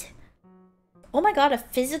wait. Oh my god, a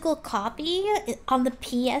physical copy on the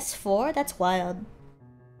PS4? That's wild.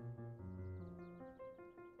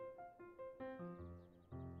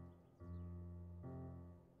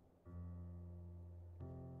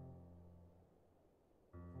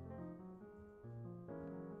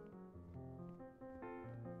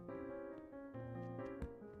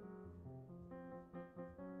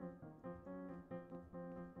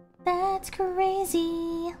 That's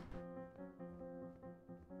crazy.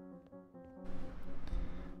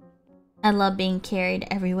 I love being carried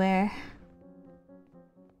everywhere.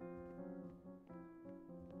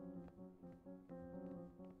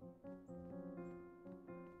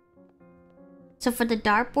 So for the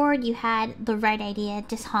dartboard, you had the right idea.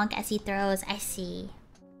 Just honk as he throws. I see.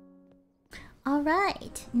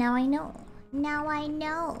 Alright. Now I know. Now I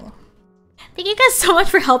know. Thank you guys so much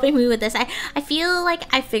for helping me with this. I feel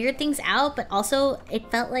like I figured things out, but also it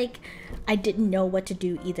felt like I didn't know what to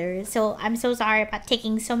do either. So I'm so sorry about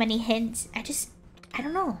taking so many hints. I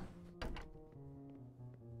don't know.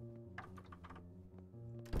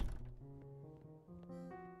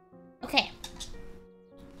 Okay.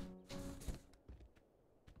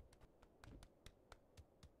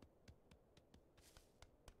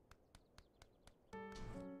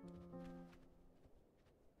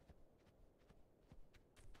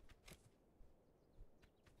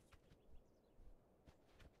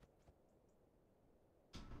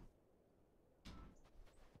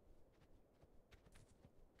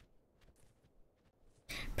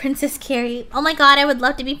 Princess Carrie. Oh my god, I would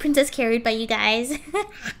love to be Princess Carried by you guys.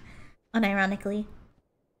 Unironically.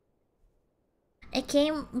 It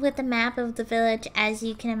came with a map of the village. As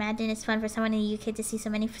you can imagine, it's fun for someone in the UK to see so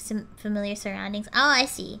many familiar surroundings. Oh, I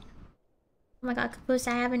see. Oh my god, Caboose,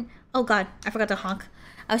 I haven't... Oh god, I forgot to honk.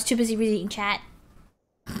 I was too busy reading chat.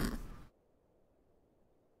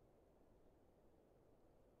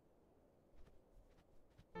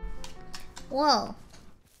 Whoa.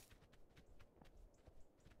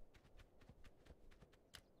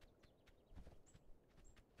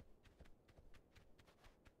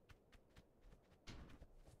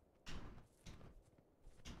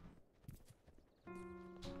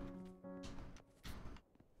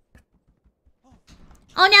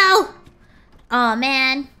 Oh no! Oh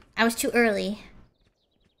man, I was too early.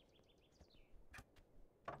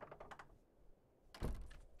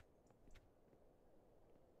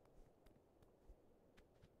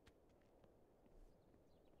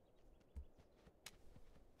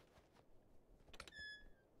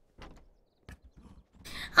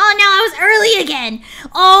 Oh no, I was early again!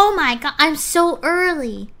 Oh my god, I'm so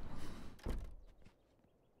early.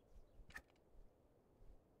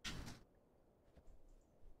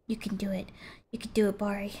 You can do it. You can do it,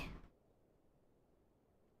 Bari.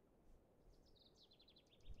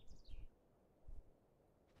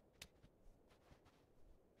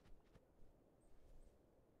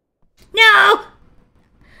 No!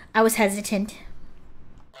 I was hesitant.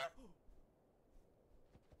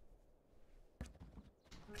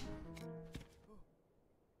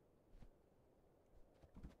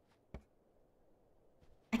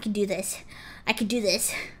 I can do this. I can do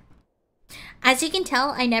this. As you can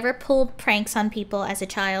tell, I never pulled pranks on people as a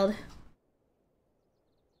child.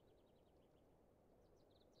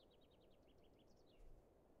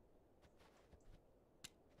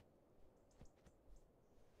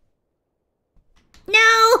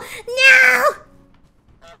 No! No!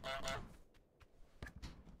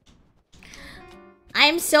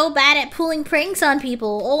 I'm so bad at pulling pranks on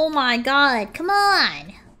people. Oh my god, come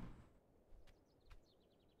on.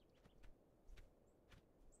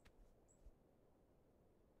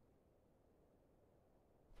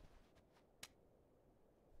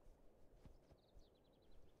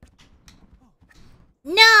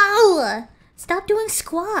 No! Stop doing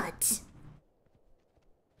squats.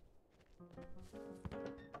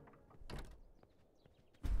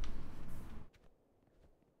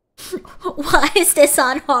 Why is this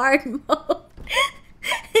on hard mode?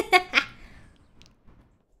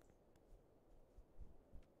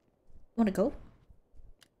 Wanna go?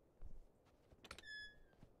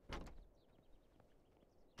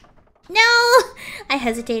 No! I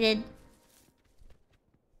hesitated.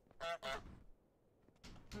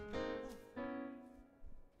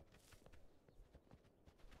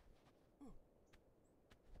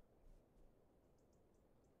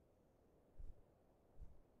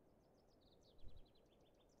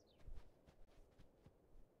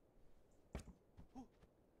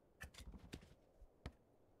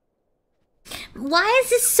 Why is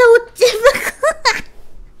this so difficult?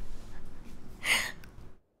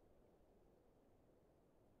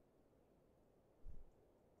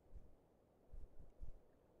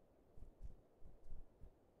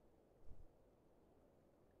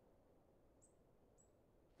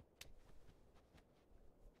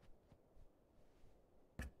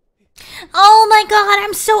 Oh my god,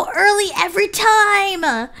 I'm so early every time!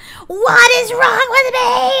 What is wrong with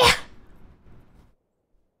me?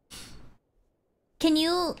 Can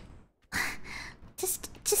you...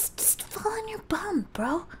 Just fall on your bum,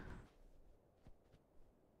 bro.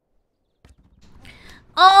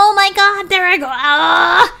 Oh my god, there I go.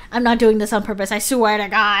 Ah! I'm not doing this on purpose, I swear to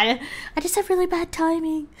god. I just have really bad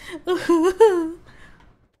timing.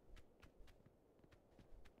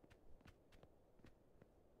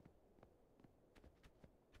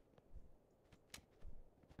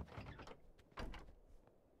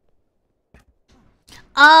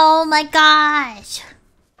 Oh my gosh.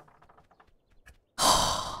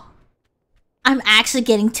 I'm actually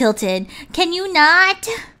getting tilted. Can you not?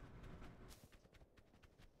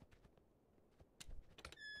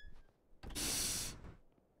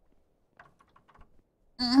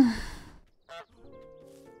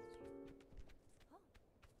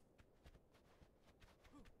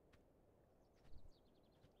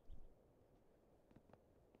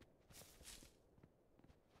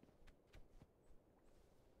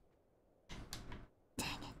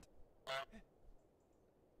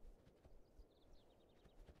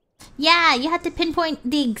 Yeah, you have to pinpoint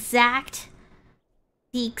the exact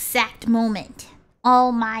moment.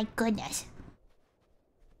 Oh my goodness.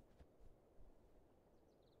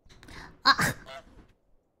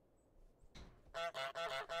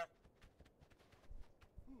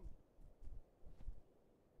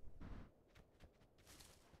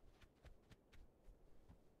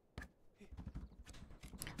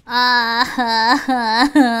 Ah.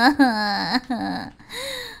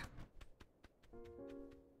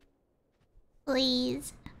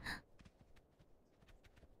 Please.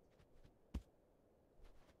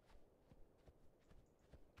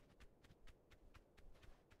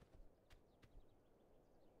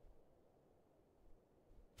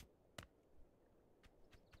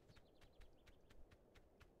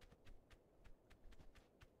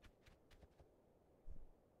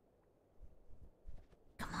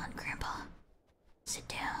 Come on, Grandpa. Sit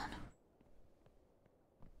down.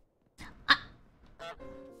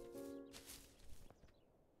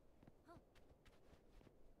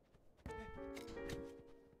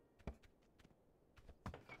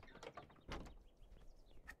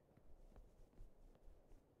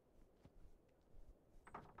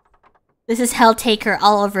 This is Hell Taker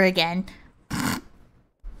all over again.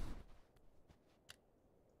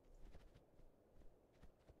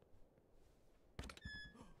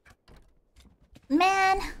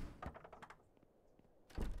 Man.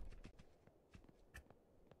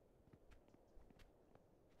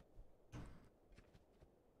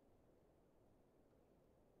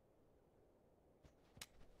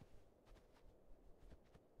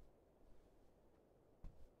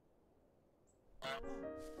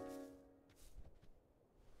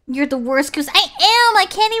 You're the worst goose. I am. I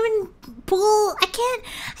can't even pull. I can't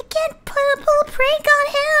pull a prank on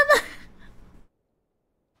him.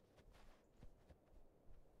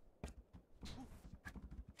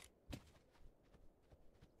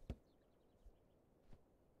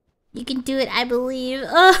 You can do it, I believe.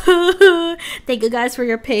 Thank you guys for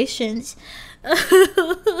your patience.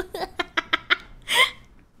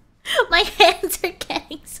 My hands are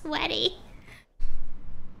getting sweaty.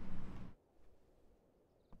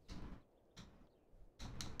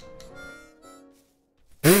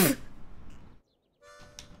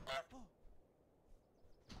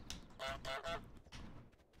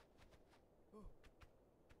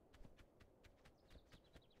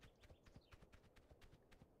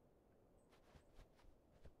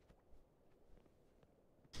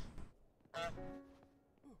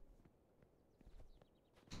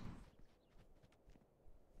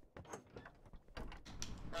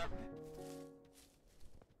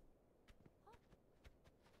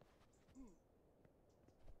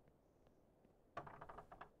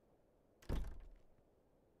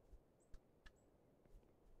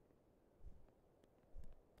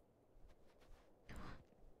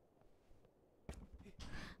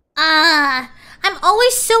 I'm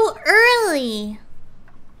always so early.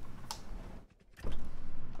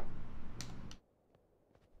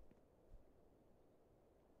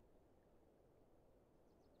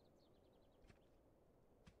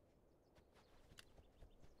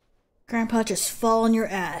 Grandpa, just fall on your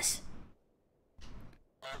ass.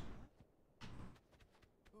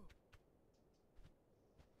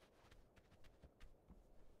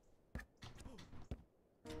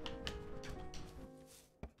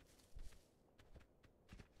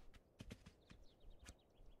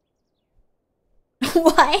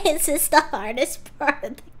 Why is this the hardest part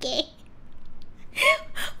of the game?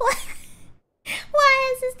 Why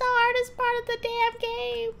is this the hardest part of the damn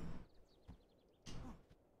game?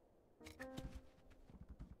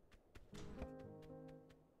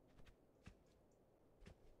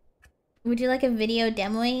 Would you like a video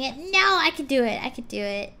demoing it? No, I could do it. I could do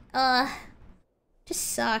it. Just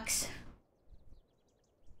sucks.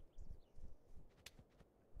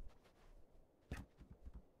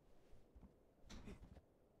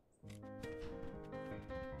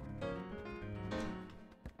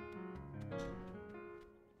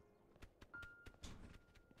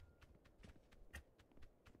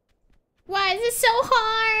 Why is it so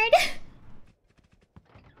hard?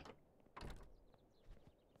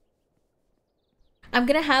 I'm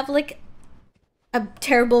gonna have like a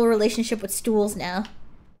terrible relationship with stools now.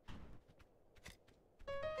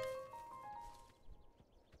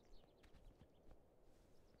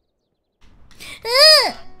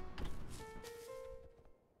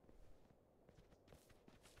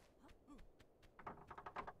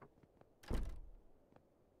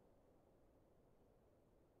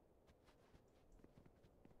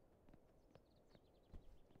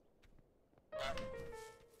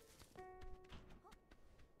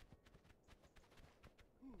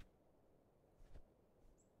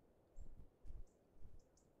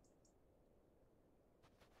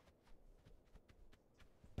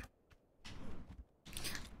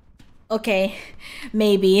 Okay,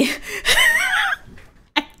 maybe.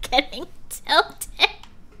 I'm getting tilted.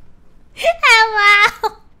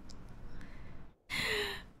 Hello.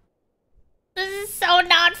 This is so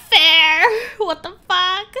not fair. What the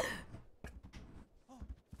fuck?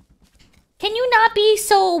 Can you not be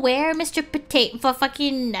so aware, Mr. Potato, for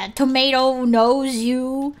fucking tomato knows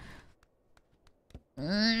you?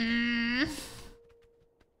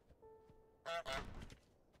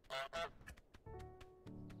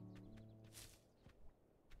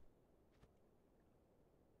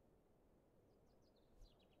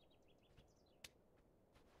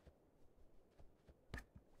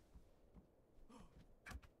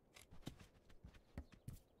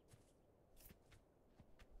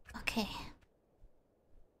 Okay.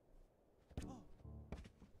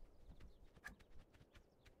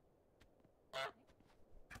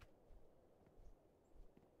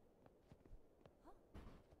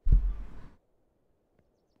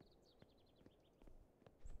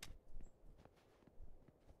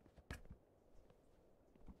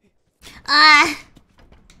 Ah.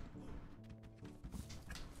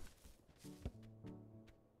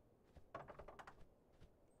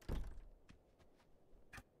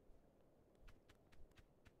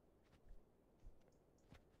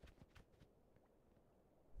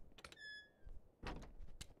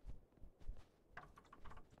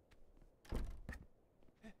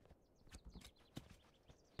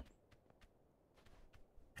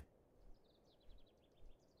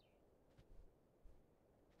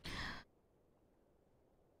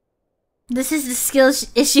 This is the skills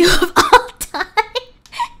issue of all time.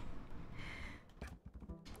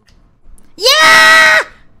 Yeah!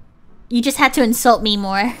 You just had to insult me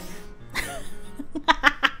more.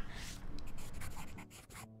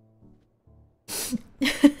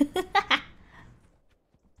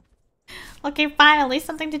 Okay, finally,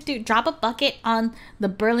 something to do. Drop a bucket on the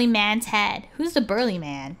burly man's head. Who's the burly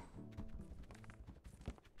man?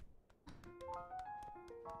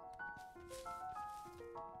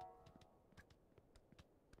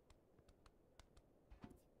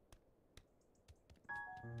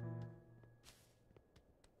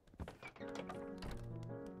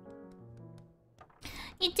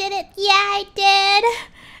 You did it! Yeah, I did!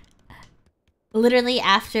 Literally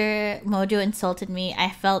after Mojo insulted me,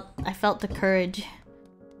 I felt the courage.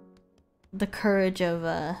 The courage of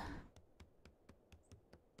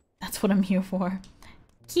that's what I'm here for.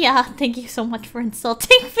 Yeah, thank you so much for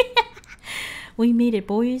insulting me. We made it,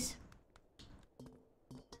 boys.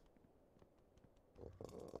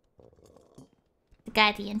 The guy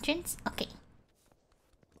at the entrance? Okay.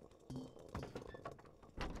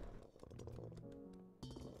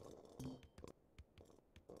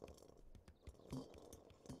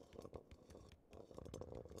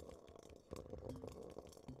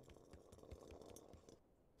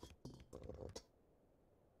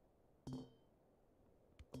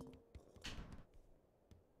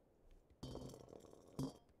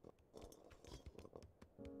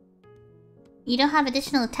 You don't have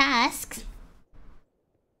additional tasks?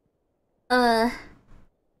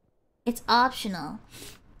 It's optional.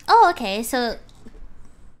 Oh, okay, so...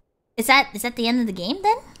 Is that the end of the game,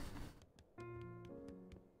 then?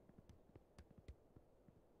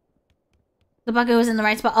 The bucket was in the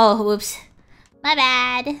right spot. Oh, whoops. My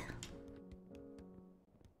bad.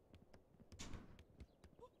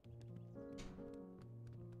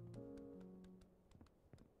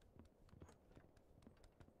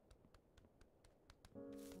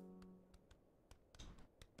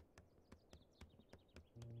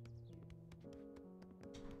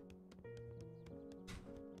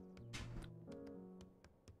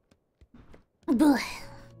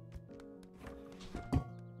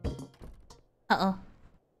 Uh-oh.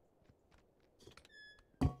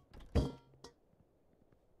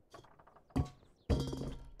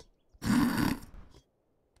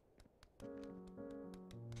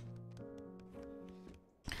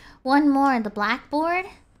 One more, the blackboard?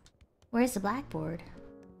 Where's the blackboard?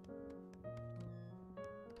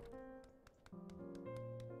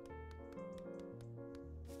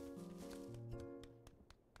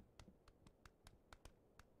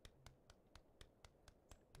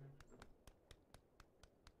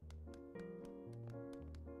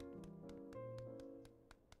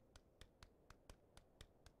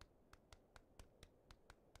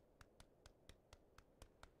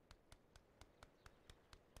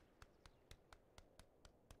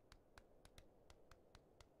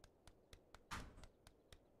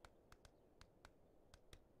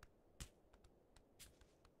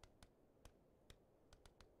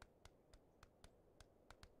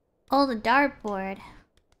 Oh, the dartboard.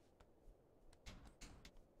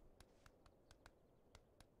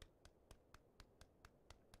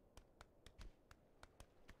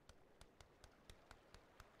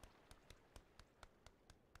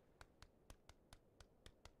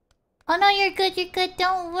 Oh no, you're good, you're good.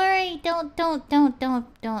 Don't worry. Don't.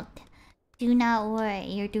 Do not worry.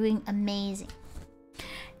 You're doing amazing.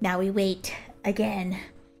 Now we wait again.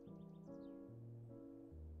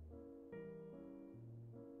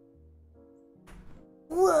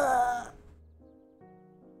 Whoa.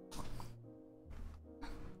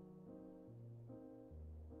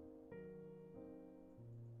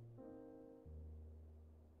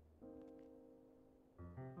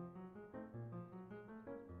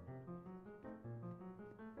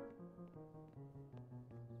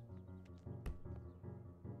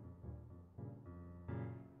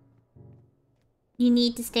 You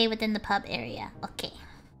need to stay within the pub area. Okay.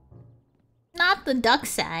 Not the duck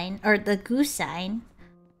sign, or the goose sign.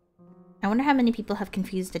 I wonder how many people have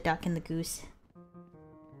confused the duck and the goose.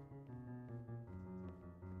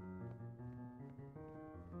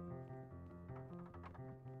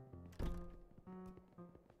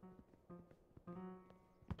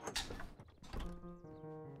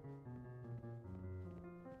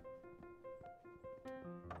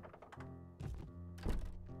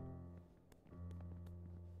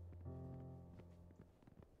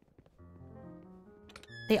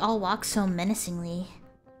 They all walk so menacingly.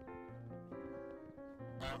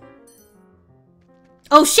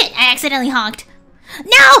 Oh shit! I accidentally honked.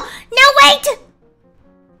 No! No, wait!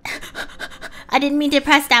 I didn't mean to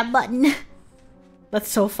press that button. That's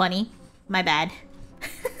so funny. My bad.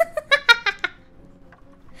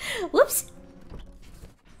 Whoops.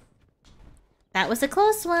 That was a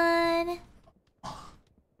close one.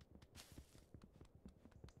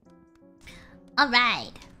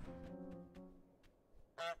 Alright.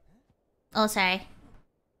 Oh, sorry.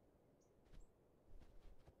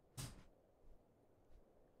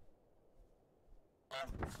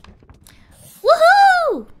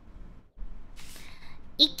 Woohoo!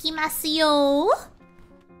 Ikimasu yo!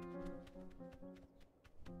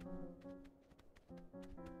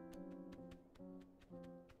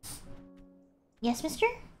 Yes, mister?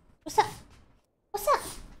 What's up? What's up?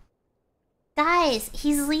 Guys,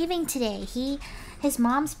 he's leaving today. His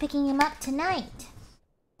mom's picking him up tonight.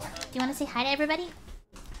 Do you want to say hi to everybody?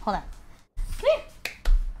 Hold on. Come here.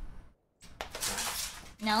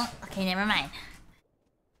 No? Okay, never mind.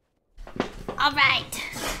 Alright.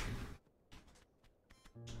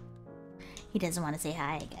 He doesn't want to say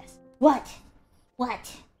hi, I guess. What?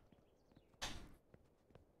 What?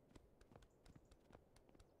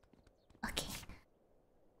 Okay.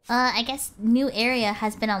 I guess new area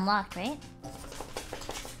has been unlocked, right?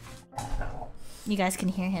 You guys can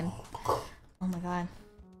hear him. Oh my god.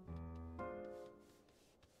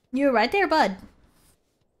 You're right there, bud.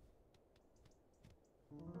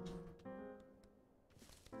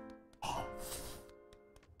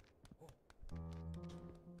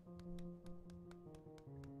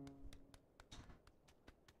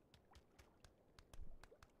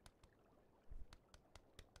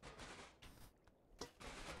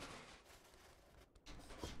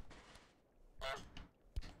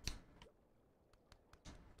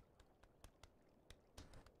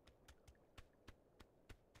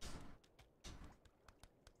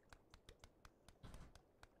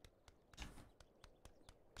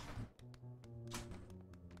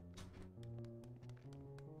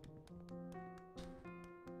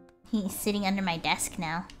 He's sitting under my desk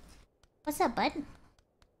now. What's up, bud?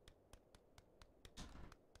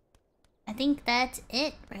 I think that's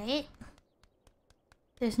it, right?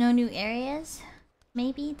 There's no new areas?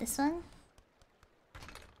 Maybe this one?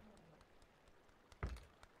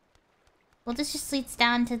 Well, this just leads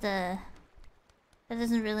down to the... That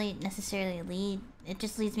doesn't really necessarily lead. It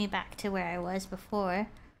just leads me back to where I was before.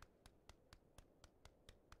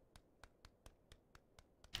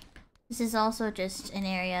 This is also just an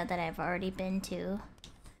area that I've already been to.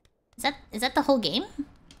 Is that the whole game?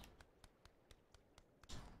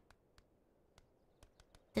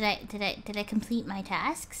 Did I complete my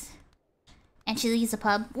tasks? And she leaves the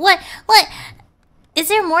pub. What? Is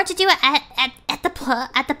there more to do at the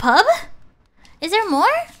pub? Is there more?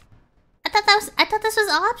 I thought this was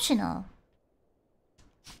optional.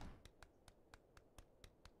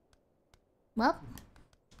 Well,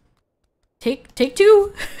 take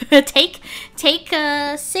two. take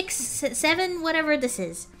 6, 7, whatever this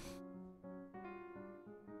is.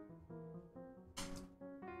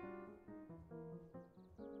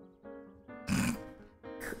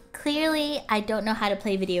 Clearly, I don't know how to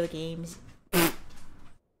play video games.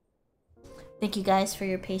 Thank you guys for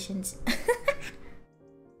your patience.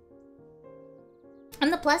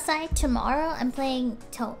 On the plus side, tomorrow I'm playing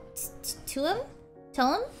Toem?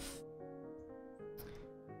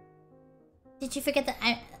 Did you forget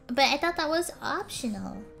that but I thought that was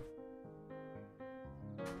optional.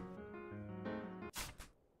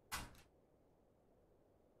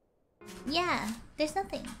 Yeah, there's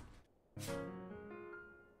nothing.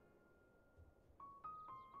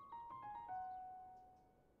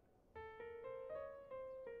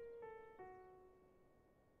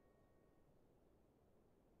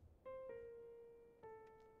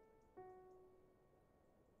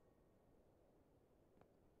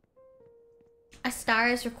 A star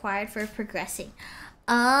is required for progressing.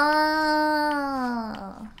 Oh.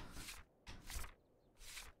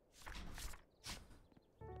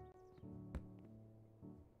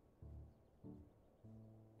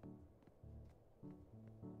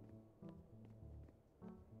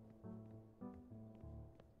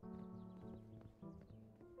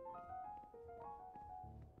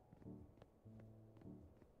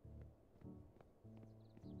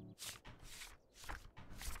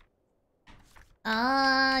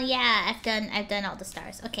 Oh, yeah, I've done all the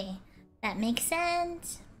stars. Okay, that makes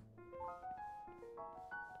sense.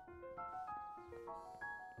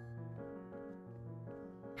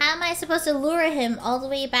 How am I supposed to lure him all the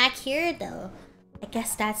way back here, though? I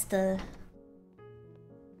guess that's the...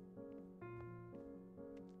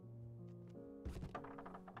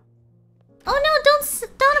 Oh no,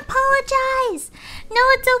 don't apologize! No,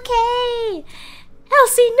 it's okay!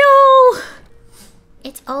 Elsie, no!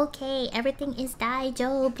 It's okay, everything is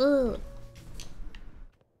daijoubu.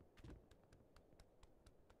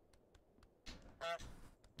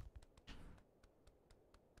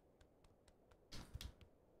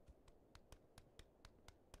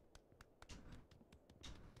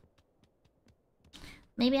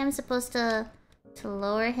 Maybe I'm supposed to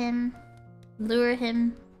lure him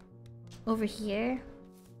over here.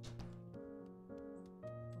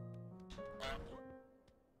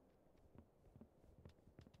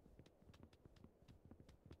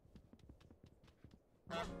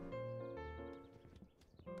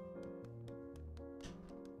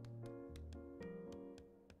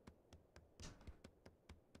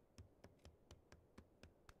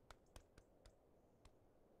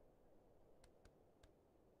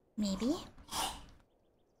 Maybe.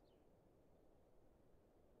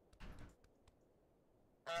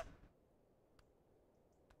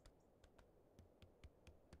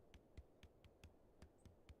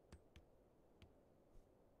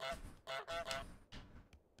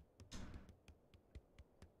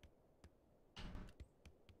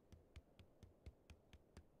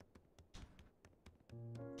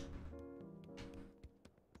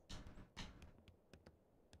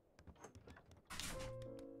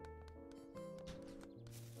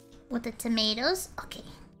 With the tomatoes? Okay.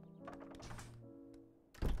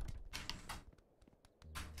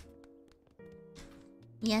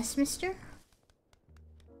 Yes, mister?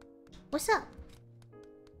 What's up?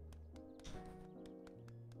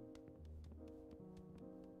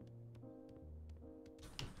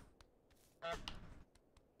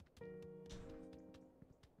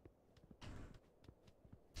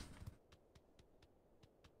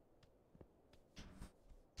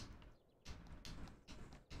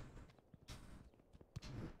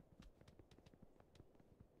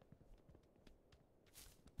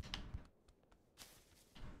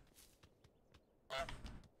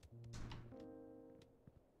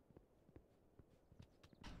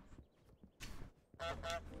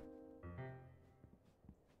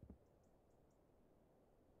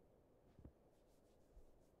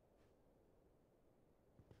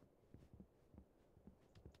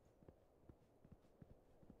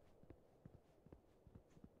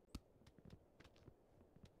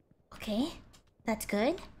 Okay, that's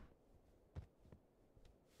good.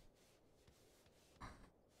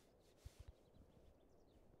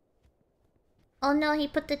 Oh no, he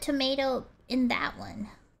put the tomato in that one.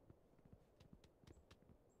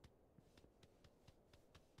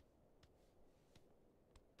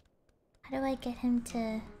 How do I get him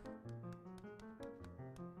to...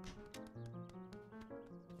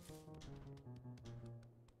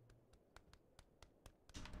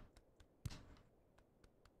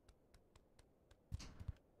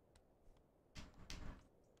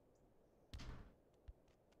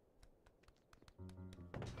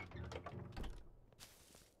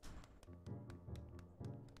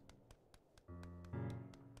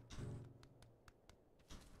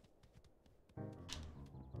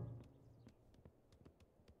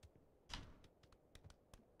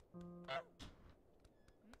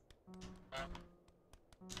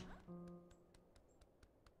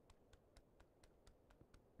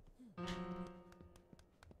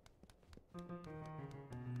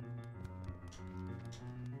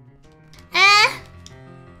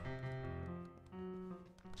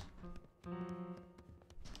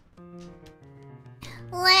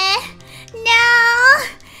 No!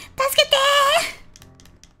 Tascate!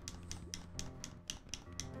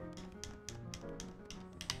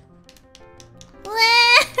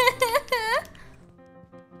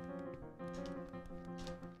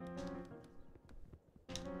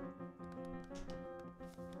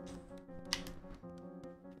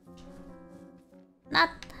 Not,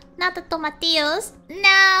 not the tomatillos.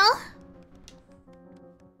 No!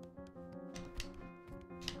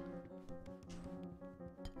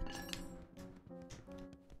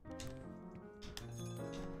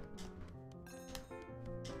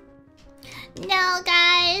 No,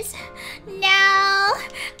 guys. No.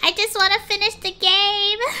 I just want to finish the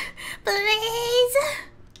game. Please.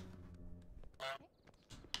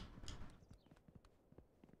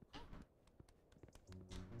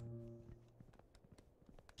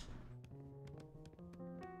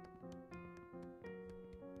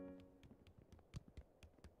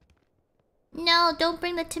 No, don't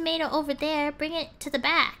bring the tomato over there. Bring it to the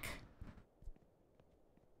back.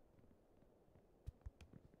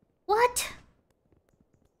 What?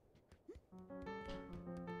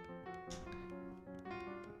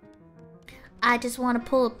 I just want to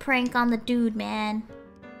pull a prank on the dude, man.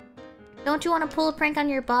 Don't you want to pull a prank on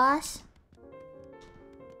your boss?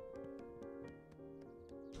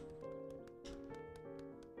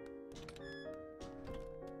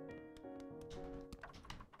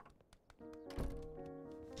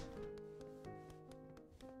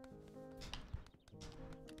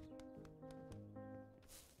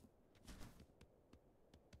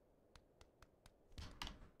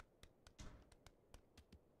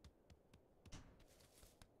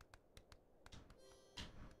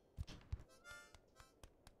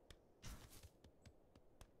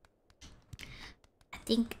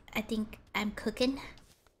 I think I'm cooking.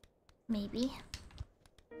 Maybe.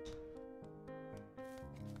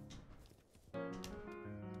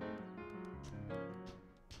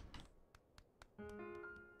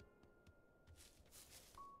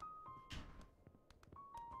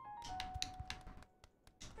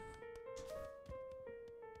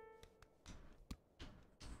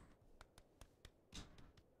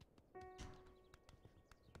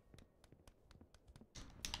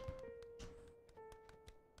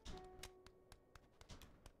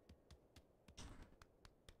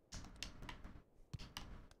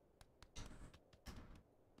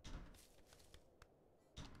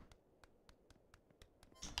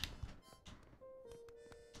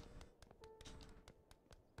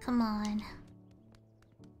 Come on.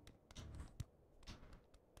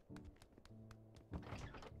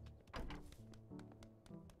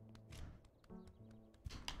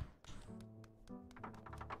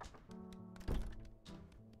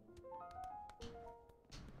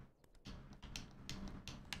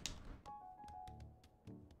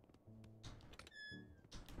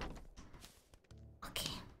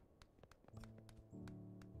 Okay.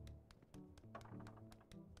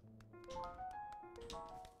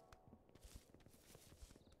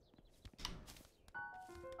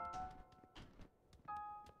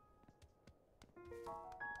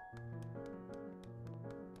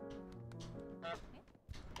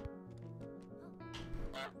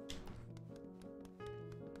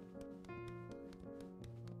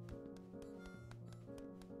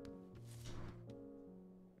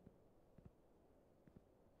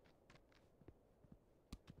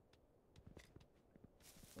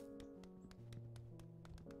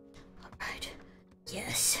 Alright.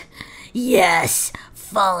 Yes. Yes!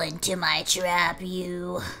 Fall into my trap,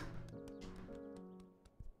 you.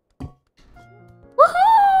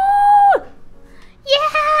 Woohoo!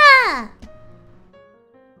 Yeah!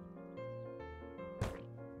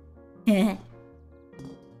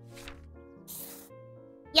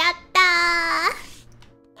 Yatta!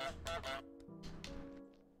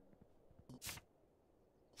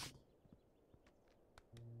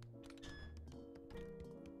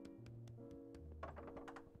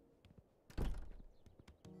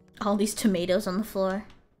 All these tomatoes on the floor.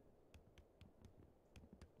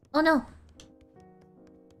 Oh no!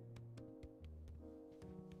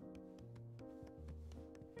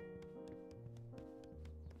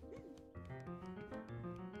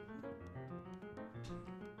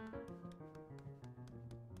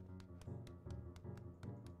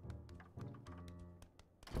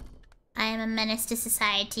 I am a menace to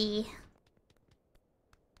society.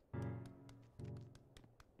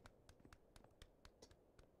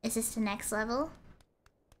 Is this the next level?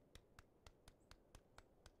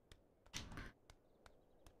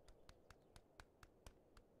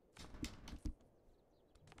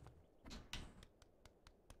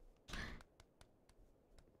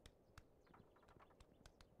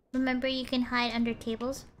 Remember, you can hide under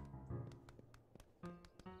tables?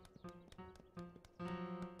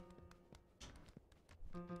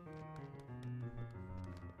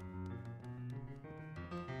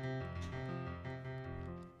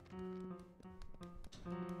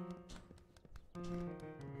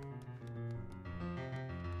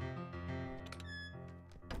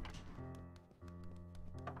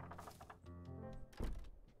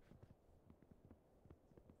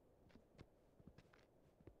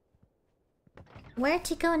 Where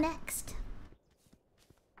to go next?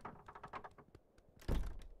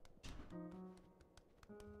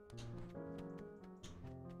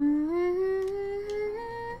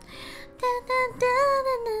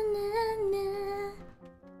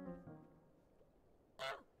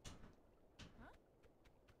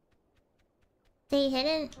 Stay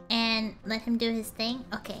hidden and let him do his thing?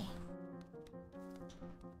 Okay.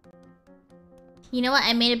 You know what?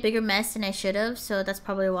 I made a bigger mess than I should have, so that's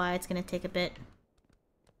probably why it's gonna take a bit.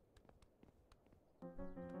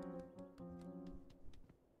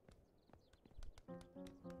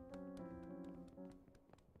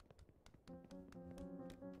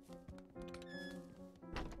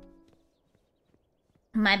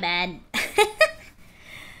 My bad.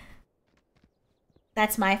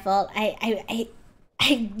 That's my fault.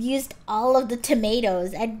 I used all of the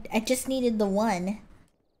tomatoes. I just needed the one.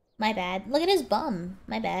 My bad. Look at his bum.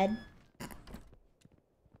 My bad.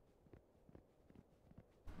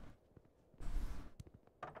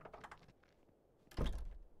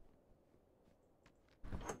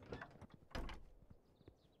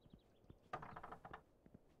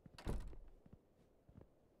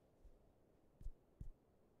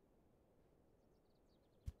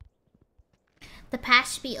 The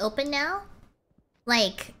path should be open now?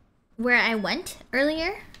 Like, where I went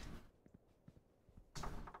earlier?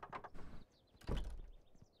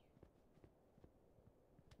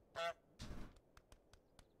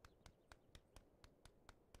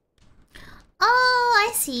 Oh,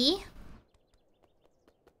 I see.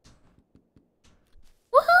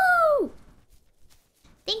 Woohoo!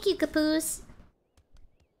 Thank you, Capoose.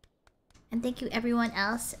 And thank you everyone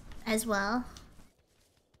else as well.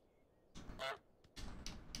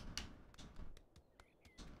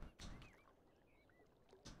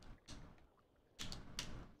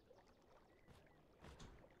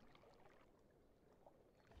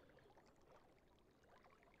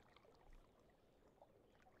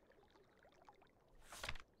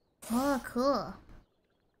 Oh, cool.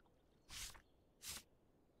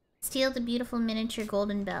 Steal the beautiful miniature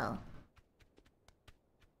golden bell.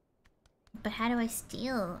 But how do I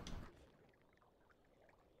steal?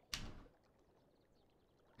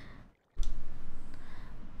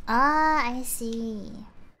 Ah, I see.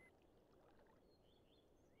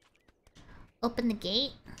 Open the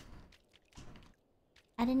gate?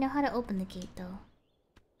 I didn't know how to open the gate though.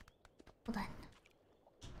 Hold on.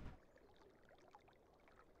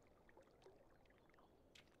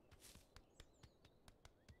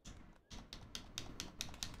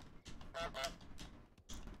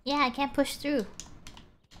 Yeah, I can't push through.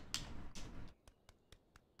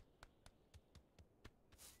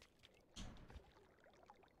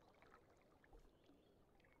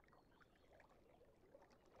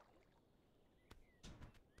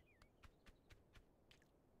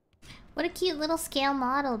 What a cute little scale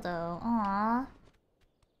model though. Aww.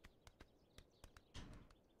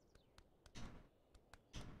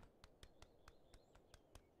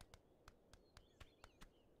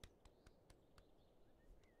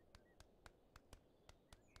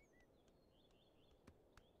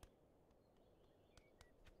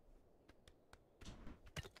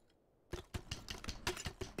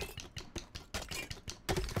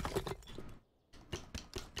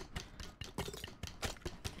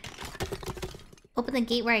 Open the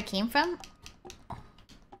gate where I came from?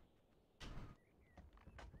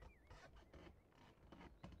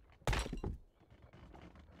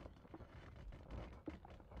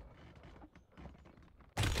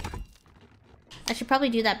 I should probably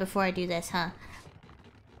do that before I do this, huh?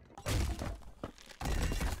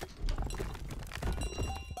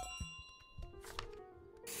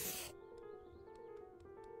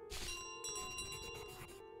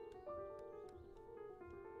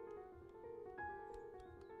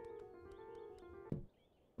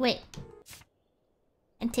 Wait.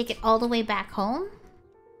 And take it all the way back home?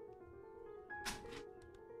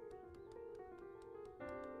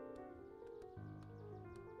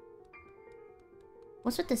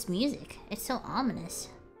 What's with this music? It's so ominous.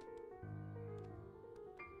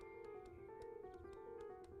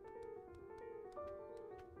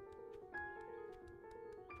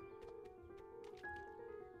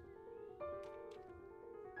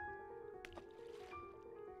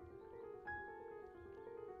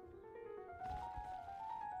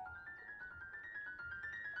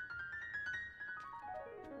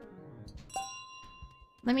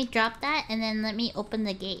 Let me drop that and then let me open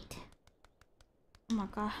the gate. Oh my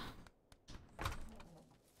god.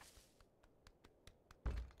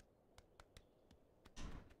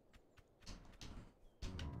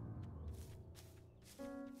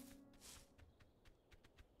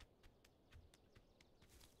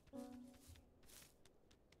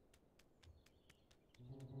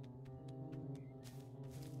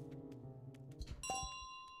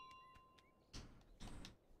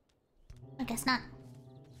 I guess not.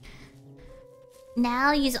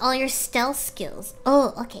 Now use all your stealth skills.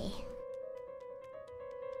 Oh, okay.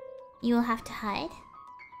 You will have to hide?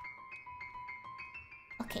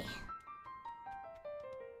 Okay.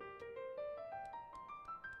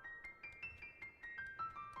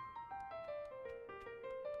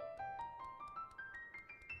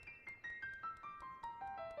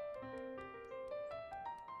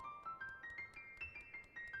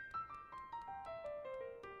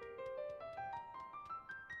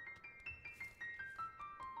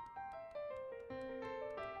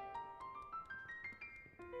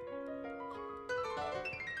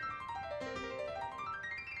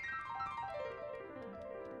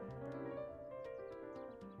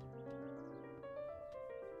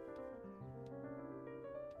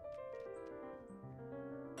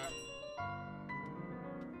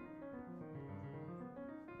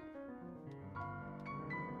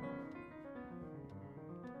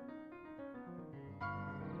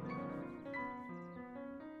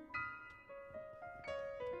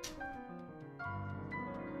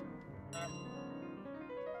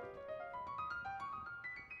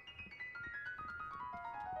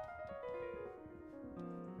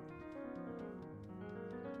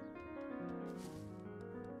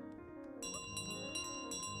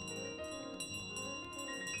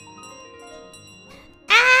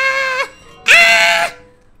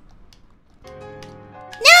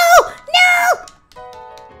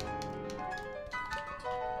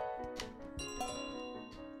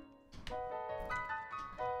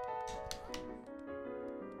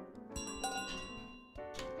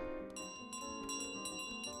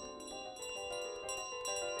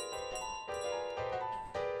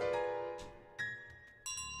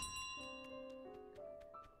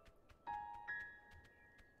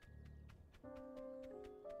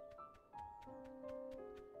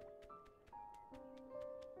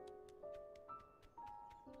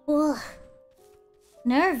 Ugh.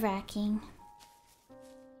 Nerve-wracking.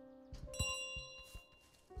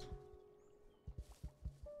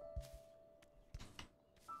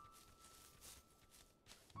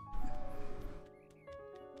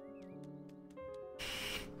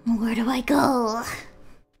 Where do I go?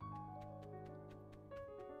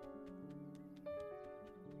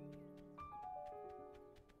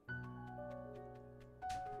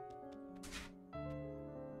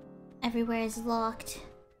 Everywhere is locked.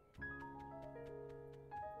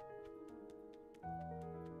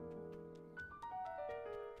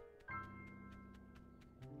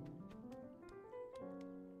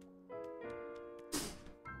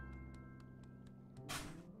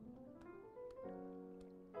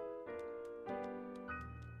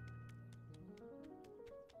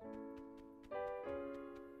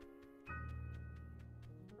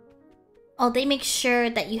 Oh, they make sure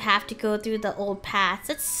that you have to go through the old paths.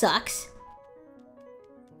 That sucks.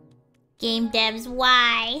 Game devs,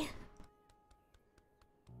 why?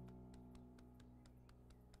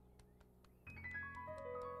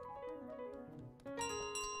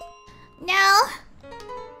 No!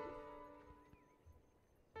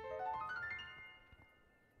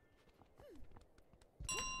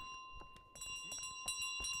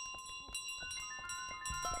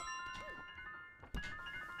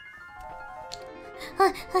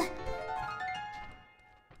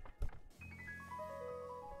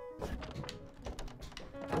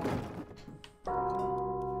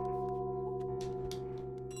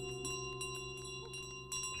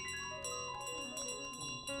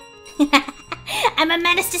 I'm a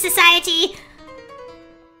menace to society!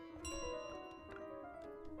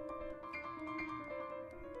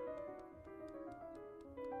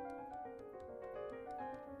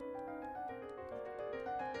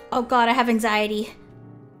 Oh god, I have anxiety.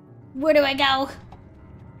 Where do I go?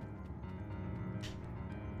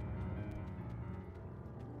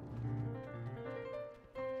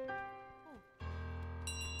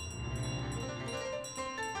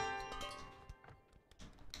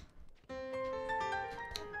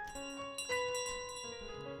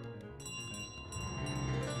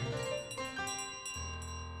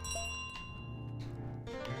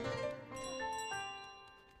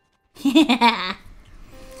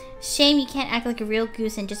 Shame you can't act like a real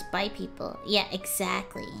goose and just bite people. Yeah,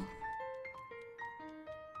 exactly.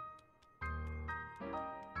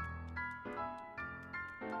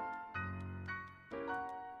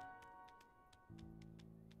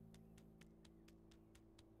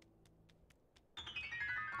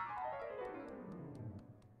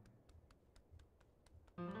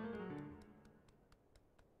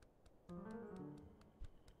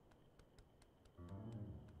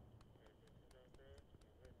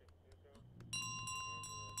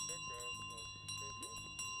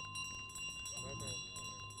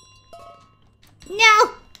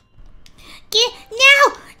 No!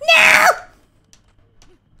 No! No!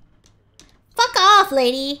 Fuck off,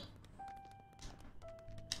 lady.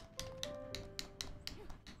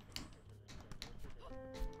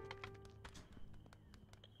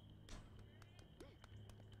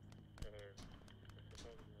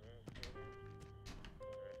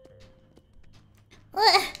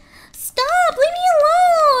 Stop! Leave me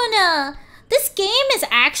alone! This game is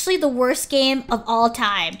actually the worst game of all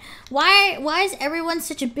time. Why is everyone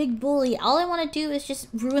such a big bully? All I want to do is just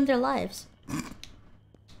ruin their lives.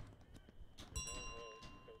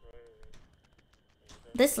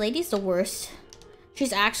 This lady's the worst.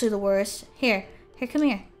 She's actually the worst. Here, come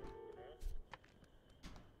here.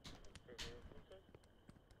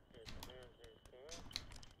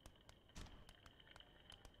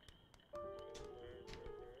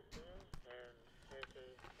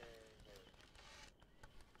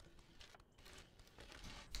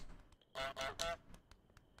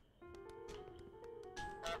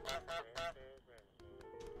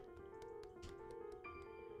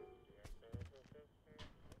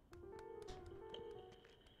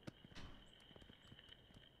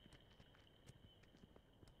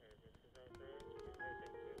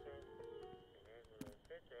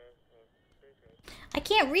 I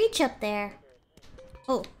can't reach up there.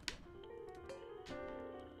 Oh.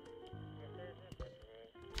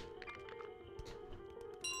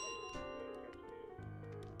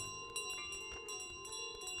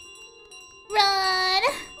 Run!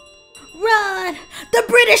 Run! The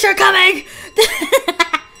British are coming!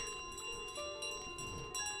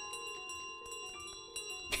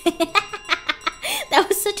 That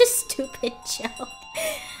was such a stupid joke.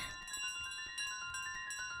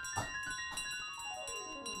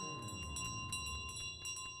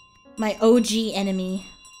 My OG enemy.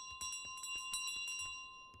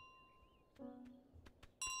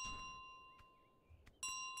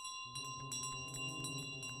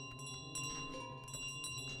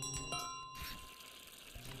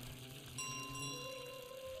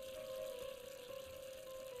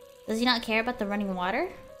 Does he not care about the running water?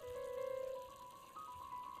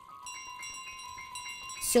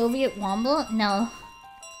 Soviet Womble? No.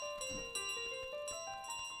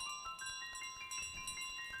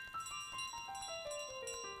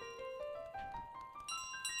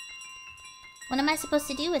 What am I supposed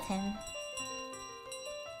to do with him?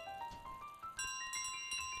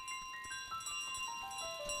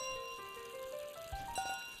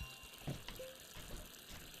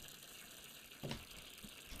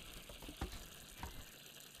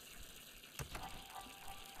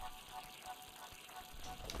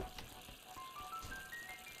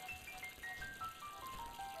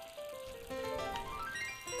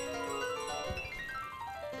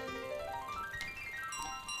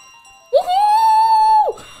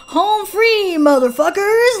 Home free,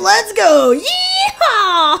 motherfuckers! Let's go!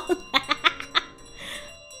 Yeehaw!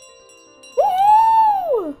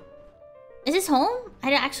 Woo! Is this home?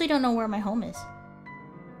 I actually don't know where my home is.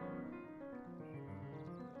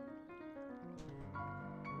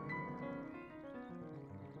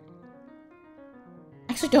 I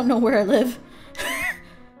actually don't know where I live.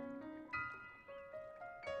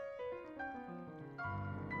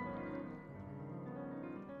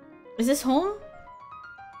 Is this home?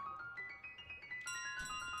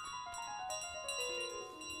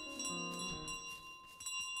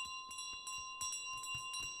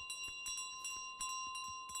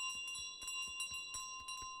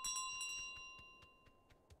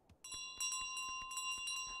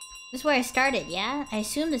 This is where I started, yeah? I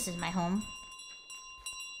assume this is my home.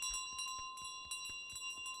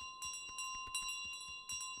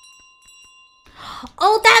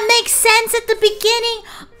 Oh, that makes sense at the beginning!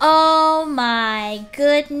 Oh my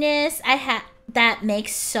goodness. That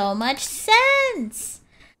makes so much sense!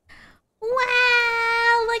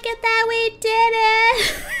 Wow, look at that, we did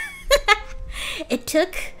it!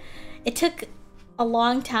 It took a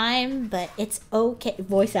long time, but it's okay.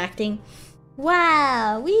 Voice acting.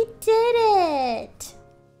 Wow, we did it!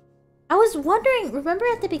 I was wondering, remember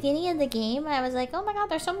at the beginning of the game, I was like, oh my god,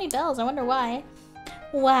 there's so many bells, I wonder why.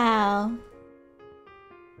 Wow.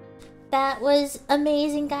 That was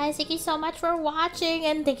amazing, guys. Thank you so much for watching,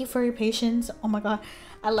 and thank you for your patience. Oh my god.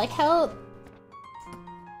 I like how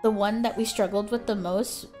the one that we struggled with the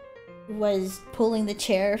most was pulling the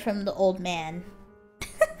chair from the old man.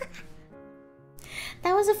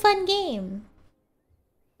 That was a fun game.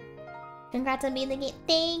 Congrats on being the game.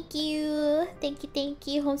 Thank you. Thank you, thank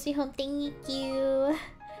you. Home sweet home, thank you.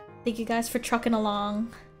 Thank you guys for trucking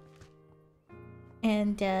along.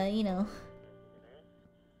 And, you know,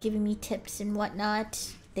 giving me tips and whatnot.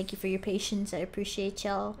 Thank you for your patience. I appreciate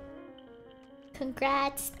y'all.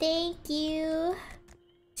 Congrats. Thank you.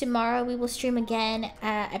 Tomorrow we will stream again.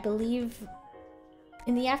 I believe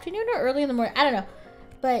in the afternoon or early in the morning. I don't know.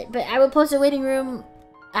 But I will post a waiting room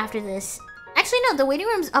after this. Actually, no. The waiting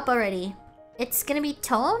room's up already. It's gonna be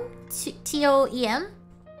Toem. T-O-E-M.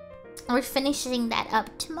 We're finishing that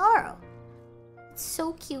up tomorrow. It's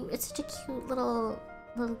so cute. It's such a cute little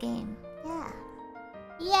game. Yeah.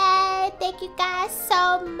 Yay! Thank you guys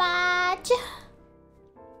so much!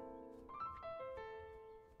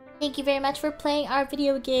 Thank you very much for playing our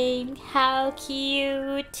video game. How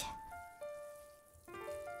cute!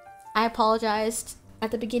 I apologized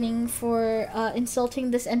at the beginning for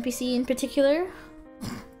insulting this NPC in particular.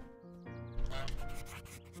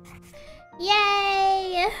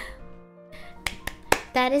 Yay!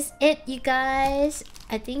 That is it, you guys.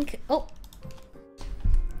 I think... Oh!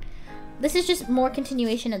 This is just more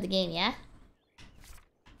continuation of the game, yeah?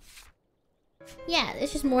 Yeah,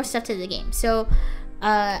 it's just more stuff to the game. So,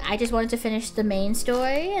 I just wanted to finish the main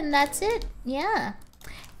story, and that's it. Yeah.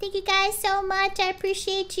 Thank you guys so much. I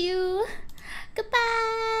appreciate you.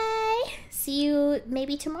 Goodbye. See you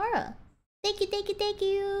maybe tomorrow. Thank you, thank you, thank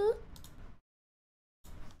you.